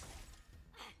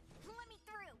 Let me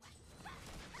through.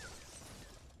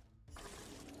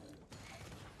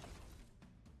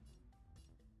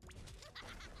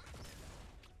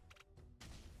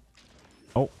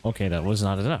 Oh, okay, that was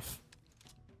not enough.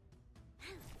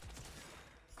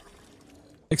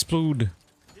 Explode.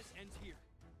 This ends here.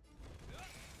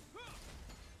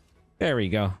 There we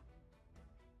go.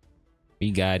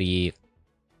 We got it.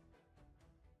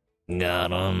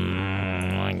 Got him.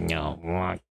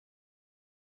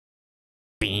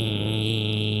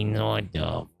 What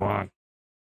the fuck?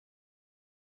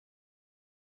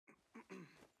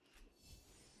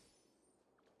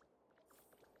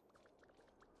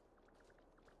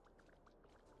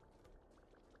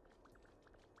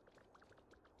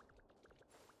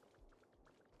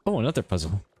 Oh, another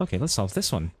puzzle. Okay, let's solve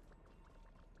this one.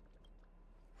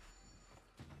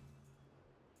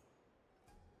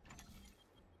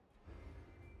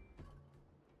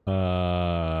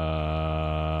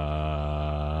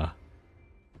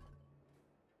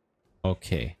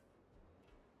 Okay.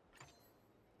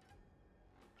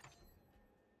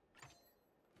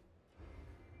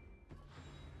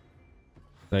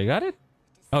 I got it?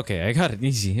 Okay, I got it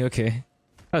easy. Okay.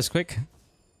 That was quick.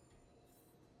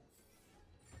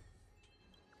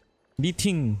 The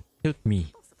thing helped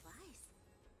me.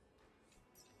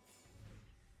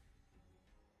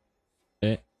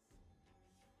 Eh.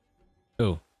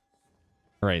 Oh.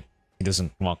 Right. He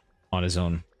doesn't walk on his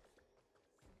own.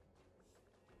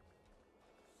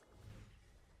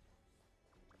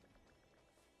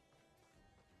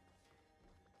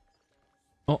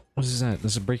 Oh, what is that?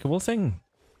 There's a breakable thing?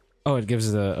 Oh, it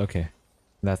gives the... okay.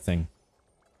 That thing.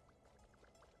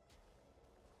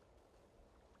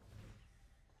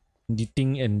 The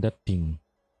thing and that thing.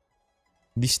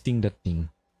 This thing, that thing.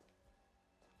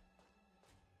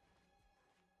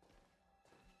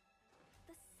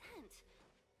 The scent.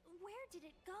 Where did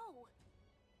it go?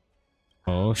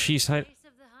 Oh, she's hiding. The face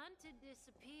of the hunted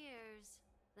disappears.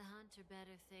 The hunter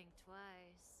better think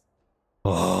twice.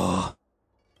 Oh.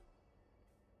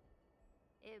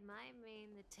 It might mean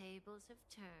the tables have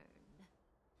turned.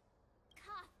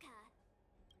 Kafka.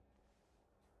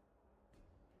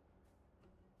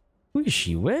 Who is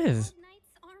she with?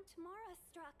 Knights aren't Mara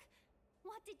struck.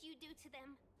 What did you do to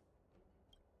them?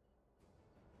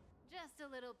 Just a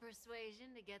little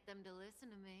persuasion to get them to listen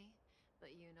to me.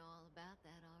 But you know all about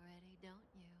that already,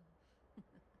 don't you?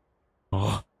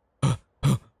 Oh.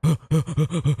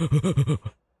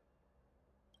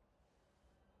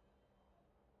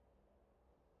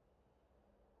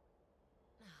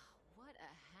 What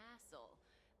a hassle.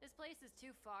 This place is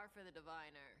too far for the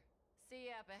diviner. See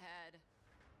you up ahead.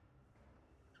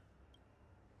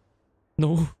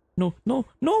 No, no, no,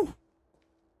 no!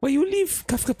 Why you leave?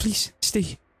 Kafka, please,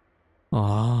 stay.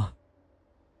 Ah.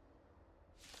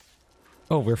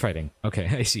 Oh, we're fighting. Okay,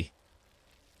 I see.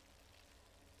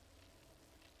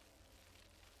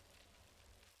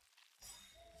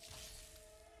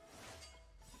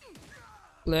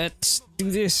 Let's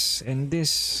do this, and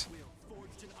this.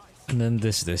 And then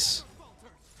this.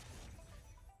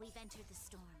 We've entered the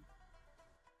storm.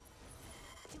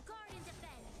 To guard and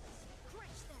defend.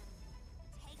 Crush them.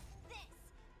 Take this.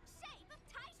 Shape of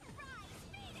Titan rise.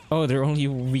 Meet it. Oh, they're only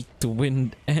weak to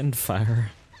wind and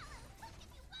fire.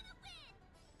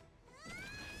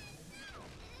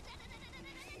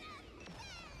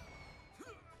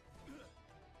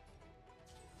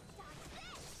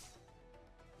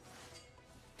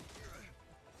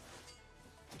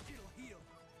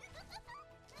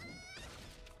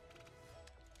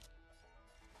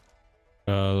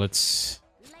 Let's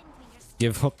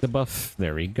give Hook the buff.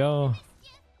 There we go.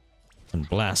 And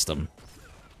blast him.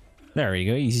 There we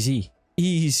go. Easy.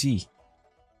 Easy.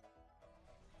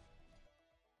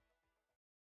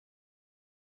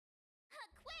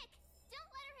 Quick!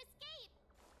 Don't let her escape.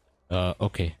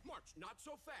 Okay. March, not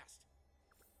so fast.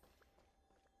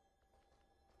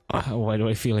 Why do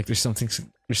I feel like there's something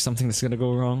that's gonna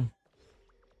go wrong?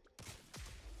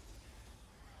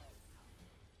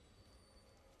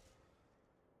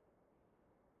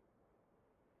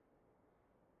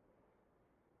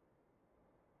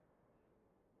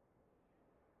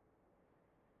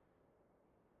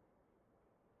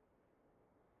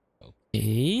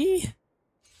 Okay.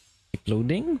 Keep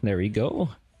loading. There we go.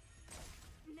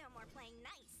 No more playing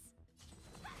nice.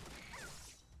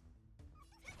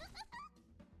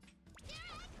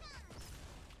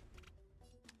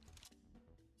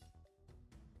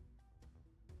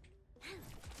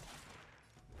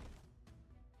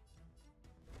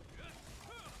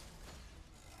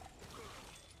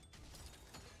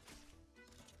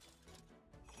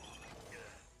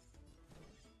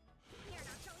 You're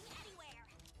not going anywhere.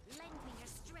 Lend me your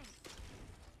strength.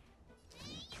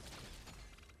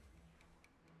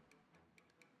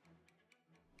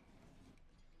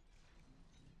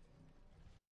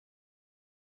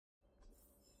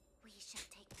 We shall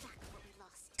take back what we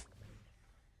lost.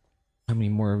 How many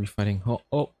more are we fighting?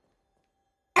 Oh.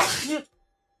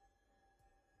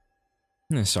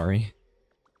 Sorry.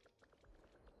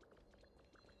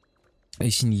 I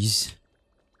sneeze.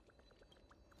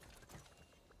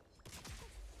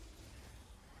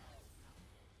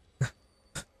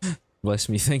 Bless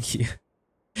me, thank you.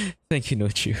 Thank you,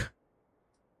 Nochu.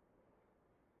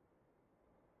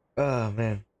 Oh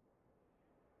man.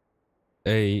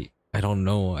 I don't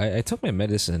know. I took my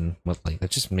medicine, but like that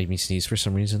just made me sneeze for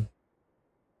some reason.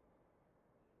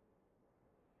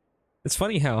 It's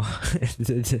funny how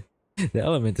the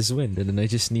element is wind, and then I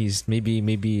just sneezed.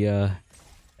 Maybe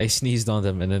I sneezed on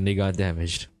them and then they got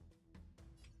damaged.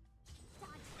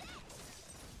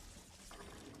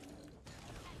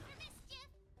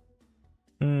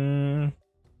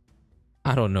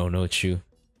 I don't know, no chew.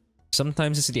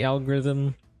 Sometimes it's the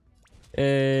algorithm.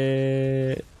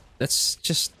 That's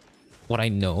just what I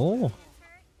know.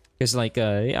 Because like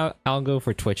algo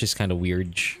for Twitch is kind of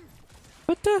weird.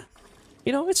 But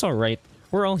you know, it's alright.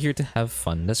 We're all here to have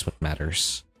fun. That's what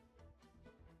matters.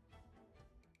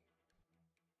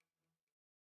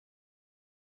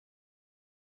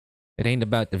 It ain't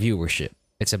about the viewership.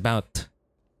 It's about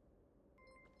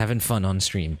having fun on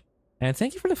stream. And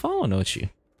thank you for the follow, Nochi.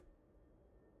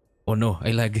 Oh no,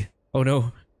 I lag. Oh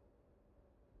no.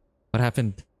 What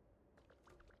happened?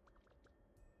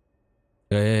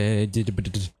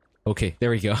 Okay, there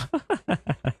we go.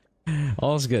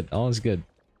 All's good, all's good.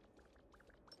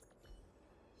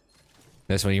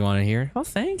 That's what you want to hear? Oh,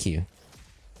 thank you.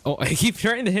 Oh, I keep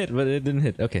trying to hit, but it didn't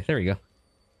hit. Okay, there we go.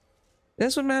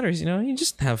 That's what matters, you know? You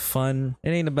just have fun. It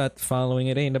ain't about following.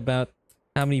 It ain't about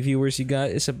how many viewers you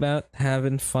got. It's about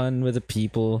having fun with the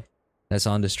people that's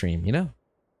on the stream, you know?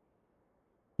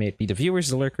 May it be the viewers,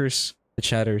 the lurkers, the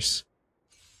chatters,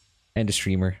 and the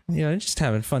streamer. You know, just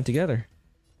having fun together.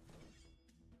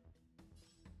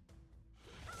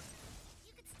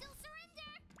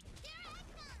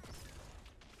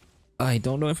 I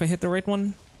don't know if I hit the right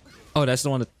one. Oh, that's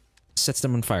the one that sets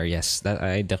them on fire. Yes, that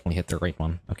I definitely hit the right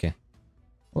one. Okay.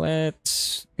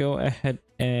 Let's go ahead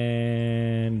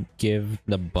and give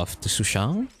the buff to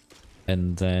Sushang.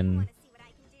 And then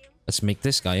let's make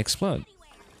this guy explode.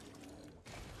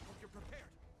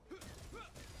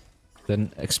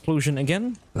 Then explosion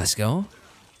again. Let's go.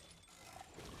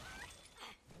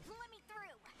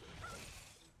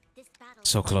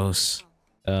 So close.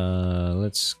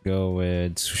 Let's go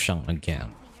with Sushang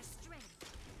again.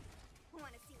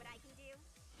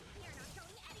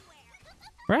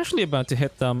 We're actually about to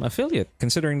hit affiliate,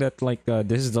 considering that like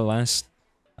this is the last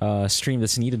stream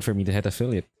that's needed for me to hit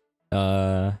affiliate.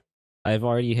 I've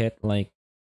already hit like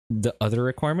the other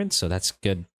requirements, so that's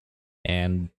good.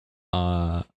 And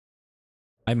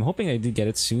I'm hoping I do get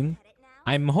it soon.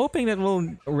 I'm hoping that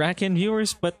we'll rack in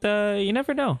viewers, but you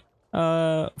never know.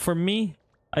 For me,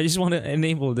 I just want to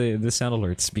enable the sound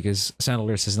alerts because sound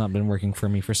alerts has not been working for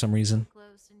me for some reason.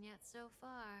 Close and yet so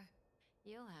far.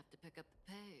 You'll have to pick up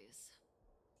the pace.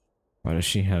 Why does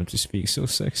she have to speak so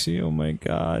sexy? Oh my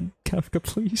god. Kafka,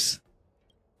 please.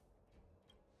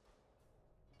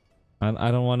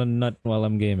 I don't want to nut while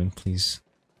I'm gaming, please.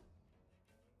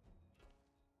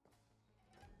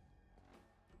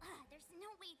 There's no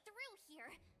way through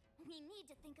here. We need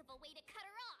to think of a way to cut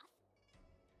her off.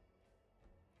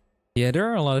 Yeah, there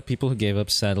are a lot of people who gave up,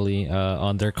 sadly,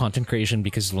 on their content creation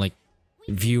because of, like,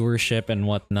 viewership and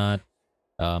whatnot.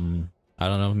 I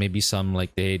don't know, maybe some,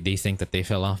 like, they think that they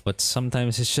fell off, but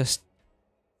sometimes it's just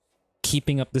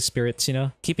keeping up the spirits, you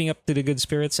know? Keeping up to the good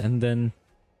spirits and then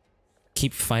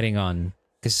keep fighting on.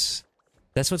 Because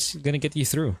that's what's gonna get you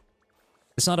through.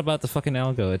 It's not about the fucking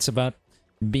algo, it's about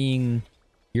being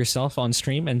yourself on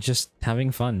stream and just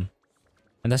having fun.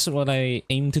 And that's what I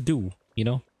aim to do, you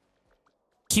know?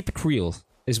 Keep it real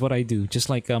is what I do. Just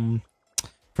like from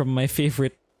my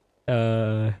favorite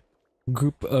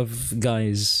group of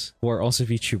guys who are also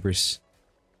VTubers.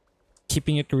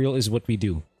 Keeping it real is what we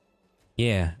do.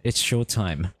 Yeah, it's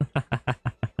showtime.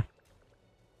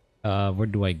 Where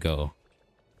do I go?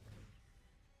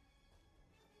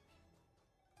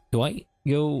 Do I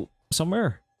go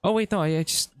somewhere? Oh wait, no, I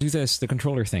just do this, the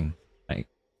controller thing.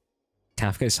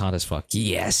 Kafka is hot as fuck.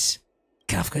 Yes!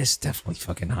 Kafka is definitely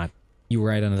fucking hot. You're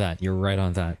right on that. You're right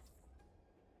on that.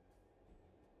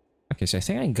 Okay, so I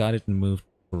think I got it moved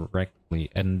correctly,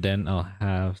 and then I'll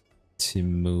have to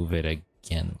move it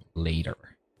again later.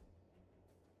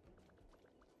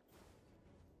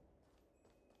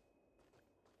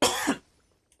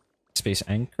 Space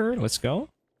anchor, let's go.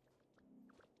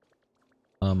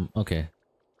 Okay.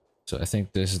 So I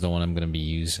think this is the one I'm gonna be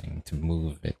using to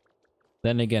move it.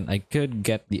 Then again, I could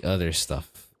get the other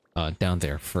stuff down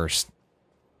there first.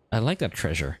 I like that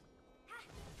treasure.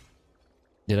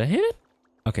 Did I hit it?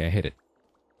 Okay, I hit it.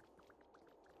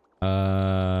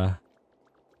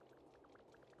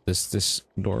 Does this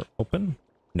door open?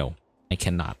 No, I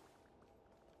cannot.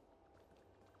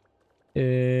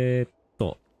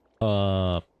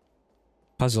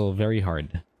 Puzzle very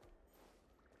hard.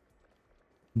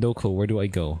 Doko, where do I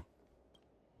go?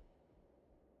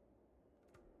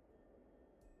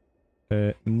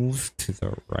 Move to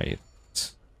the right.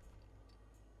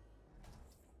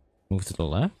 Move to the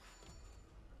left.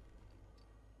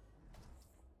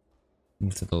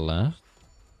 Move to the left.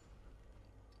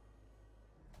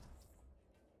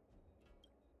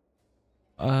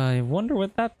 I wonder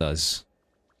what that does.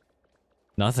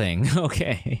 Nothing.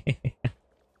 Okay.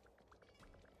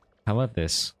 How about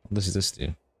this? What does this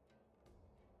do?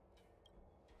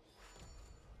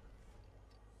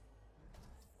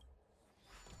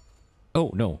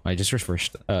 Oh no, I just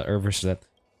reversed that.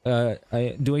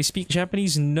 Do I speak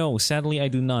Japanese? No, sadly I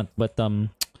do not. But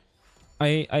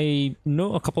I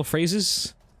know a couple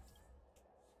phrases,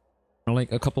 or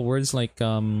like a couple words, like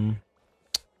you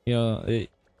know,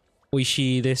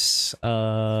 oishi this.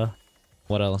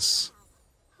 What else?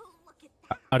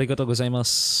 Arigato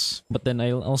gozaimasu. But then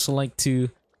I also like to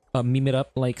meme it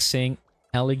up, like saying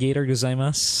alligator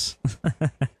gozaimasu,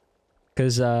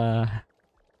 because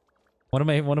one of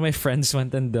my friends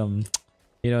went and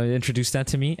you know, introduced that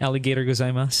to me, alligator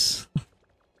gozaimasu.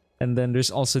 And then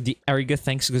there's also the ariga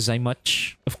thanks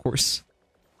gozaimasu, of course,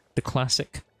 the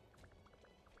classic.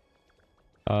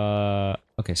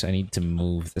 Okay, so I need to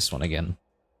move this one again.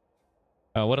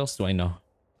 What else do I know?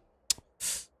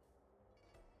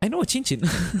 I know a chinchin.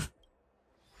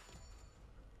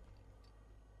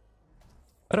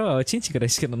 Chinchinが大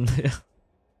好きなんだよ.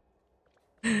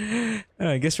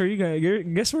 Guess where you guys,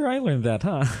 guess where I learned that,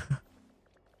 huh?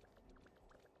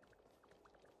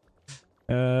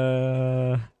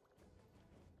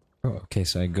 Oh, okay,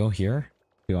 so I go here.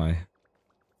 Do I?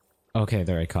 Okay,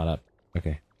 there I caught up.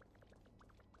 Okay.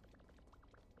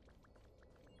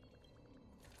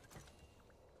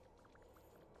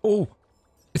 Oh,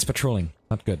 it's patrolling.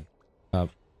 Not good.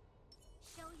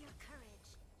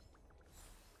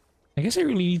 I guess I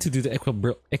really need to do the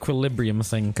equilibrium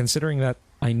thing, considering that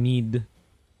I need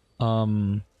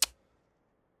I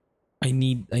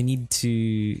need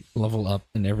to level up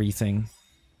and everything.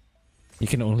 You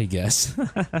can only guess.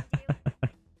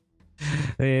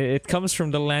 It comes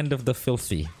from the land of the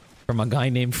filthy, from a guy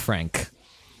named Frank.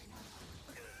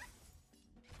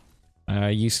 I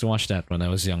used to watch that when I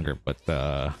was younger, but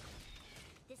I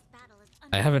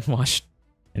haven't watched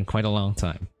in quite a long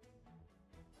time.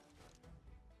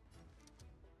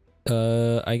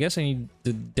 I guess I need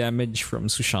the damage from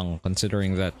Sushang,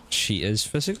 considering that she is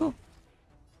physical.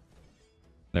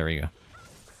 There we go.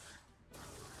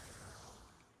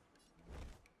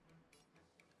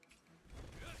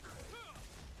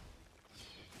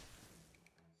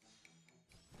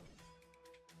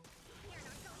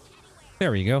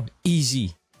 There we go.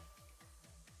 Easy.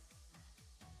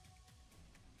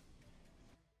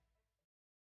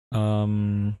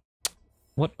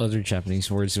 What other Japanese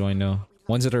words do I know?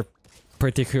 Ones that are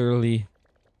particularly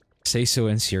say-so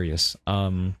and serious.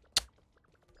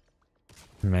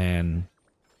 Man.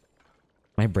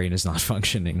 My brain is not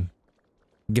functioning.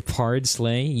 Gepard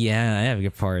Slay? Yeah, I have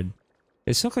Gepard.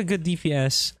 Is Hook a good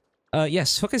DPS?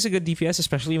 Yes, Hook is a good DPS,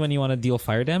 especially when you want to deal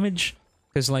fire damage.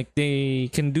 Because, like, they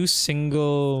can do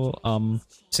single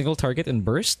target and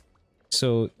burst.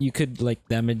 So, you could, like,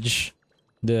 damage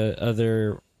the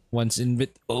other ones in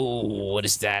bit. Oh, what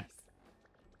is that?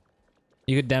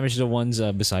 You could damage the ones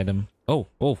beside him. Oh,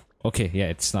 okay, yeah,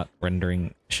 it's not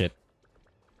rendering shit.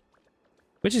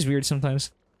 Which is weird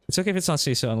sometimes. It's okay if it's not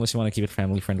say-so unless you want to keep it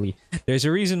family-friendly. There's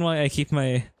a reason why I keep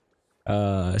my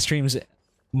streams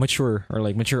mature, or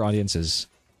like mature audiences.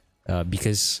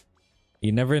 Because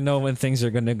you never know when things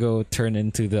are gonna go turn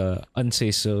into the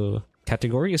unsay-so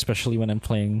category, especially when I'm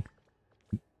playing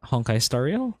Honkai Star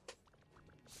Rail.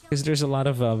 Because there's a lot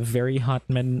of very hot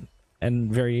men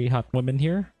and very hot women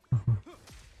here.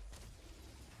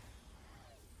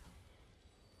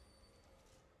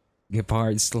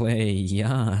 Gepard Slay,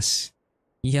 yes.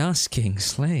 Yes, King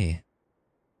Slay.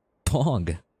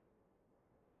 Pog.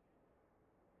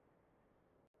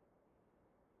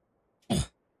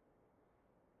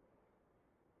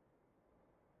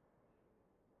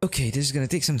 Okay, this is gonna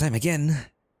take some time again.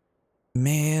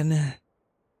 Man.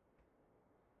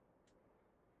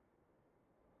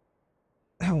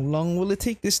 How long will it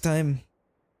take this time?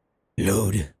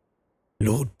 Load.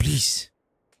 Load, please.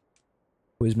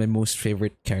 Who is my most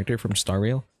favorite character from Star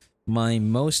Rail? My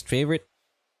most favorite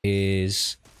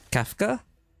is Kafka.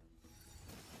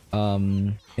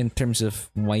 In terms of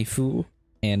waifu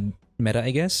and meta,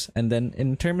 I guess. And then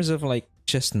in terms of like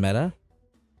just meta,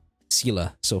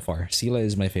 Scylla so far. Scylla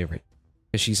is my favorite.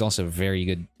 Because she's also very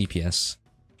good DPS.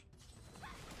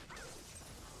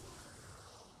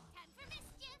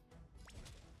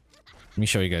 Let me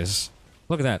show you guys.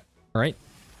 Look at that. Alright?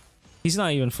 He's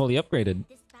not even fully upgraded.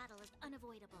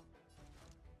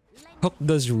 Hook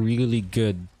does really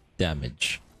good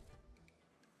damage.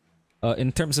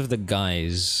 In terms of the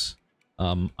guys,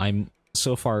 I'm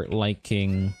so far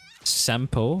liking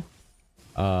Sampo,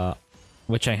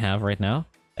 which I have right now,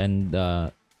 and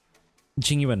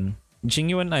Jingyuan.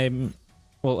 Jingyuan, I'm...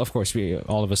 Well, of course,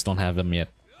 all of us don't have them yet.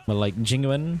 But like,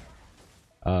 Jingyuan,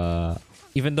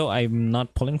 even though I'm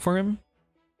not pulling for him,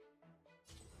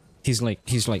 he's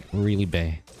like really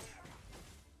bae.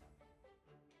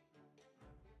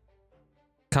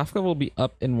 Kafka will be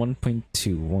up in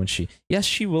 1.2, won't she? Yes,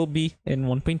 she will be in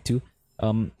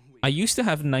 1.2. I used to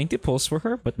have 90 pulls for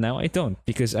her, but now I don't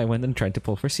because I went and tried to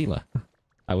pull for Sela.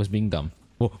 I was being dumb.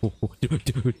 Whoa, whoa, whoa,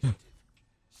 dude.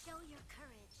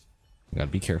 Gotta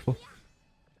be careful.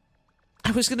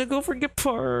 I was gonna go for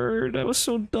Gepard. I was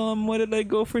so dumb. Why did I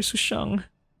go for Sushang?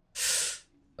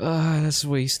 That's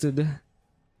wasted.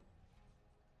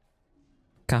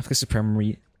 Kafka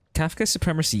Supremacy. Kafka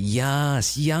Supremacy.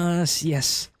 Yes, yes,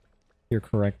 yes. You're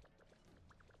correct.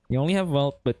 You only have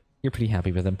Welt, but you're pretty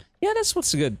happy with them. Yeah, that's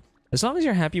what's good. As long as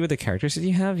you're happy with the characters that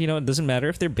you have, you know, it doesn't matter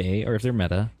if they're Bae or if they're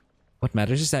meta. What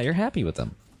matters is that you're happy with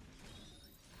them.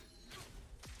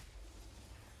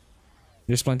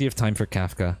 There's plenty of time for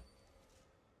Kafka.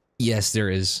 Yes, there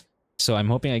is. So I'm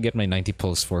hoping I get my 90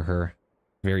 pulls for her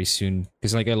very soon.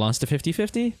 Because like I lost to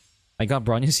 50-50. I got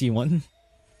Bronya C1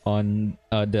 on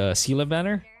the Sela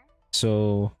banner.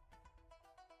 So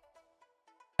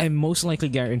I'm most likely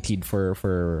guaranteed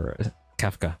for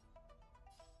Kafka.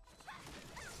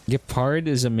 Gepard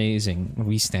is amazing.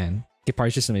 We stand.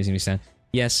 Gepard's just amazing. We stand.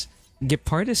 Yes,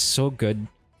 Gepard is so good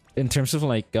in terms of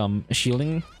like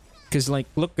shielding. Because like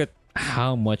look at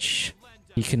how much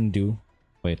he can do.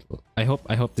 Wait, I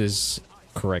hope this is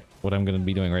correct what I'm gonna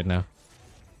be doing right now.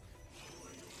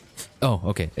 Oh,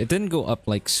 okay. It didn't go up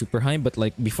like super high, but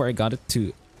like before I got it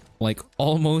to like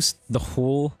almost the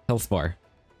whole health bar.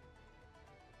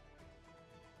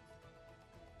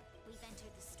 We've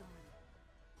entered the storm.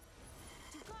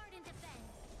 To guard and defend.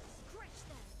 Crush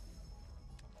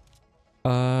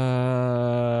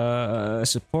them.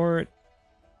 Support.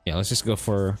 Yeah, let's just go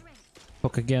for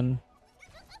hook again.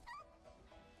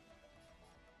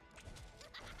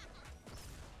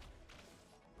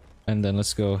 And then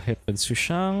let's go hit with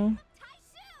Sushang.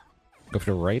 Go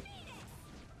for the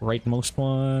rightmost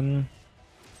one.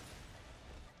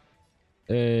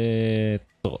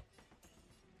 Eto.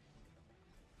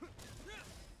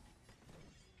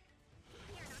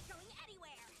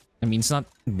 I mean, it's not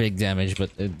big damage,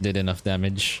 but it did enough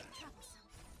damage.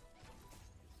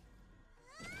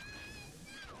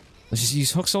 Let's just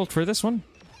use Hook Salt for this one.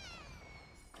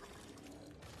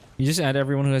 You just add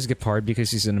everyone who has Gepard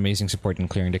because he's an amazing support in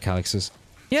clearing the Calyxes.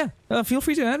 Yeah, feel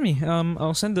free to add me.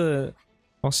 I'll send the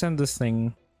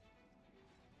thing.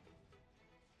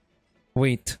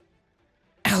 Wait,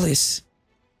 Alice.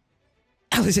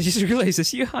 Alice, I just realized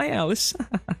this. You, hi, Alice.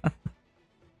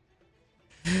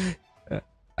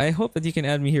 I hope that you can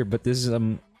add me here, but this is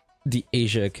the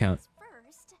Asia account.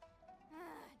 First,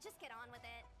 just get on with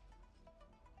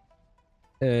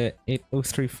it.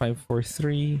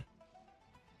 803543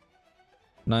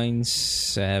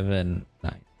 979.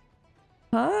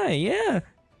 Hi, yeah.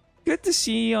 Good to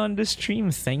see you on the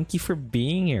stream. Thank you for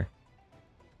being here.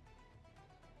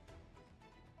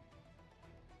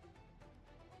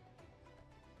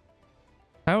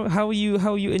 How are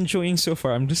you enjoying so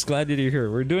far? I'm just glad that you're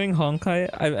here. We're doing Honkai.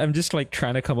 I'm just like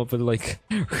trying to come up with like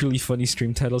really funny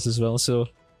stream titles as well. So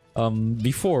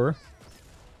before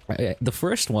the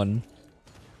first one,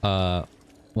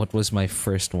 what was my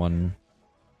first one?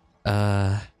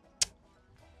 I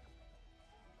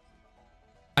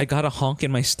got a honk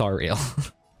in my star rail.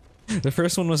 The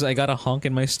first one was I got a honk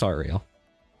in my star rail.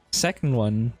 Second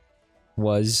one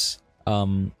was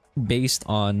based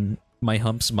on my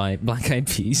humps, my black eyed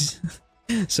peas.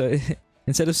 So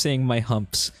instead of saying my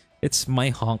humps, it's my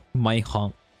honk, my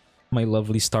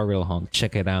lovely star rail honk.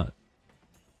 Check it out.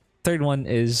 Third one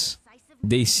is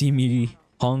they see me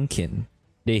honkin,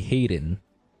 they hatin.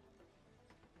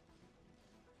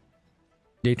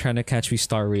 They're trying to catch me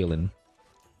star railin',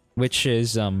 which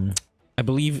is I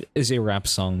believe is a rap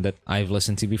song that I've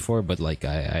listened to before, but like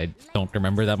I don't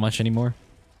remember that much anymore.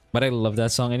 But I love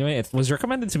that song anyway. It was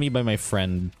recommended to me by my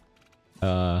friend,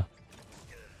 and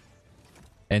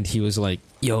he was like,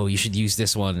 "Yo, you should use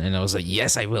this one," and I was like,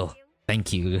 "Yes, I will.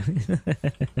 Thank you."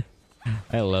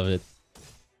 I love it.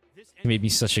 It made me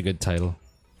such a good title.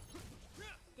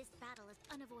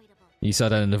 You saw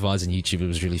that in the VODs on YouTube. It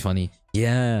was really funny.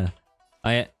 Yeah.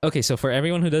 Okay, so for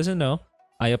everyone who doesn't know,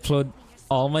 I upload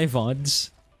all my VODs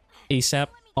ASAP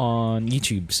on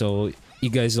YouTube, so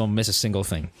you guys don't miss a single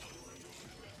thing.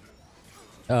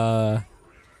 What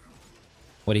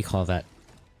do you call that?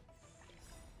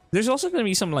 There's also gonna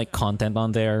be some like content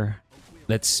on there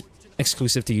that's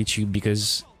exclusive to YouTube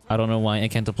because I don't know why I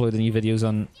can't upload any videos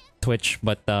on Twitch,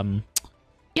 but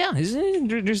yeah,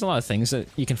 there's a lot of things that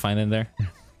you can find in there.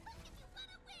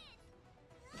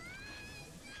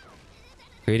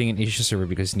 Creating an Asia server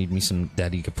because you need me some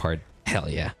daddy Gepard. Hell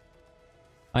yeah.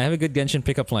 I have a good Genshin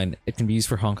pickup line. It can be used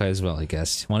for Honkai as well, I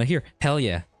guess. Wanna hear? Hell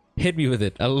yeah. Hit me with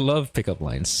it. I love pickup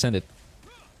lines. Send it.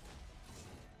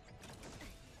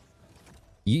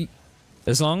 You,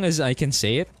 as long as I can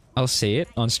say it, I'll say it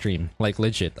on stream. Like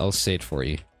legit, I'll say it for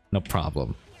you. No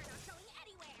problem.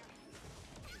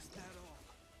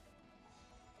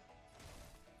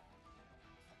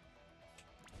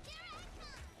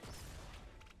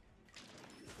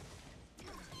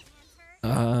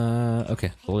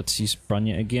 Okay. Well, let's use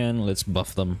Branya again. Let's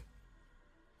buff them.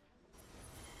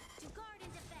 To guard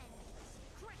and defend.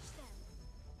 Crush them.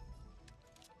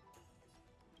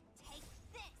 Take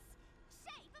this.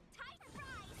 Shape of Titan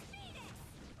Rise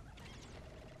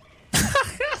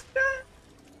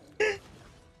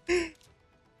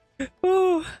Phoenix.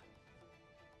 Oh.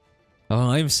 Oh,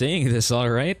 I'm saying this,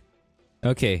 alright?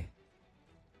 Okay.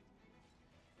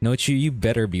 Nochu, you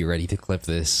better be ready to clip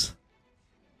this.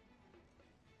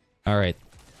 Alright.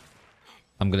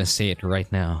 I'm gonna say it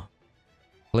right now.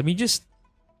 Let me just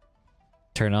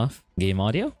turn off game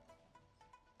audio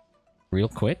real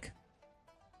quick.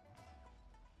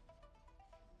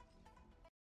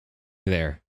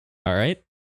 There. Alright.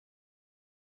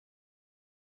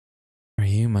 Are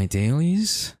you my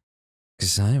dailies?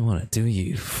 'Cause I wanna do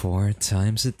you 4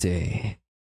 times a day.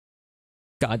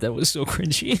 God, that was so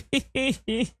cringy.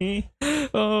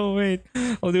 Oh, wait.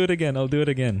 I'll do it again. I'll do it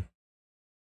again.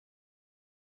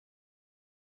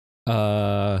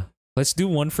 Let's do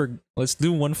one for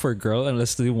girl and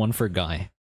let's do one for guy.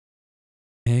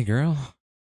 Hey girl,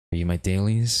 are you my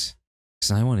dailies? 'Cause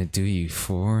I want to do you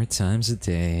 4 times a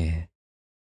day.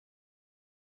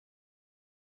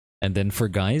 And then for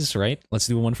guys, right? Let's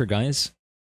do one for guys.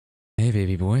 Hey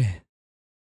baby boy,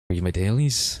 are you my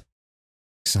dailies?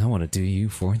 'Cause I want to do you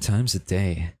 4 times a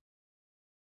day.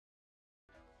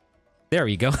 There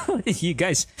we go. you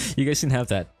guys can have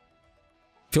that.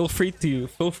 Feel free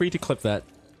to clip that.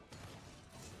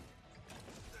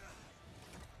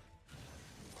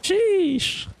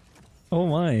 Sheesh. Oh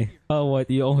my. Oh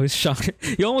what? You almost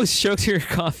choked your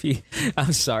coffee.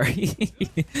 I'm sorry.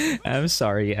 I'm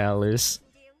sorry, Alice.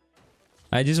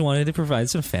 I just wanted to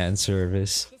provide some fan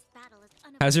service.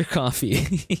 How's your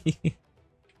coffee?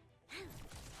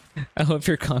 I hope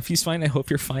your coffee's fine. I hope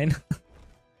you're fine.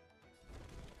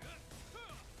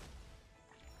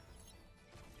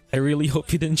 I really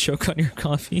hope you didn't choke on your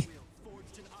coffee.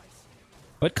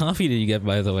 What coffee did you get,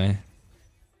 by the way?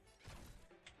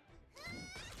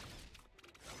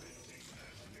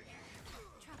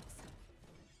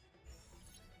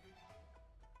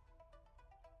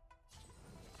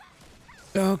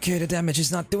 Okay, the damage is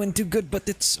not doing too good, but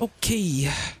it's okay.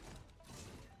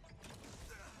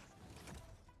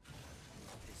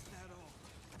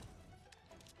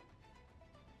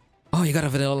 Oh, you got a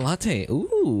vanilla latte.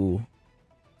 Ooh.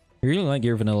 I really like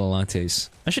your vanilla lattes.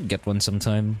 I should get one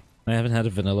sometime. I haven't had a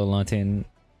vanilla latte in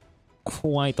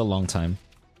quite a long time.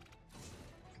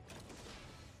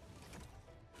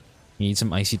 You need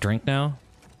some icy drink now?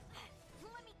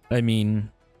 I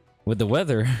mean, with the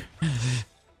weather...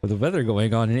 with the weather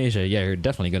going on in Asia, yeah, you're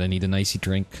definitely gonna need an icy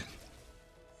drink.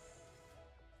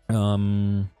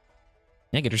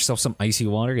 Yeah, get yourself some icy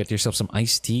water, get yourself some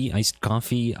iced tea, iced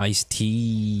coffee, iced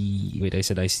tea... Wait, I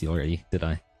said iced tea already, did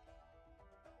I?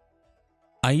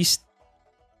 Iced...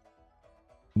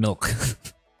 milk.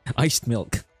 Iced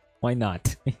milk. Why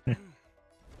not?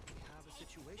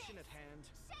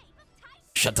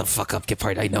 Shut the fuck up,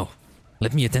 Gepard, I know.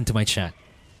 Let me attend to my chat.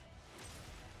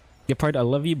 Gepard, I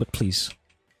love you, but please.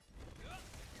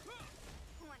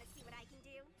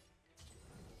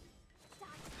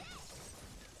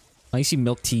 Icy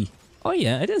milk tea. Oh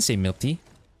yeah, I didn't say milk tea.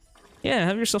 Yeah,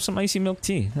 have yourself some icy milk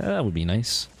tea. That would be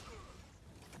nice.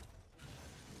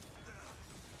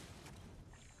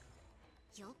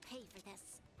 You'll pay for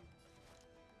this.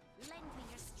 Lend me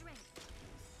your strength.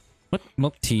 What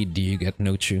milk tea do you get,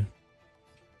 Nochu?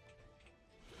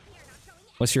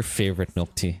 What's your favorite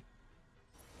milk tea?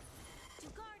 To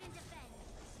guard and defend.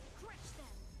 Crush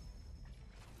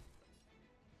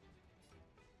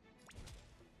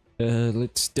them.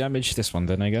 Let's damage this one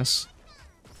then, I guess.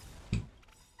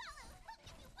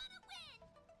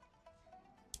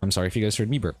 I'm sorry if you guys heard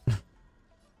me burp.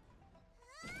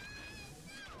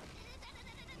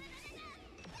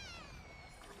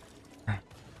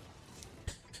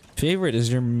 Favorite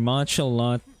is your matcha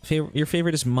latte. Your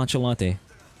favorite is matcha latte.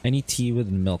 Any tea with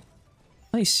milk.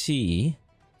 I see.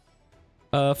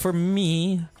 For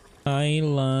me, I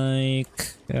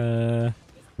like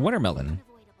watermelon.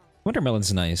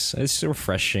 Watermelon's nice. It's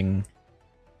refreshing.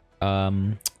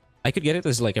 I could get it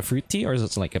as like a fruit tea or as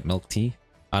it's like a milk tea.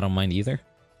 I don't mind either.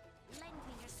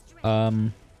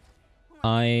 I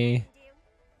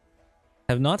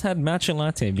have not had matcha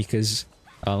latte because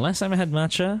last time I had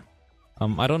matcha,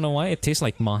 I don't know why, it tastes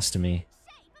like moss to me.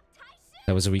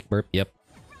 That was a weak burp, yep.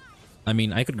 I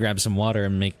mean, I could grab some water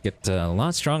and make it a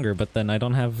lot stronger, but then I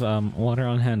don't have water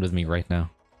on hand with me right now.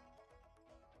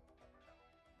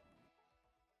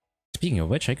 Speaking of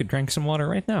which, I could drink some water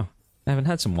right now. I haven't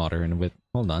had some water in a bit.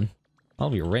 Hold on. I'll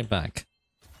be right back.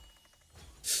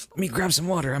 Let me grab some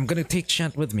water. I'm gonna take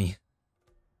chat with me.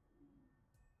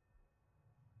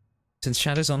 Since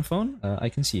chat is on phone, I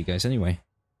can see you guys anyway.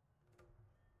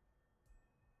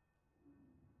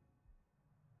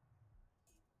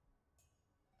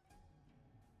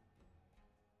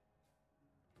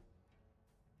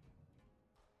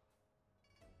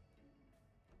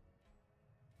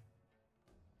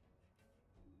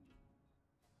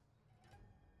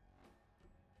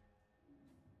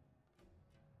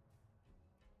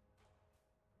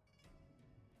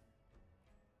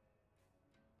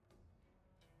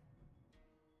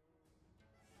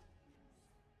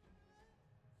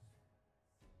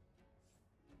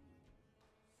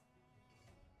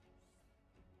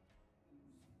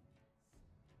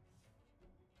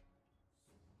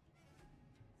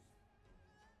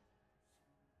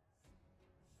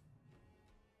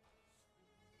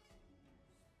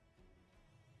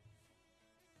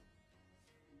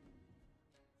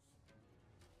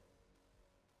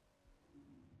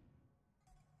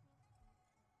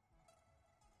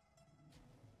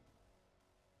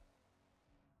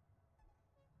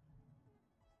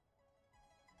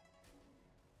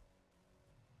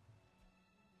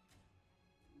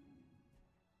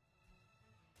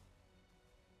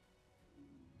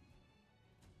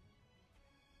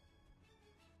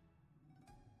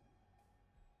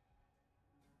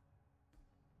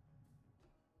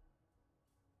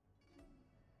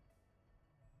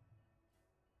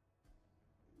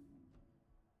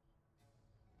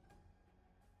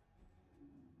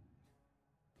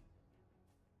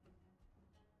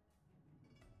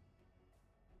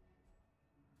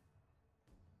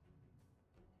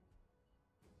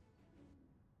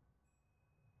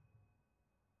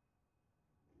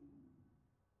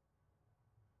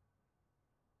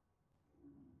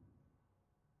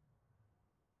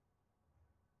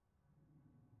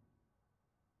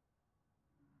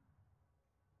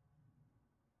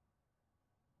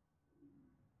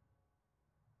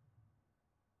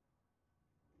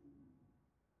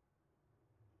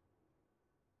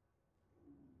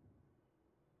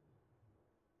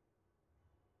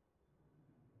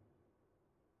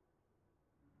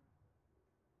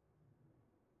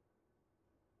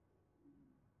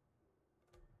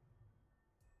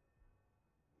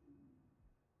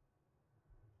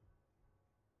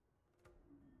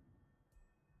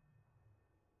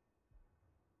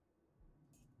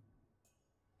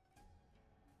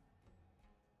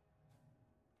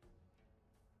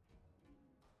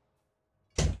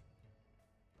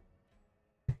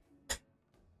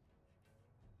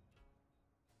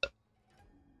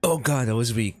 Oh god, that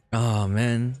was weak. Oh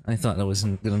man, I thought that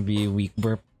wasn't gonna be a weak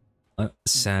burp.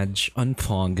 Sag,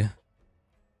 unpog.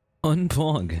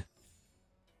 Unpog.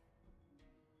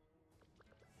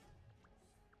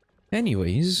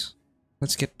 Anyways,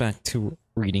 let's get back to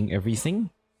reading everything,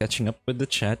 catching up with the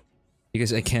chat,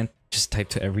 because I can't just type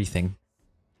to everything.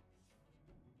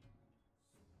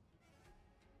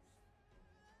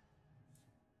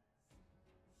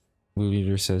 Blue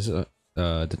Leader says that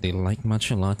they like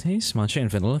matcha lattes. Matcha and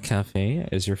vanilla cafe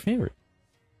is your favorite.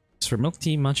 It's for milk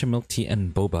tea, matcha milk tea,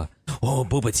 and boba. Oh,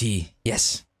 boba tea.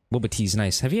 Yes. Boba tea is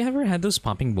nice. Have you ever had those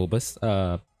popping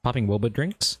boba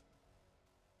drinks?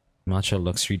 Matcha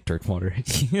luxury dirt water.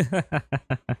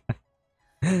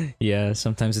 Yeah,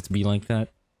 sometimes it's be like that.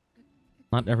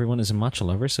 Not everyone is a matcha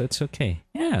lover, so it's okay.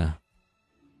 Yeah.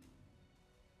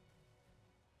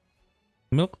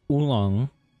 Milk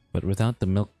oolong, but without the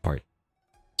milk part.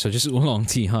 So just oolong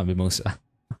tea, huh, Mimosa?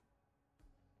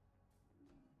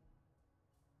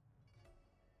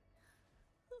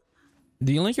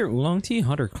 Do you like your oolong tea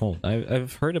hot or cold?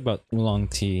 I've heard about oolong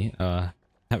tea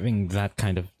having that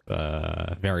kind of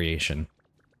variation.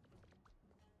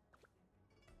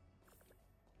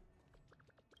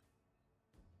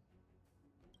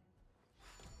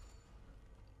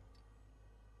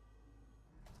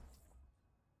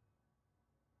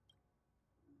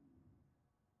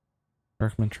 I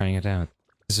recommend trying it out.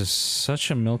 This is such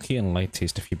a milky and light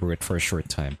taste if you brew it for a short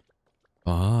time.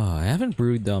 Ah, I haven't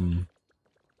brewed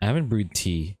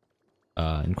tea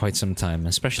in quite some time,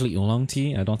 especially oolong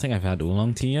tea. I don't think I've had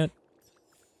oolong tea yet.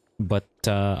 But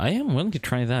I am willing to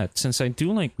try that since I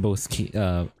do like both tea.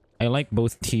 I like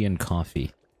both tea and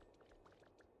coffee.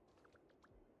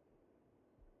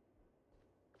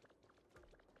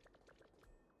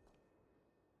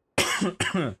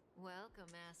 Welcome,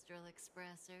 Astral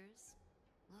Expressors.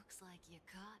 Looks like you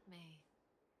caught me.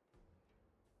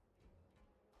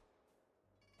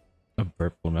 A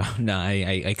burp? No, nah,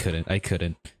 I couldn't. I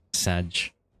couldn't.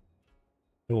 Sag.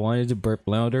 I wanted to burp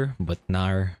louder, but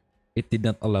nah, it did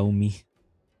not allow me.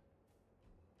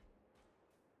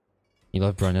 You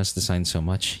love Bronya's design so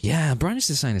much? Yeah, Bronya's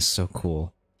design is so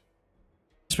cool.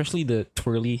 Especially the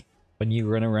twirly, when you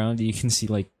run around, you can see,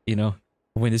 like, you know,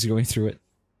 wind is going through it.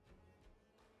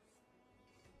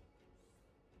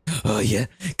 Oh yeah,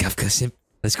 Kafka simp.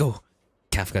 Let's go.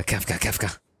 Kafka, Kafka,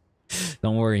 Kafka.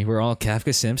 Don't worry, we're all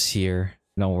Kafka simps here.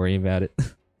 Don't worry about it.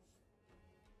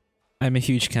 I'm a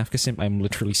huge Kafka simp. I'm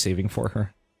literally saving for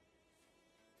her.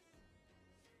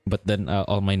 But then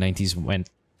all my 90s went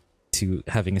to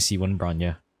having a C1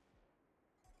 Bronya.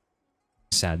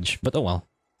 Sag. But oh well.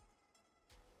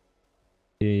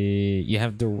 You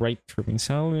have the right trimming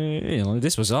style. You know,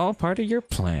 this was all part of your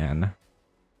plan.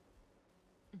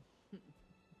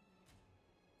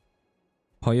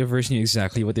 Hoyoverse knew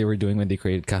exactly what they were doing when they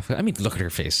created Kafka. I mean, look at her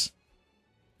face.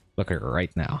 Look at her right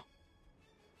now.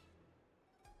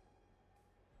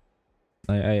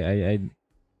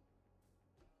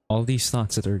 All these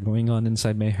thoughts that are going on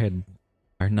inside my head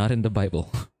are not in the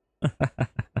Bible.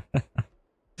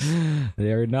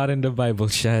 They are not in the Bible,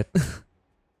 chat.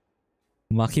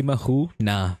 Makima who?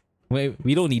 Nah. Wait,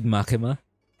 we don't need Makima.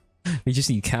 We just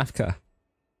need Kafka.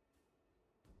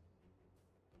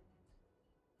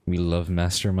 We love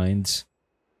masterminds.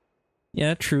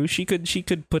 Yeah, true. She could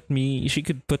put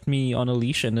me on a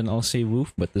leash and then I'll say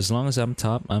woof, but as long as I'm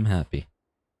top, I'm happy.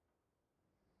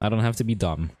 I don't have to be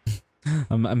dumb.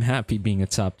 I'm happy being a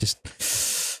top just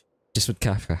with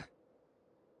Kafka.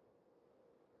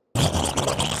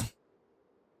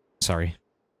 Sorry.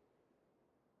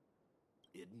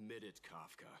 Admit it,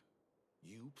 Kafka.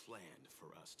 You planned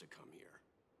for us to come here.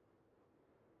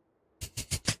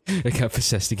 I got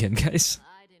possessed again, guys.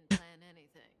 I didn't plan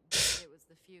anything. It was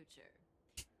the future.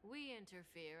 We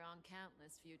interfere on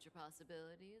countless future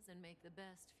possibilities and make the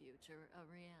best future a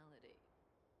reality.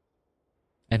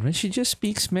 And when she just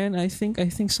speaks, man, I think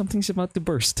something's about to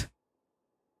burst.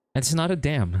 And it's not a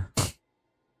dam.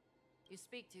 You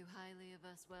speak too highly of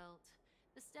us, Welt.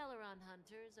 The Stellaron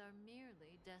hunters are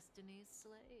merely Destiny's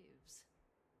slaves.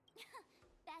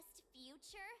 Best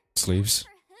future? Slaves.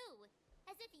 For who?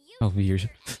 As if you I'll be your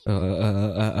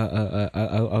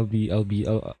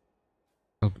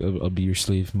I'll be your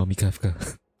slave, Mommy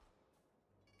Kafka.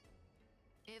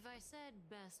 If I said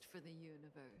best for the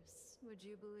universe, would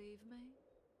you believe me?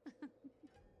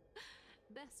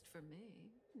 Best for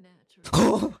me, naturally.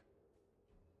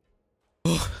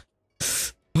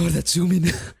 Oh, that zoom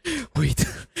in. Wait,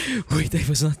 I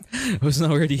was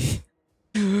not ready.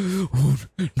 Oh,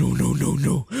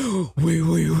 no.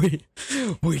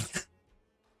 Wait.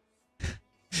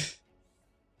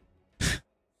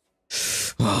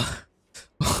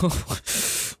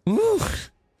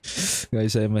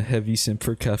 Guys, I am a heavy simp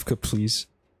for Kafka, please.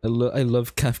 I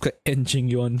love Kafka and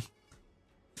Jingyon.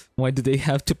 Why do they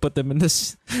have to put them in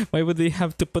this? Why would they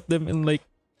have to put them in, like,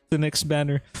 the next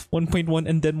banner? 1.1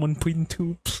 and then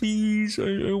 1.2. Please,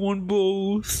 I want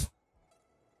both.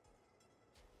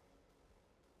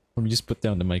 Let me just put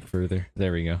down the mic further.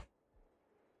 There we go.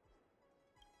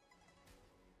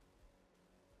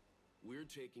 We're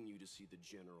taking you to see the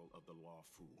general of the Law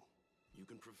Fu. You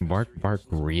can Bark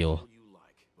real. you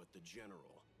like, but the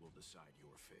general will decide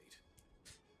your fate.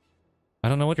 I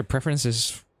don't know what your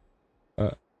preferences.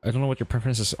 I don't know what your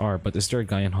preferences are, but is there a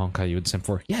guy in Honkai you would sim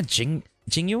for? Yeah,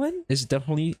 Jingyuan is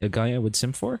definitely a guy I would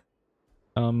sim for.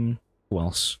 Who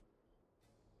else?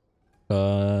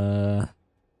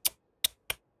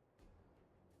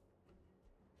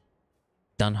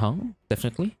 Danheng,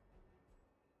 definitely.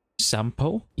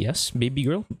 Sampo, yes. Baby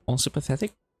girl, also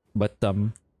pathetic, but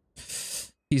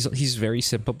he's very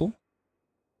simpable.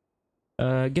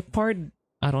 Gepard,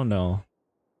 I don't know.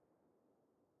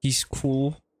 He's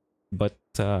cool, but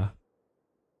I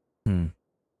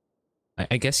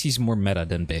guess he's more meta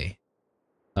than Bei.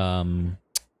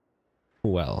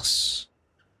 Who else?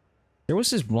 There was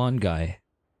this blonde guy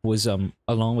who was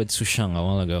along with Sushang a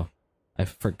while ago. I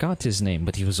forgot his name,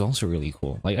 but he was also really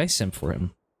cool. Like, I simp for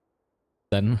him.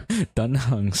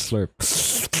 Danheng slurp.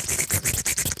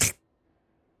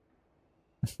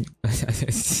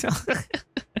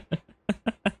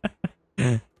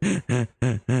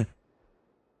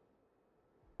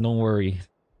 Don't worry.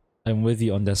 I'm with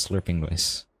you on that slurping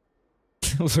noise.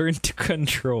 Learn to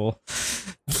control.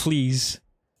 Please.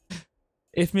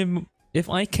 If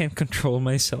I can't control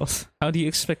myself, how do you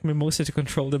expect Mimosa to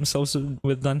control themselves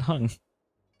with Danheng?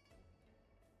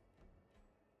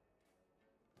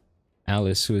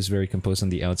 Alice, who is very composed on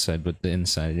the outside, but the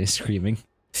inside is screaming.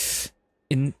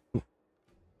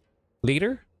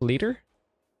 Later?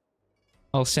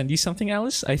 I'll send you something,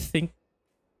 Alice. I think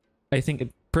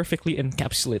it perfectly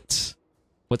encapsulates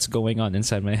what's going on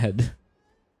inside my head.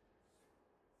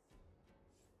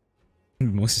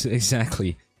 Most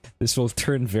exactly. This will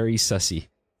turn very sussy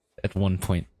at one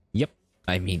point. Yep.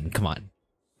 I mean, come on.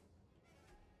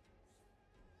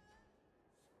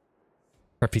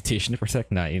 Reputation to protect?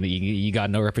 Nah, you got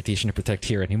no reputation to protect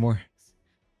here anymore.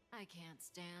 I can't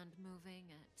stand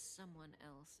moving at someone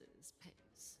else's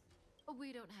pace.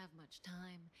 We don't have much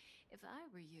time. If I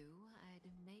were you, I'd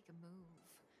make a move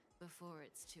before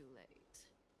it's too late.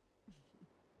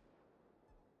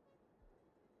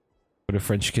 Would a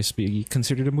French kiss be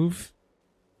considered a move?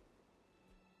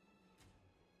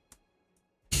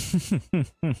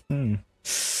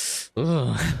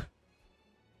 Ugh.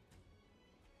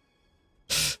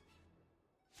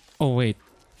 Oh wait.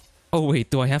 Oh wait,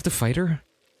 do I have to fight her?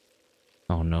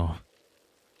 Oh no.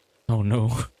 Oh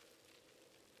no.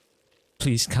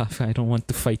 Please, Kafka, I don't want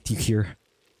to fight you here.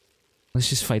 Let's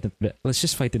just fight in bed. Let's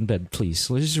just fight in bed, please.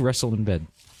 Let's just wrestle in bed.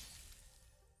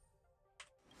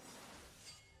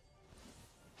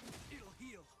 It'll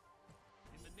heal.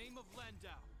 In the name of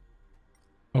Landau.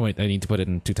 Oh wait, I need to put it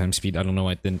in 2 times speed. I don't know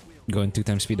why it didn't go in 2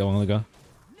 times speed a while ago.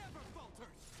 Never falters.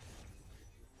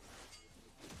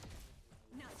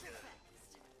 Not so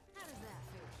fast. How does that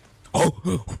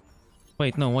feel? Oh!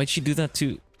 Wait, no, why'd she do that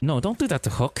to... No, don't do that to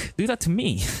Hook. Do that to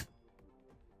me.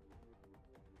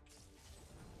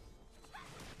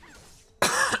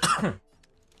 Lend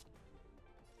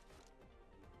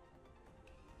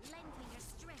me your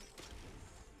strength.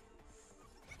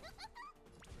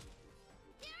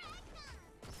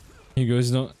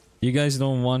 You guys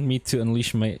don't want me to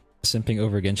unleash my simping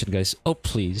over Genshin, guys. Oh,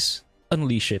 please.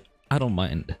 Unleash it. I don't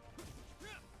mind.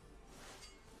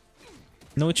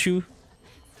 No, Chu.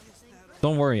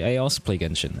 Don't worry, I also play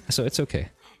Genshin, so it's okay.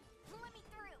 Let me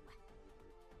through.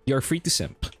 You're free to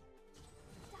simp.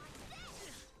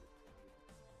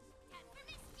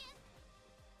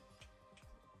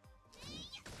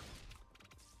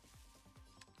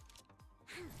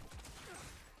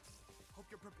 Hope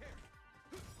you're prepared.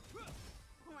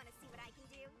 Want to see what I can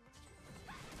do?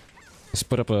 Let's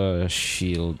put up a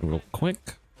shield real quick.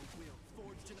 A will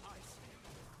forged in ice.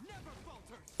 Never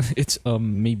falters. It's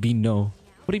maybe no.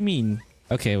 What do you mean?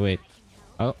 Okay, wait.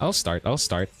 I'll start. I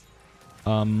like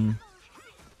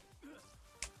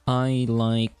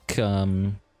To guard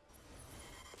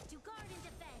and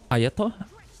defend. Hayato. Crush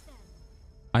them.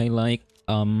 I like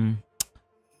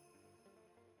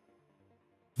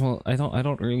well, I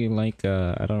don't really like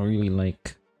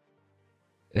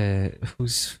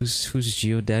who's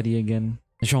Geodaddy again?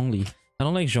 Zhongli. I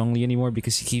don't like Zhongli anymore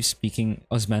because he keeps speaking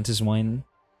Osmanthus wine.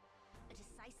 A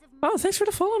decisive Oh, thanks for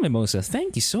the follow, Mimosa.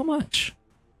 Thank you so much.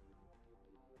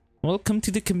 Welcome to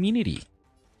the community.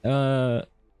 Who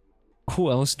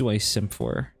else do I simp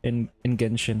for in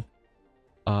Genshin?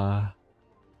 Let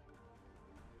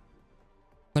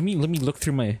me look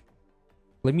through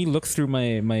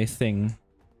my thing,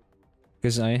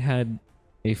 because I had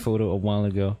a photo a while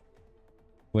ago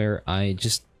where I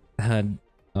just had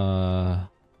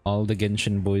all the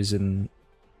Genshin boys in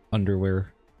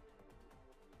underwear.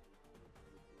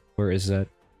 Where is that?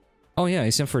 Oh yeah,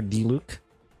 I sent for Diluc,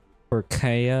 for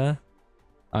Kaya,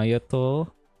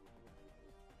 Ayato.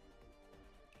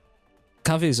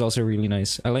 Kave is also really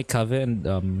nice. I like Kave and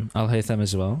Alhaitham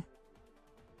as well.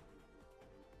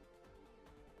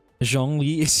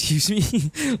 Zhongli, excuse me.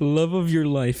 Love of your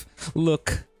life.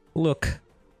 Look.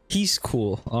 He's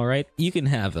cool, alright? You can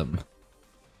have him.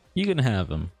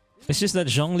 It's just that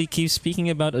Zhongli keeps speaking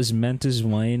about Osmanthus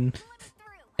wine,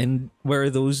 and where are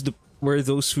those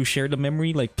who share the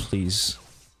memory? Like, please.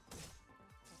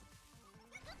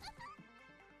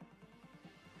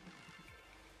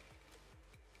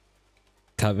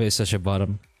 Kave is such a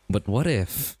bottom. But what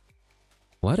if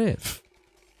Al-Haytham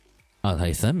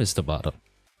is the bottom?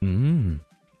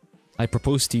 I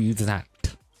propose to you that.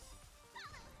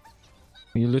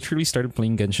 We literally started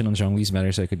playing Genshin on Zhongli's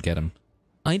matter so I could get him.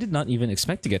 I did not even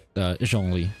expect to get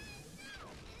Zhongli.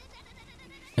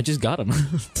 I just got him.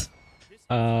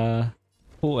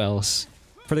 Who else?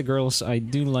 For the girls, I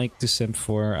do like to simp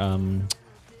for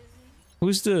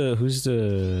who's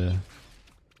the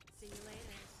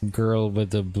girl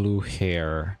with the blue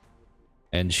hair,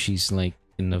 and she's like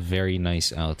in a very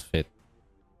nice outfit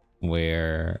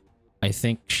where I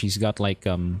think she's got like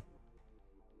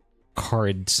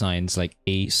card signs like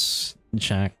ace,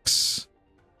 jacks.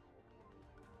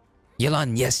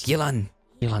 Yelan, yes, Yelan.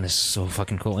 Yelan is so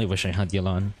fucking cool. I wish I had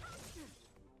Yelan.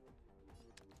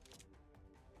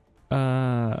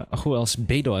 Who else?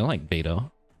 Beidou. I like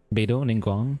Beidou. Beidou,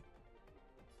 Ningguang.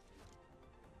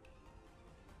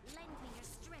 Lend me your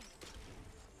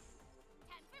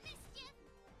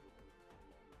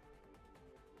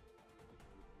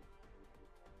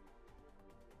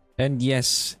And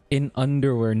yes, in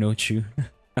underwear, no chew.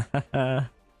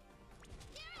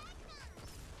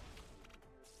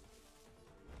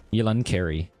 Yelan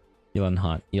carry. Yelan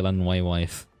hot. Yelan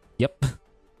wife. Yep.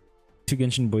 Two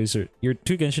Genshin boys are... Your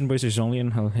two Genshin boys are only in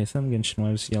Hatham, Genshin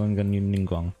wives, Yelan Ganyu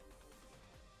Ningguang.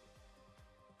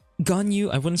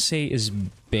 Ganyu, I wouldn't say is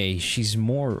bae. She's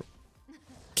more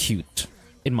cute,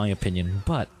 in my opinion,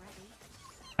 but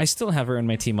I still have her in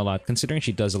my team a lot, considering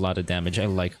she does a lot of damage. I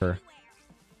like her.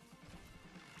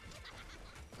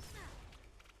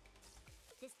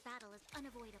 This battle is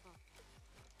unavoidable.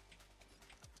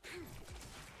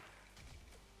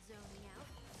 Zone me out.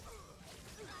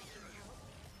 I can help.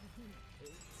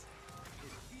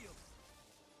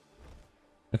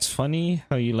 It's funny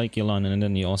how you like Yelan, and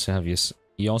then you also have you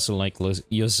also like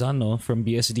Yozano from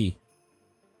BSD.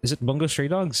 Is it Bungo Stray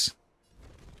Dogs?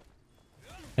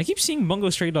 I keep seeing Bungo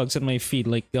Stray Dogs at my feed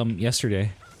like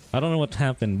yesterday. I don't know what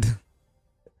happened.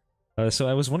 So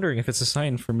I was wondering if it's a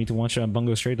sign for me to watch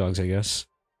Bungo Stray Dogs, I guess.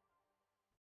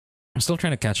 I'm still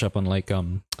trying to catch up on like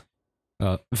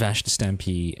Vash the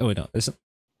Stampede. Oh wait, no, is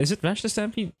it Vash the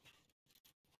Stampede?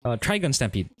 Trigun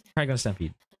Stampede. Trigun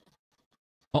Stampede.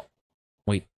 Oh,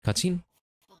 wait, cutscene?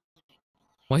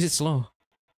 Why is it slow?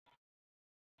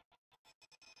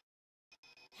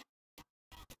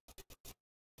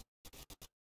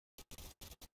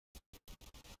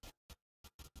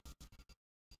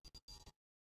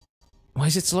 Why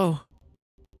is it slow?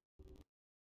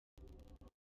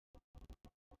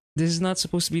 This is not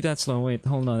supposed to be that slow. Wait,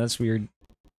 hold on, that's weird.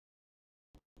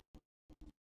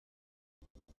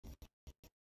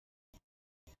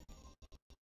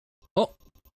 Oh!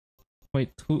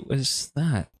 Wait, who is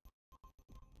that?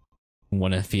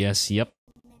 1 FPS, yep.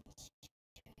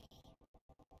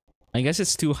 I guess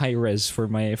it's too high res for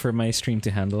my stream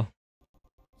to handle.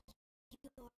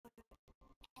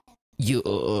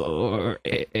 Your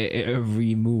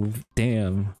every move,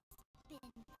 damn.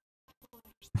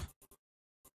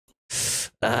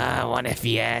 1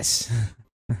 FPS.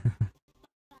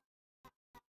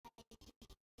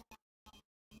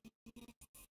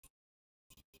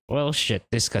 Well, shit,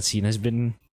 this cutscene has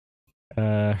been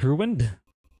ruined.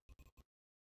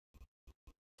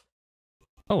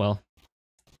 Oh well.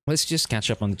 Let's just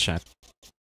catch up on the chat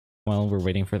while we're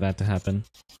waiting for that to happen.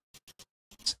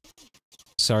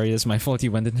 Sorry, it's my fault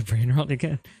you went into brain rot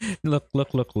again. Look.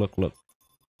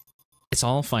 It's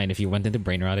all fine if you went into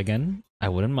brain rot again. I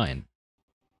wouldn't mind.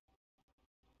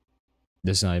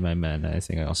 Desai, my man. I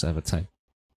think I also have a type.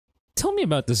 Tell me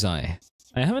about Desai.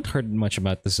 I haven't heard much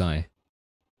about Desai.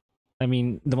 I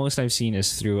mean, the most I've seen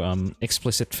is through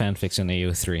explicit fanfics on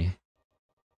AO3.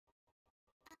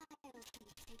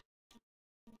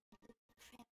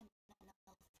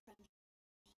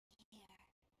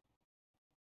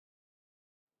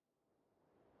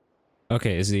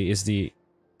 Okay, is the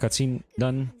cutscene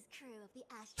done?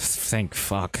 Thank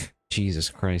fuck. Jesus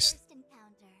Christ.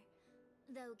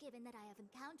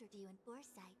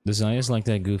 Desai is like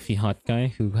that goofy hot guy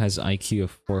who has IQ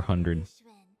of 400.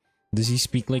 Does he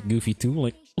speak like Goofy too?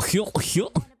 Like,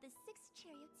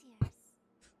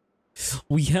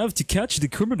 we have to catch the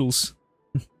criminals.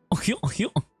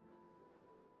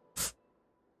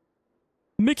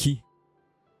 Mickey.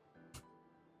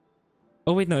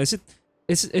 Oh wait, no, is it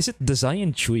Desai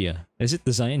and Chuya? Is it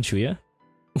Desai and Chuya?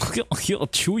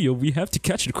 Chuya, we have to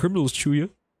catch the criminals, Chuya.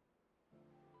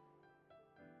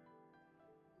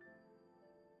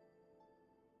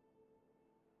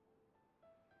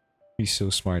 He's so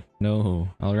smart. No,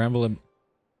 I'll ramble him.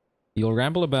 You'll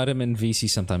ramble about him in VC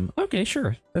sometime. Okay,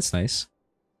 sure. That's nice.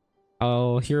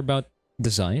 I'll hear about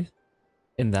Desai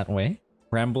in that way.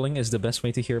 Rambling is the best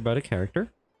way to hear about a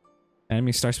character.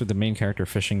 Anime starts with the main character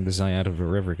fishing Desai out of a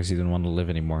river because he didn't want to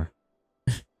live anymore.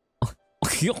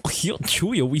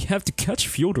 Chuya, we have to catch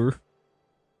Fyodor.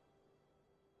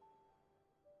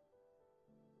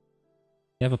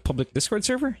 You have a public Discord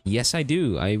server? Yes, I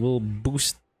do. I will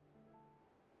boost...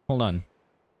 Hold on.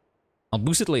 I'll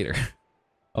boost it later.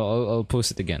 I'll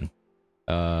post it again.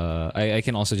 I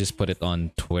can also just put it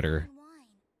on Twitter.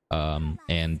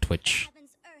 And Twitch.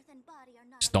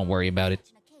 Just don't worry about it.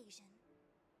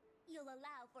 You'll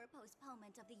allow for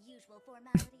postponement of the usual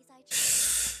formalities, I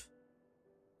trust.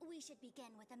 We should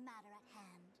begin with the matter at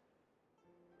hand.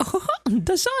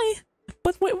 Desai!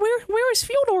 But where is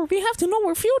Fyodor? We have to know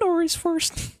where Fyodor is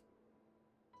first.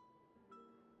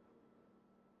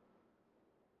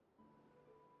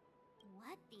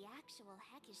 What the actual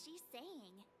heck is she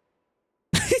saying?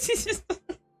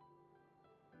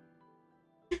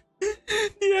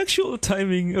 The actual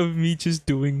timing of me just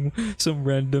doing some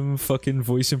random fucking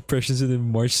voice impressions and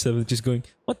then March 7th just going,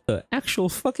 what the actual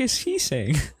fuck is he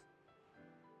saying?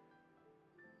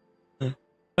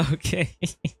 Okay.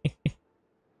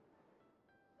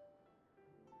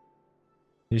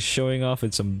 He's showing off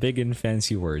with some big and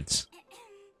fancy words.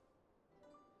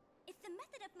 If the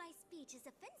method of my speech is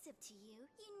offensive to you,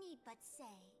 you need but say.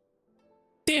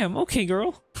 Damn, okay,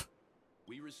 girl.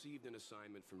 We received an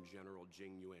assignment from General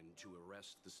Jing Yuan to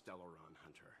arrest the Stellaron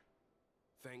Hunter.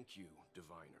 Thank you,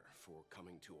 Diviner, for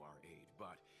coming to our aid,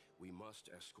 but we must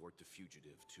escort the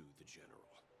fugitive to the General.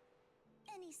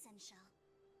 Essential.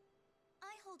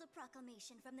 I hold a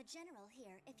proclamation from the General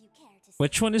here if you care to see.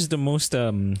 Which one is the most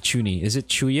Chuny? Is it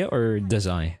Chuya or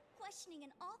Dazai? Questioning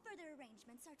and all further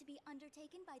arrangements are to be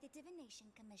undertaken by the Divination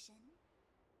Commission.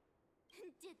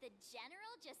 Did the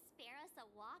General just spare us a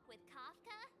walk with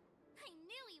Kafka? I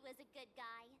knew he was a good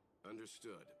guy.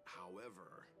 Understood.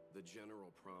 However, the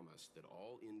General promised that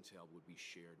all intel would be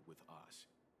shared with us.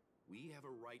 We have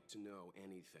a right to know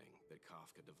anything that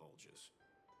Kafka divulges.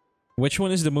 Which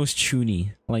one is the most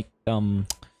Chuny? Like, how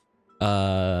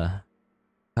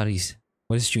do you...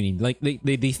 What is Chuny? Like,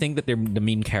 they think that they're the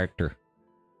main character.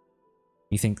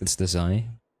 You think it's Dazai?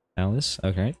 Alice?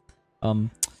 Okay.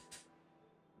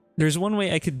 There's one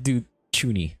way I could do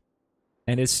Chuny.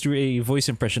 And it's through a voice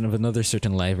impression of another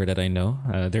certain liver that I know.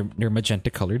 They're magenta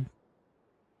colored.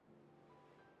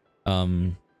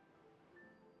 I'll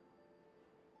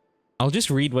just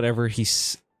read whatever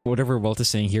Walt is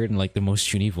saying here in like the most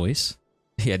Chuny voice.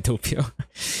 Yeah, Doppio.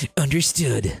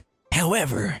 Understood.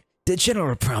 However, the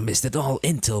General promised that all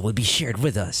intel would be shared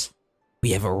with us.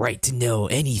 We have a right to know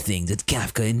anything that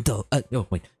Kafka no,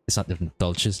 wait, it's not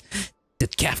indulges.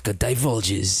 That Kafka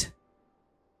divulges.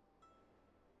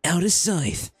 Out of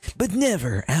sight, but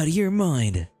never out of your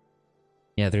mind.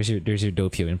 Yeah, there's your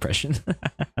Doppio impression.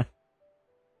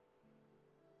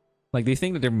 Like they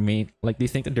think that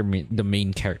they're the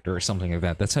main character or something like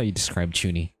that. That's how you describe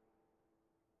Chuny.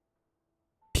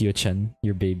 Pio-chan,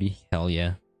 your baby. Hell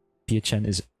yeah. Pio-chan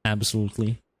is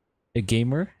absolutely a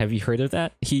gamer. Have you heard of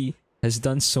that? He has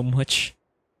done so much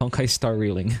Honkai star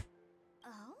railing.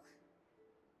 Oh?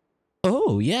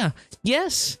 Oh, yeah.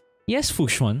 Yes. Yes,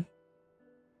 Fushuan.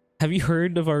 Have you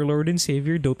heard of our Lord and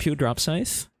Savior, Doppio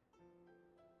Dropscythe?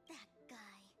 That guy.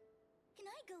 Can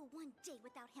I go one day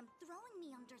without him throwing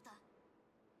me under the...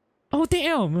 Oh,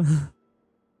 damn!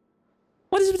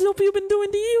 What has Doppio been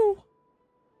doing to you?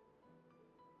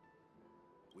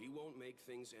 We won't make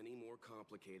things any more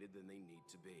complicated than they need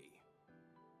to be.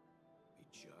 We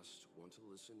just want to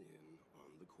listen in on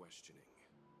the questioning.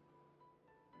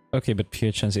 Okay, but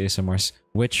Pio-chan's ASMRs.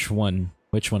 Which one?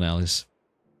 Which one, Alice?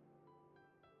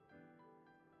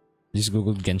 Just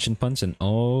googled Genshin puns and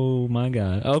oh my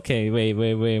god. Okay, wait.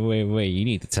 You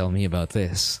need to tell me about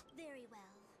this. Very well.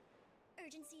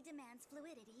 Urgency demands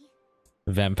fluidity.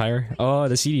 Vampire? Oh,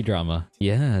 the CD drama.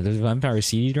 Yeah, the vampire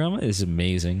CD drama is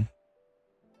amazing.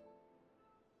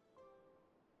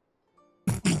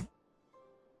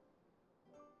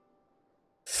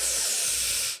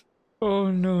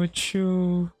 Oh no,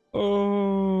 Chu.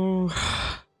 Oh.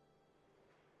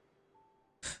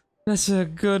 That's a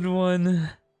good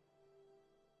one.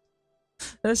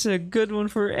 That's a good one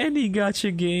for any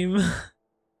gacha game.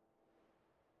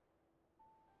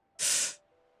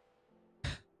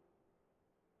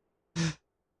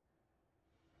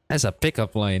 That's a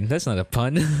pickup line. That's not a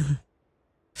pun.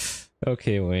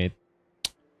 Okay, wait.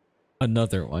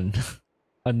 Another one.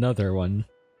 Another one.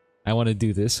 I want to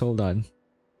do this. Hold on.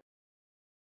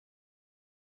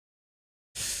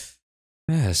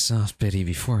 I had a soft pity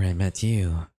before I met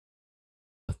you.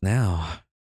 But now...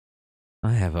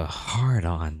 I have a hard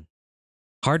on.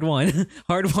 Hard one.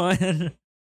 Hard one.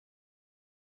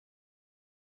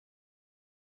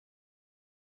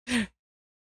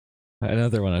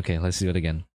 Another one. Okay, let's do it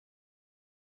again.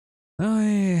 I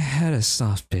had a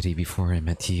soft pity before I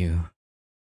met you.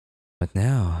 But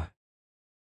now,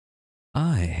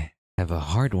 I have a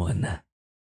hard one.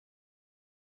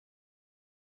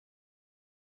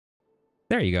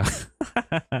 There you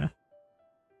go.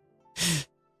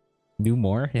 Do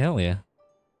more? Hell yeah.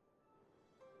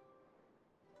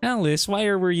 Alice, why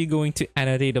were you going to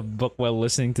annotate a book while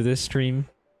listening to this stream?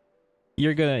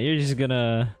 You're just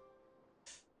gonna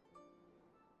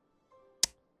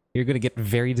get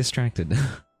very distracted.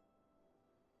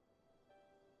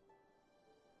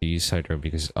 You use Hydro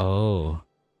because oh,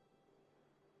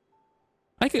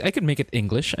 I could make it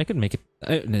English. I could make it.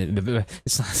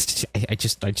 It's not. I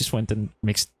just went and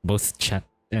mixed both chat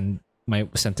and my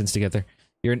sentence together.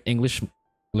 You're an English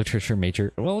literature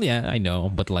major. Well, yeah, I know,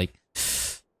 but like.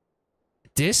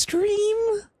 This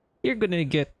stream, you're gonna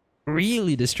get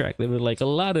really distracted with like a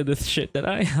lot of the shit that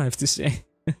I have to say.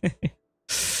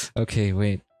 Okay,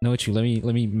 wait. No, let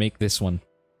me make this one.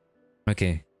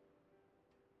 Okay.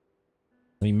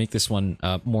 Let me make this one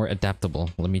more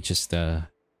adaptable. Let me just there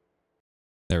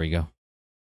we go.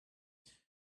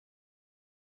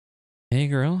 Hey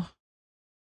girl,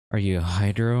 are you a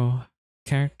hydro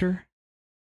character?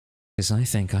 Because I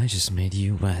think I just made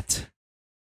you wet.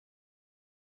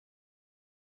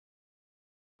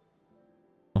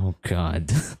 Oh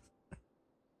god.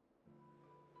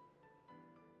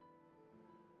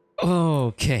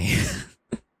 Okay.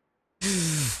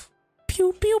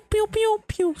 Pew pew pew pew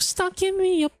pew, stuck in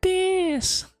the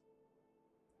abyss.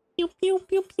 Pew pew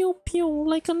pew pew pew,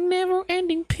 like a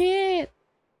never-ending pit.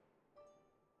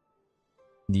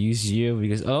 Use you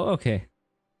because okay.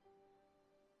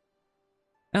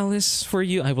 Alice, for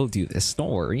you I will do this. Don't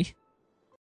worry.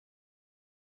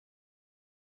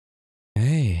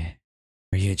 Hey,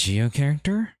 are you a Geo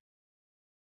character?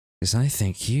 Because I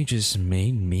think you just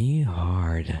made me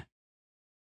hard.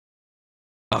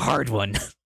 A hard one.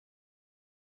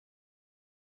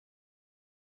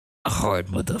 A hard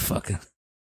motherfucker.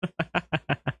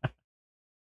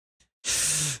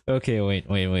 Okay, wait.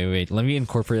 Let me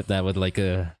incorporate that with like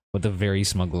a very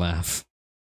smug laugh.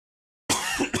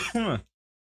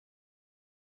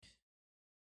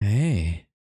 Hey,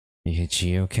 you a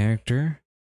Geo character?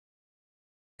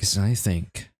 Because I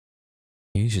think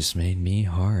you just made me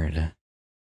hard.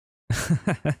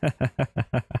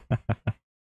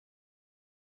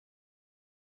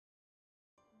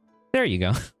 There you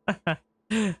go.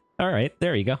 Alright,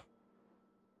 there you go.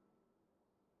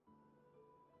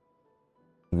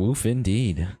 Woof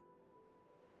indeed. Can't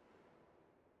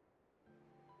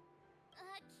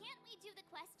we do the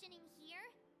questioning here?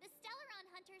 The Stellaron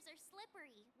hunters are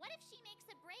slippery. What if she makes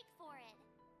a break for it?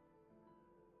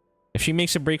 If she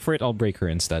makes a break for it, I'll break her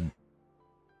instead.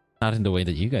 Not in the way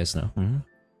that you guys know.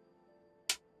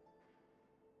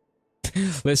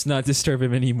 Let's not disturb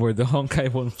him anymore. The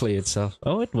Honkai won't play itself.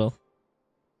 Oh, it will.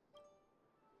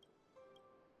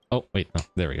 Oh, wait, no.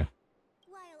 There we go.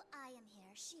 While I am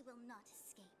here, she will not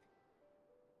escape.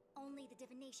 Only the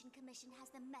Divination Commission has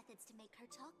the methods to make her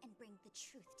talk and bring the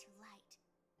truth to light.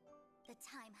 The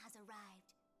time has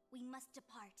arrived. We must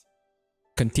depart.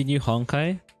 Continue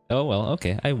Honkai? Oh, well,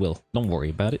 okay, I will. Don't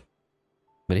worry about it.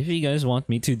 But if you guys want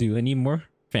me to do any more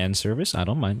fan service, I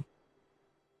don't mind.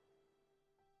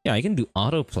 Yeah, I can do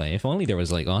autoplay. If only there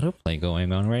was like autoplay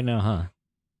going on right now, huh?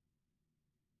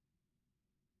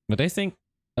 But I think,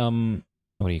 what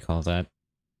do you call that?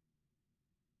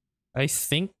 I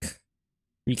think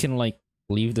we can like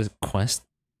leave the quest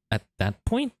at that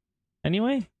point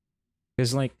anyway.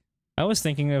 Because like, I was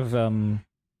thinking of, what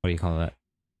do you call that?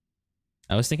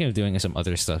 I was thinking of doing some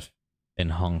other stuff in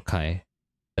Honkai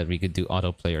that we could do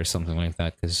autoplay or something like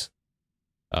that. Because,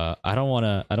 I don't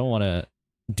wanna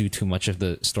do too much of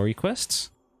the story quests.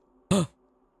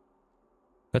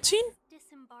 Cutscene?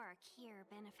 Disembark here,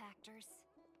 benefactors.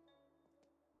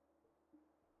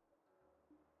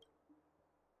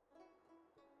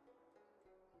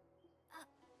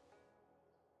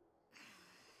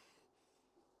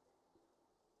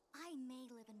 I may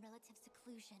live in relative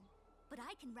seclusion, but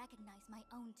I can recognize my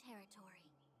own territory.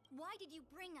 Why did you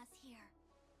bring us here?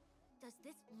 Does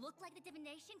this look like the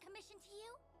Divination Commission to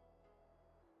you?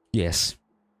 Yes.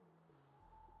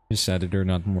 Just sad that there are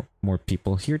not more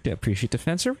people here to appreciate the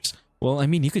fan service. Well, I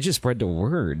mean, you could just spread the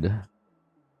word.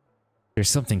 There's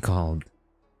something called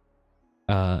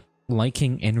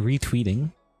liking and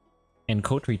retweeting and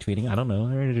quote retweeting. I don't know.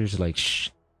 There's like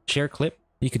share clip.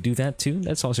 You could do that too.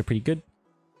 That's also pretty good.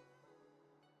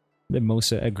 The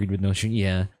Mosa agreed with Notion.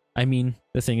 Yeah, I mean,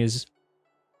 the thing is,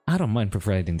 I don't mind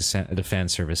providing the fan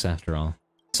service after all.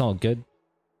 It's all good.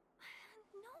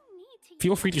 No need to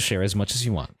Feel free to share as much as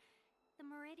you want. The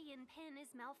Meridian pin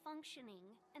is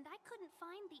malfunctioning, and I couldn't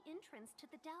find the entrance to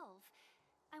the delve.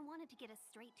 I wanted to get us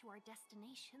straight to our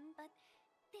destination, but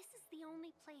this is the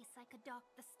only place I could dock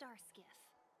the star skiff.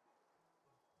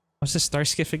 What's the star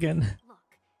skiff again?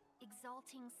 Look,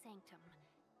 Exalting Sanctum.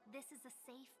 This is a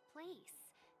safe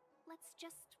place. Let's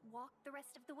just walk the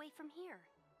rest of the way from here.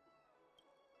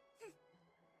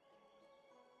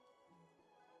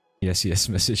 Yes,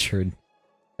 message heard.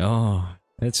 Oh,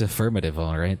 it's affirmative,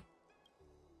 alright.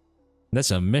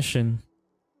 That's a mission.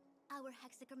 Our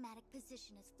hexagrammatic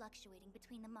position is fluctuating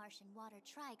between the Martian water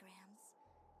trigrams.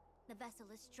 The vessel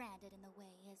is stranded and the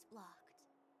way is blocked.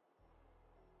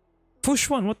 Push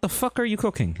one, what the fuck are you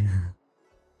cooking?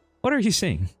 What are you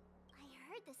saying? I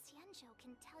heard the Xianzhou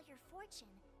can tell your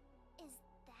fortune. Is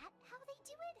that how they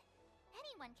do it?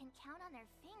 Anyone can count on their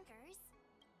fingers.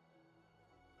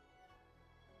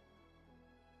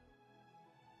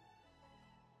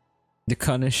 The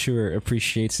connoisseur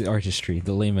appreciates the artistry,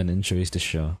 the layman enjoys the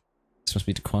show. This must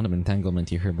be the quantum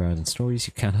entanglement you hear about in stories.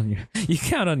 You count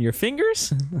on your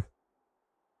fingers.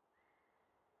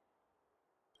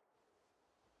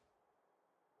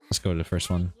 Let's go to the first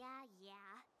one. Yeah.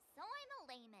 So I'm a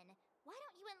layman. Why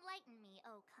don't you enlighten me,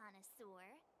 oh connoisseur?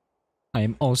 I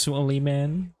am also a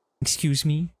layman. Excuse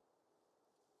me.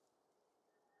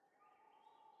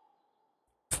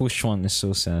 Fushuan is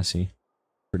so sassy.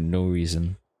 For no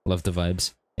reason. Love the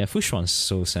vibes. Yeah, Fushuan's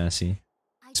so sassy.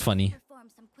 It's funny. Perform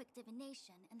some quick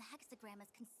divination, and the hexagram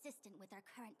is consistent with our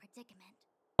current predicament.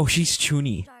 Oh, she's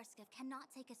Chuny. Starskiff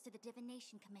cannot take us to the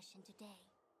Divination Commission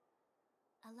today.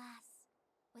 Alas,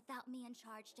 without me in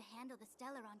charge to handle the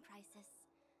Stellaron crisis,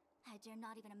 I dare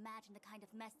not even imagine the kind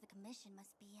of mess the Commission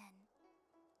must be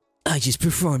in. I just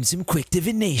performed some quick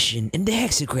divination, and the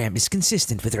hexagram is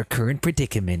consistent with our current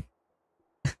predicament.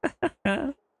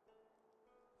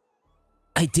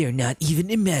 I dare not even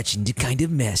imagine the kind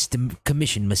of mess the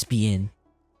Commission must be in.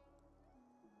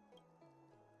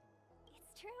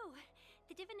 It's true.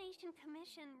 The Divination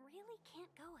Commission really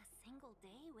can't go a single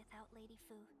day without Lady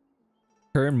Fu.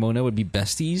 Her and Mona would be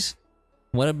besties?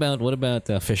 What about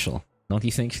Fischl? Don't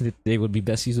you think that they would be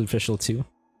besties with Fischl too?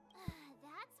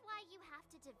 That's why you have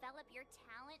to develop your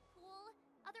talent pool.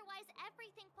 Otherwise,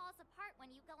 everything falls apart when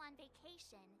you go on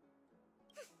vacation.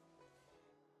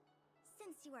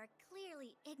 Since you are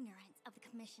clearly ignorant of the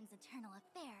Commission's internal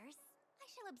affairs, I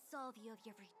shall absolve you of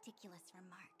your ridiculous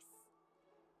remarks.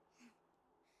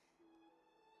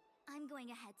 I'm going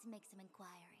ahead to make some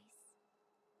inquiries.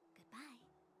 Goodbye.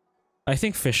 I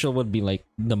think Fischl would be like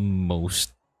the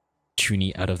most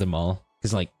Chuny out of them all.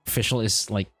 Because like Fischl is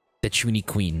like the Chuny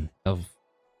queen of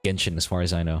Genshin as far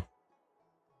as I know.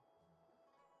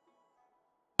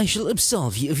 I shall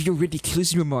absolve you of your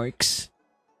ridiculous remarks.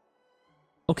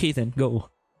 Okay then, go.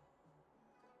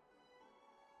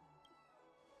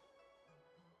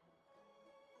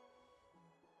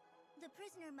 The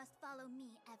prisoner must follow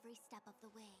me every step of the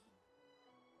way.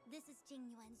 This is Jing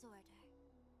Yuan's order.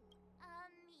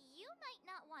 You might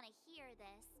not want to hear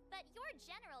this, but your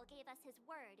general gave us his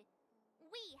word.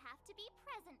 We have to be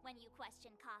present when you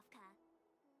question Kafka.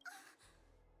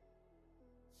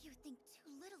 You think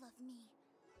too little of me.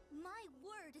 My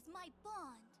word is my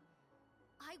bond.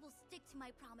 I will stick to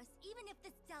my promise even if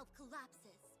this delve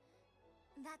collapses.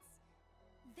 That's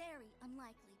very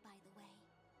unlikely, by the way.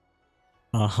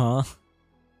 Uh-huh.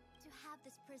 To have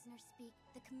this prisoner speak,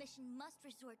 the Commission must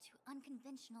resort to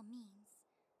unconventional means,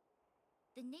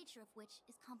 the nature of which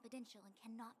is confidential and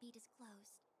cannot be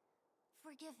disclosed.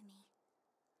 Forgive me.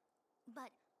 But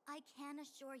I can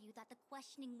assure you that the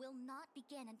questioning will not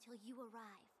begin until you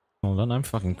arrive. Hold on, I'm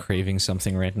fucking craving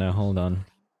something right now. Hold on.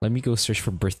 Let me go search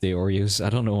for birthday Oreos. I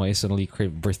don't know why I suddenly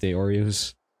crave birthday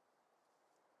Oreos.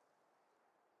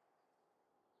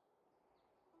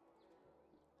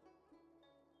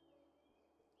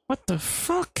 What the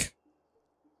fuck?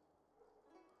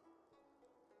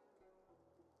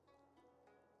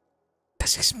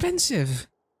 That's expensive.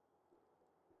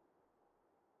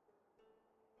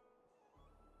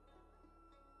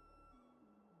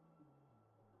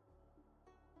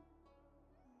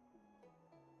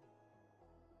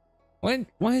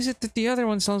 Why is it that the other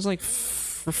one sounds like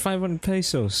for 500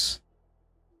 pesos?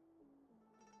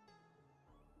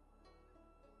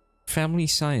 Family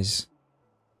size.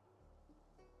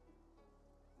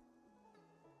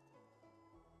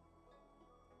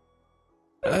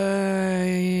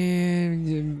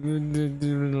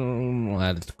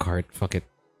 Add it to cart. Fuck it.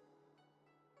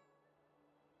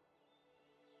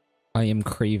 I am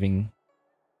craving.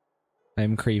 I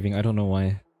don't know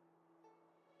why.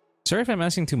 Sorry if I'm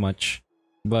asking too much,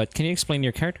 but can you explain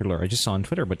your character lore? I just saw on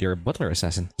Twitter, but you're a butler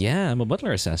assassin. Yeah, I'm a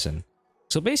butler assassin.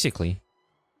 So basically,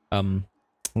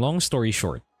 long story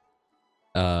short,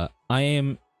 I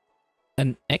am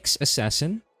an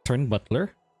ex-assassin turned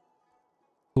butler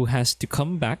who has to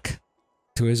come back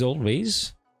to his old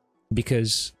ways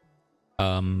because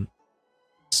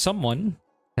someone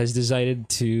has decided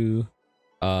to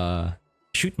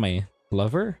shoot my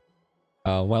lover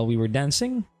while we were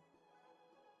dancing.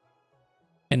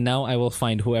 And now I will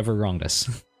find whoever wronged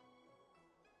us.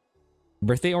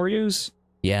 Birthday Oreos?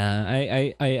 Yeah,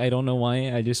 I don't know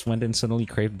why. I just went and suddenly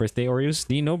craved birthday Oreos.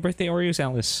 Do you know birthday Oreos,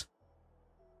 Alice?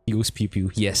 He goes pew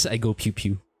pew. Yes, I go pew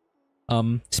pew.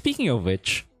 Speaking of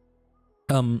which,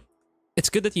 it's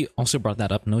good that you also brought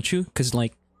that up, don't you? Because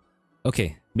like,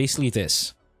 okay, basically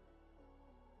this.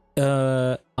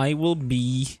 I will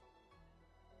be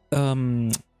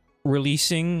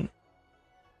releasing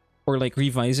or like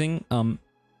revising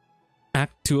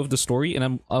Act 2 of the story,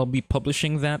 and I'll be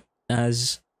publishing that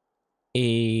as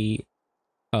a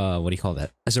what do you call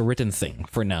that? As a written thing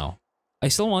for now. I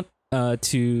still want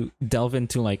to delve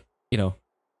into like, you know,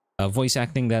 voice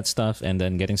acting that stuff and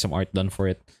then getting some art done for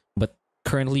it. But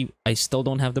currently, I still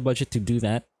don't have the budget to do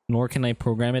that, nor can I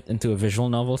program it into a visual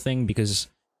novel thing because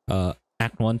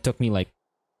Act 1 took me like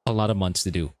a lot of months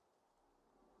to do.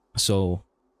 So,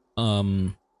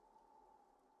 note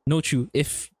you,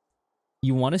 if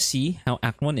you want to see how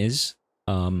Act 1 is,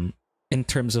 in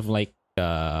terms of like,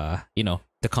 you know,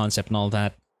 the concept and all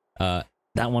that,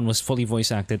 that one was fully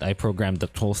voice acted. I programmed the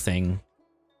whole thing,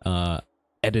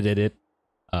 edited it,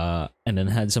 and then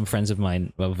had some friends of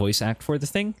mine voice act for the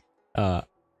thing.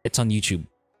 It's on YouTube,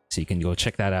 so you can go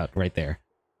check that out right there.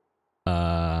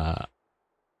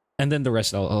 And then the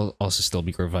rest I'll also still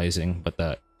be revising,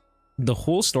 but the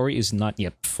whole story is not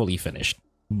yet fully finished.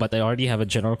 But I already have a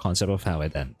general concept of how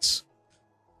it ends.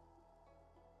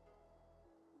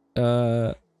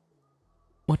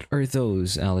 What are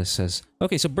those? Alice says.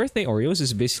 Okay, so birthday Oreos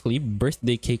is basically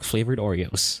birthday cake flavored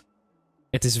Oreos.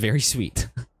 It is very sweet.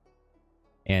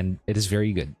 And it is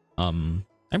very good. I'm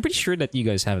pretty sure that you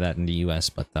guys have that in the US,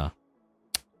 but what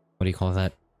do you call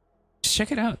that? Just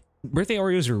check it out. Birthday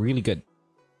Oreos are really good.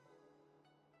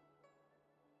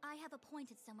 I have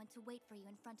appointed someone to wait for you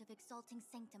in front of Exalting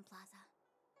Sanctum Plaza.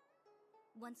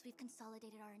 Once we've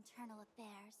consolidated our internal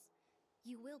affairs,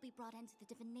 you will be brought into the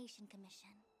Divination Commission.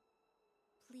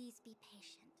 Please be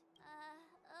patient.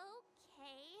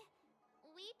 Okay.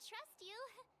 We trust you.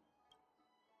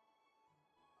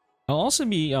 I'll also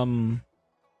be,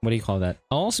 what do you call that?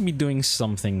 I'll also be doing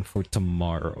something for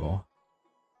tomorrow.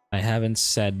 I haven't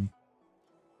said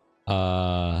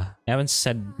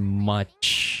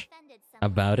much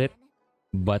about it,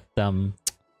 but,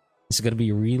 it's gonna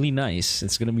be really nice.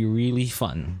 It's gonna be really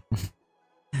fun.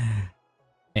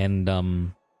 And,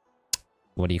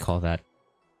 what do you call that?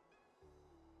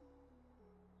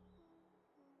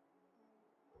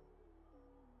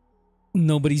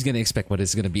 Nobody's gonna expect what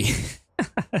it's gonna be.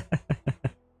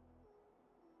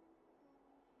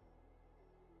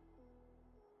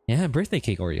 Yeah, birthday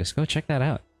cake Oreos. Go check that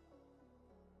out.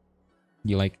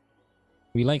 You like...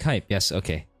 We like hype. Yes,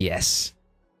 okay. Yes.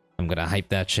 I'm gonna hype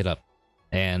that shit up.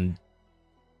 And...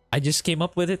 I just came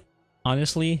up with it,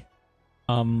 honestly.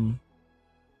 I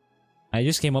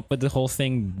just came up with the whole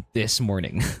thing this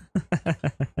morning.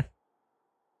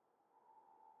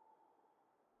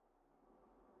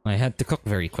 I had to cook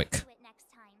very quick. Do it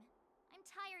next time. I'm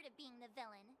tired of being the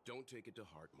villain. Don't take it to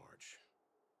heart, March.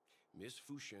 Miss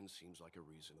Fushen seems like a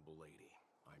reasonable lady.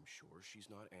 I'm sure she's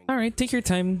not angry. Alright, take your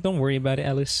time. Don't worry about it,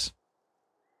 Alice.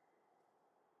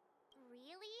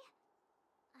 Really?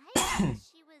 I thought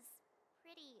she was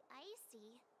pretty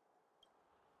icy.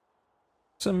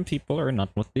 Some people are not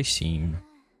what they seem.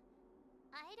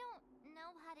 I don't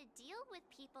know how to deal with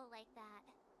people like that.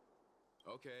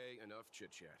 Okay, enough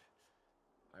chit-chat.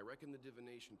 I reckon the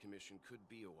Divination Commission could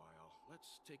be a while.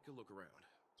 Let's take a look around.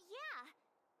 Yeah!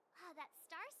 That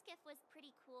star skiff was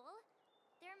pretty cool.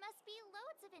 There must be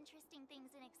loads of interesting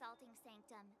things in Exalting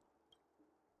Sanctum.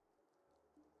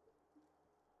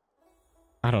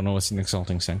 I don't know what's in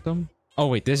Exalting Sanctum. Oh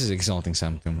wait, this is Exalting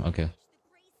Sanctum. Okay.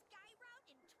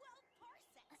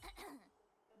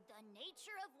 The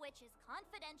nature of which is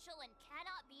confidential and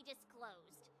cannot be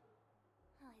disclosed.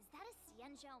 Oh, is that a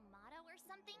Xianzhou motto or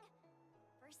something?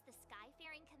 First the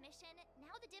Skyfaring Commission,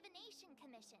 now the Divination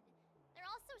Commission. They're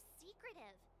all so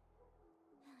secretive.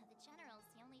 The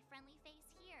General's the only friendly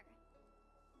face here.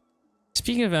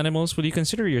 Speaking of animals, would you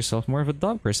consider yourself more of a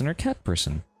dog person or cat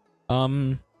person?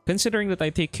 Considering that I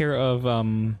take care of,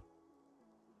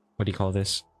 what do you call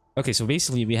this? Okay, so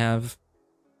basically we have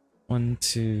 1,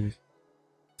 2,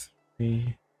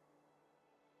 3,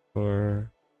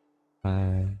 4,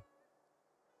 5,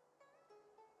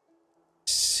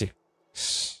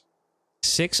 6.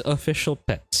 6 official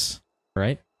pets,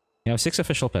 right? You have 6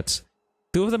 official pets.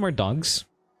 2 of them are dogs.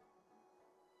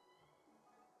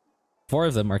 4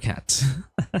 of them are cats.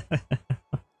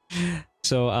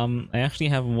 So, I actually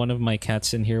have one of my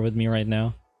cats in here with me right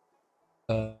now.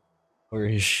 Where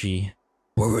is she?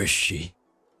 Where is she?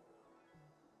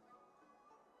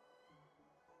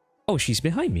 Oh, she's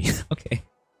behind me. Okay.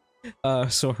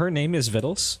 So her name is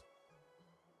Vittles.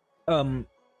 Let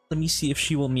me see if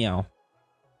she will meow.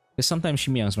 Because sometimes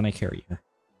she meows when I carry her.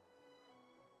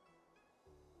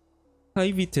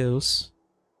 Hi, Vittles.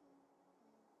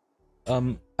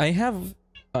 I have...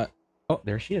 oh,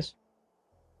 there she is.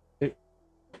 There.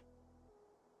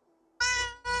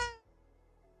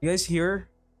 You guys hear her?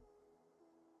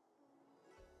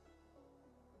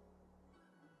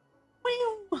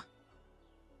 Meow.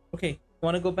 Okay,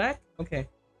 wanna go back? Okay,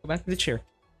 go back to the chair.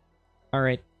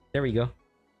 Alright, there we go.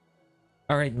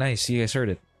 Alright, nice, you guys heard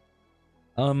it.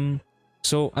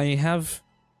 So I have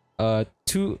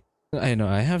two. I know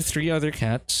I have three other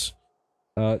cats.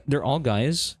 They're all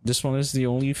guys. This one is the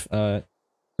only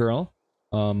girl.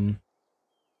 And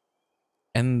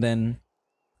then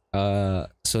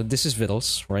so this is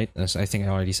Vittles, right? As I think I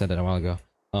already said that a while ago.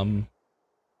 And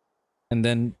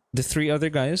then the three other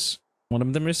guys, one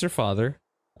of them is their father.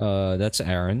 That's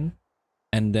Aaron.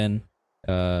 And then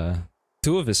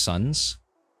two of his sons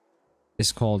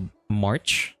is called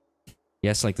March.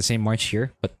 Yes, like the same March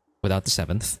here, but without the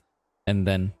seventh. And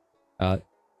then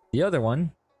the other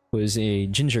one, who is a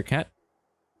ginger cat,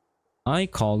 I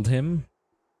called him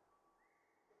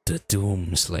the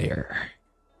Doomslayer.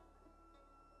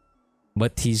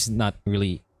 But he's not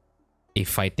really a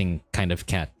fighting kind of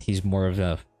cat. He's more of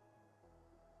a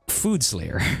food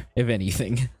slayer, if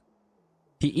anything.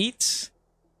 He eats,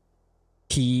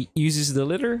 he uses the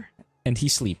litter, and he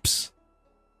sleeps.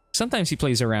 Sometimes he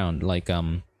plays around, like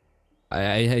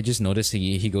I just noticed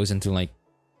he goes into like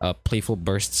playful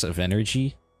bursts of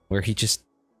energy where he just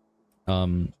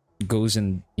goes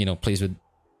and, you know, plays with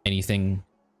anything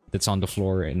that's on the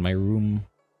floor in my room.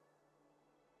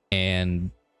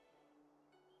 And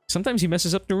sometimes he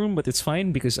messes up the room, but it's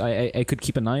fine because I could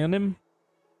keep an eye on him.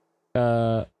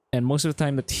 And most of the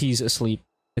time that he's asleep,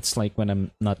 it's like when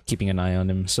I'm not keeping an eye on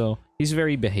him. So he's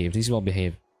very behaved. He's well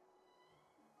behaved.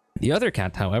 The other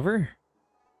cat, however,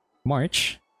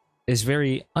 March, is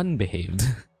very unbehaved.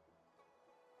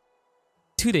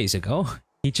 2 days ago,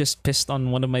 he just pissed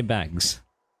on one of my bags.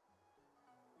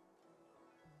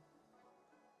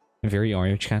 Very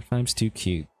orange cat vibes, too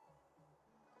cute.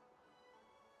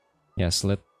 Yes,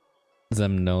 let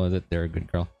them know that they're a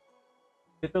good girl.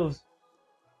 Get those.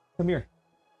 Come here.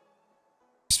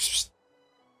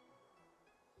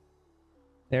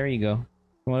 There you go.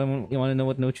 You want to know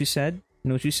what Nochu said?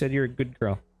 Nochu said you're a good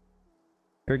girl.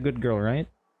 You're a good girl, right?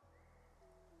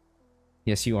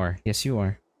 Yes, you are. Yes, you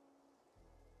are.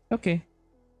 Okay.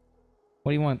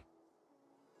 What do you want?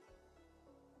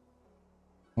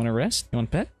 Want to rest? You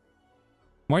want pet?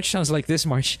 March sounds like this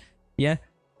March. Yeah.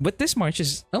 But this March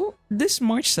is... Oh, this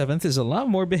March 7th is a lot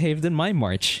more behaved than my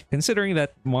March. Considering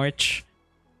that March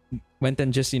went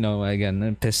and just, you know, again,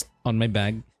 and pissed on my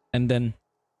bag. And then...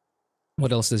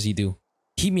 What else does he do?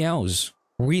 He meows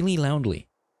really loudly.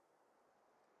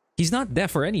 He's not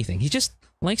deaf or anything. He just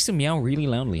likes to meow really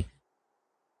loudly.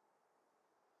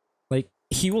 Like,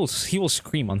 he will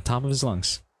scream on top of his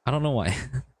lungs. I don't know why.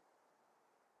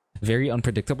 Very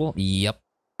unpredictable. Yep.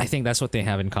 I think that's what they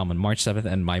have in common. March 7th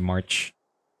and my March.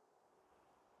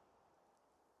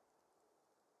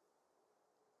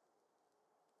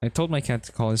 I told my cat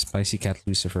to call his spicy cat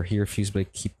Lucifer. He refused, but I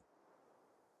keep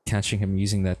catching him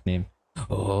using that name.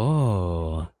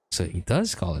 Oh, so he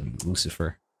does call him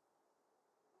Lucifer.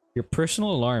 Your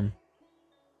personal alarm.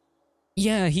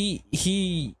 Yeah, he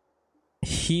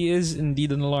is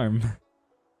indeed an alarm.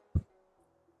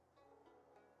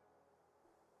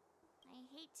 I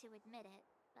hate to admit it,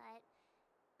 but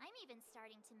I'm even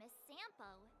starting to miss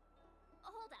Sampo.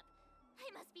 Hold up,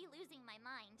 I must be losing my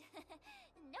mind.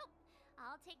 Nope,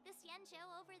 I'll take this Yenjo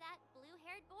over that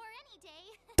blue-haired boar any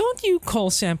day. Don't you call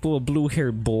Sampo a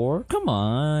blue-haired boar? Come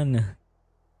on.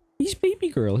 He's baby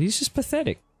girl. He's just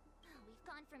pathetic. We've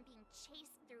gone from being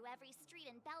chased through every street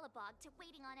in Belobog to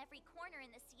waiting on every corner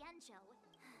in the Cienjo.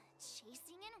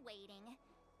 Chasing and waiting.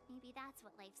 Maybe that's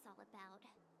what life's all about.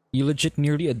 You legit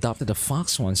nearly adopted a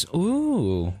fox once.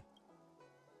 Ooh.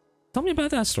 Tell me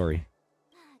about that story.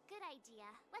 Good idea.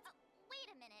 Let's... wait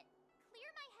a minute. Clear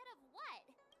my head of what?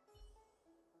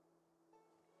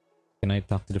 Can I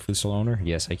talk to the food stall owner?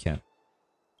 Yes, I can.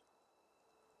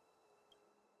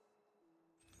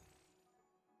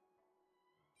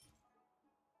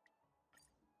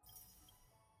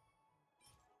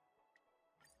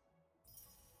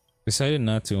 Decided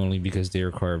not to only because they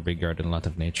require a big yard and a lot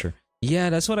of nature.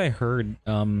 Yeah, that's what I heard.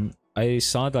 I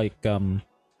saw like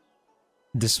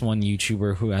this one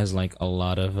YouTuber who has like a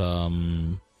lot of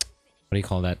what do you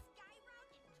call that?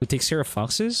 Who takes care of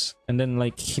foxes, and then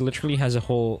like he literally has a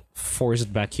whole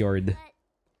forest backyard. But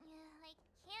I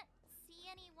can't see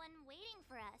anyone waiting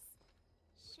for us.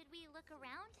 Should we look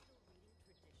around?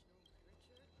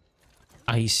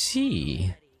 I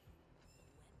see.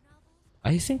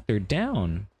 I think they're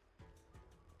down.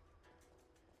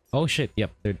 Oh shit,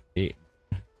 yep, they...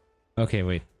 Okay,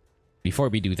 wait. Before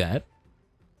we do that...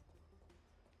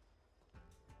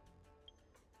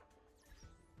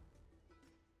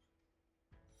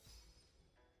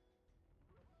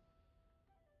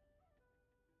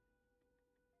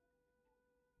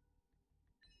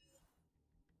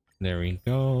 There we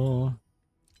go.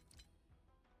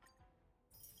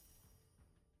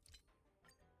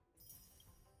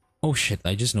 Oh shit,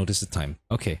 I just noticed the time.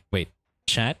 Okay, wait.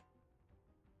 Chat.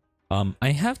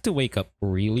 I have to wake up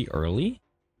really early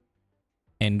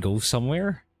and go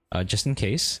somewhere, just in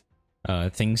case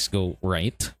things go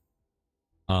right.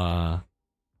 I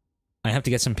have to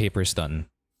get some papers done.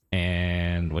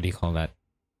 And what do you call that?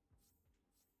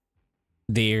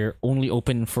 They're only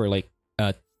open for like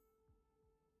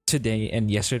today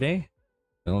and yesterday.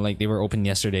 You know, like they were open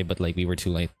yesterday, but like we were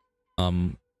too late.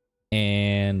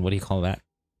 And what do you call that?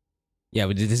 Yeah,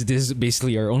 but this is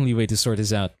basically our only way to sort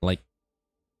this out, like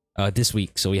this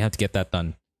week. So we have to get that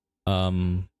done.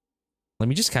 Let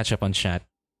me just catch up on chat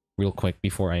real quick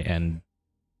before I end,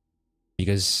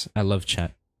 because I love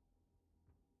chat.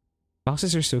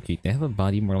 Foxes are so cute. They have a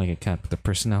body more like a cat, but the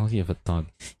personality of a dog.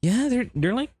 Yeah,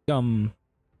 they're like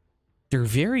they're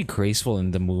very graceful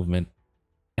in the movement,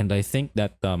 and I think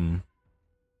that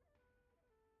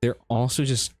they're also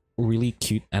just really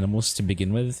cute animals to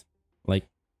begin with. Like,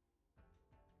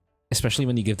 especially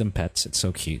when you give them pets, it's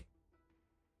so cute.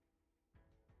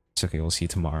 It's okay, we'll see you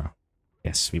tomorrow.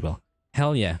 Yes, we will.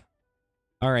 Hell yeah.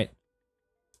 Alright.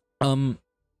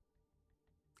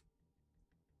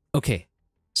 Okay.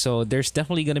 So there's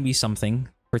definitely gonna be something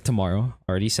for tomorrow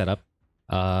already set up.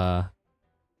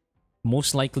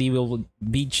 Most likely we'll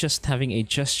be just having a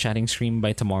just chatting stream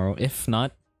by tomorrow. If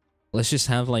not, let's just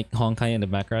have like Honkai in the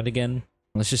background again.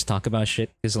 Let's just talk about shit,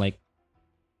 because like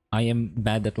I am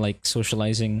bad at like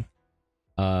socializing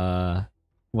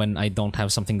when I don't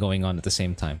have something going on at the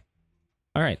same time.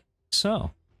 Alright,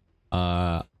 so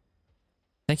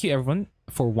thank you everyone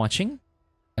for watching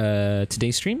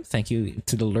today's stream. Thank you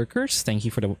to the lurkers. Thank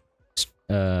you for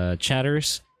the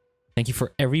chatters. Thank you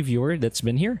for every viewer that's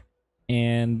been here.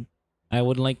 And I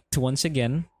would like to once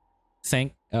again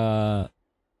thank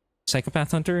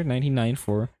Psychopath Hunter 99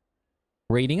 for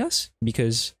rating us,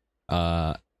 because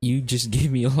you just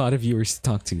gave me a lot of viewers to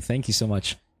talk to. Thank you so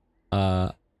much.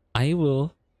 I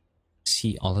will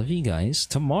see all of you guys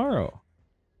tomorrow.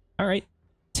 Alright,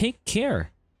 take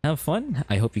care. Have fun.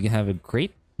 I hope you can have a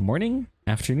great morning,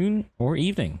 afternoon, or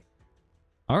evening.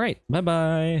 Alright,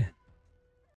 bye-bye.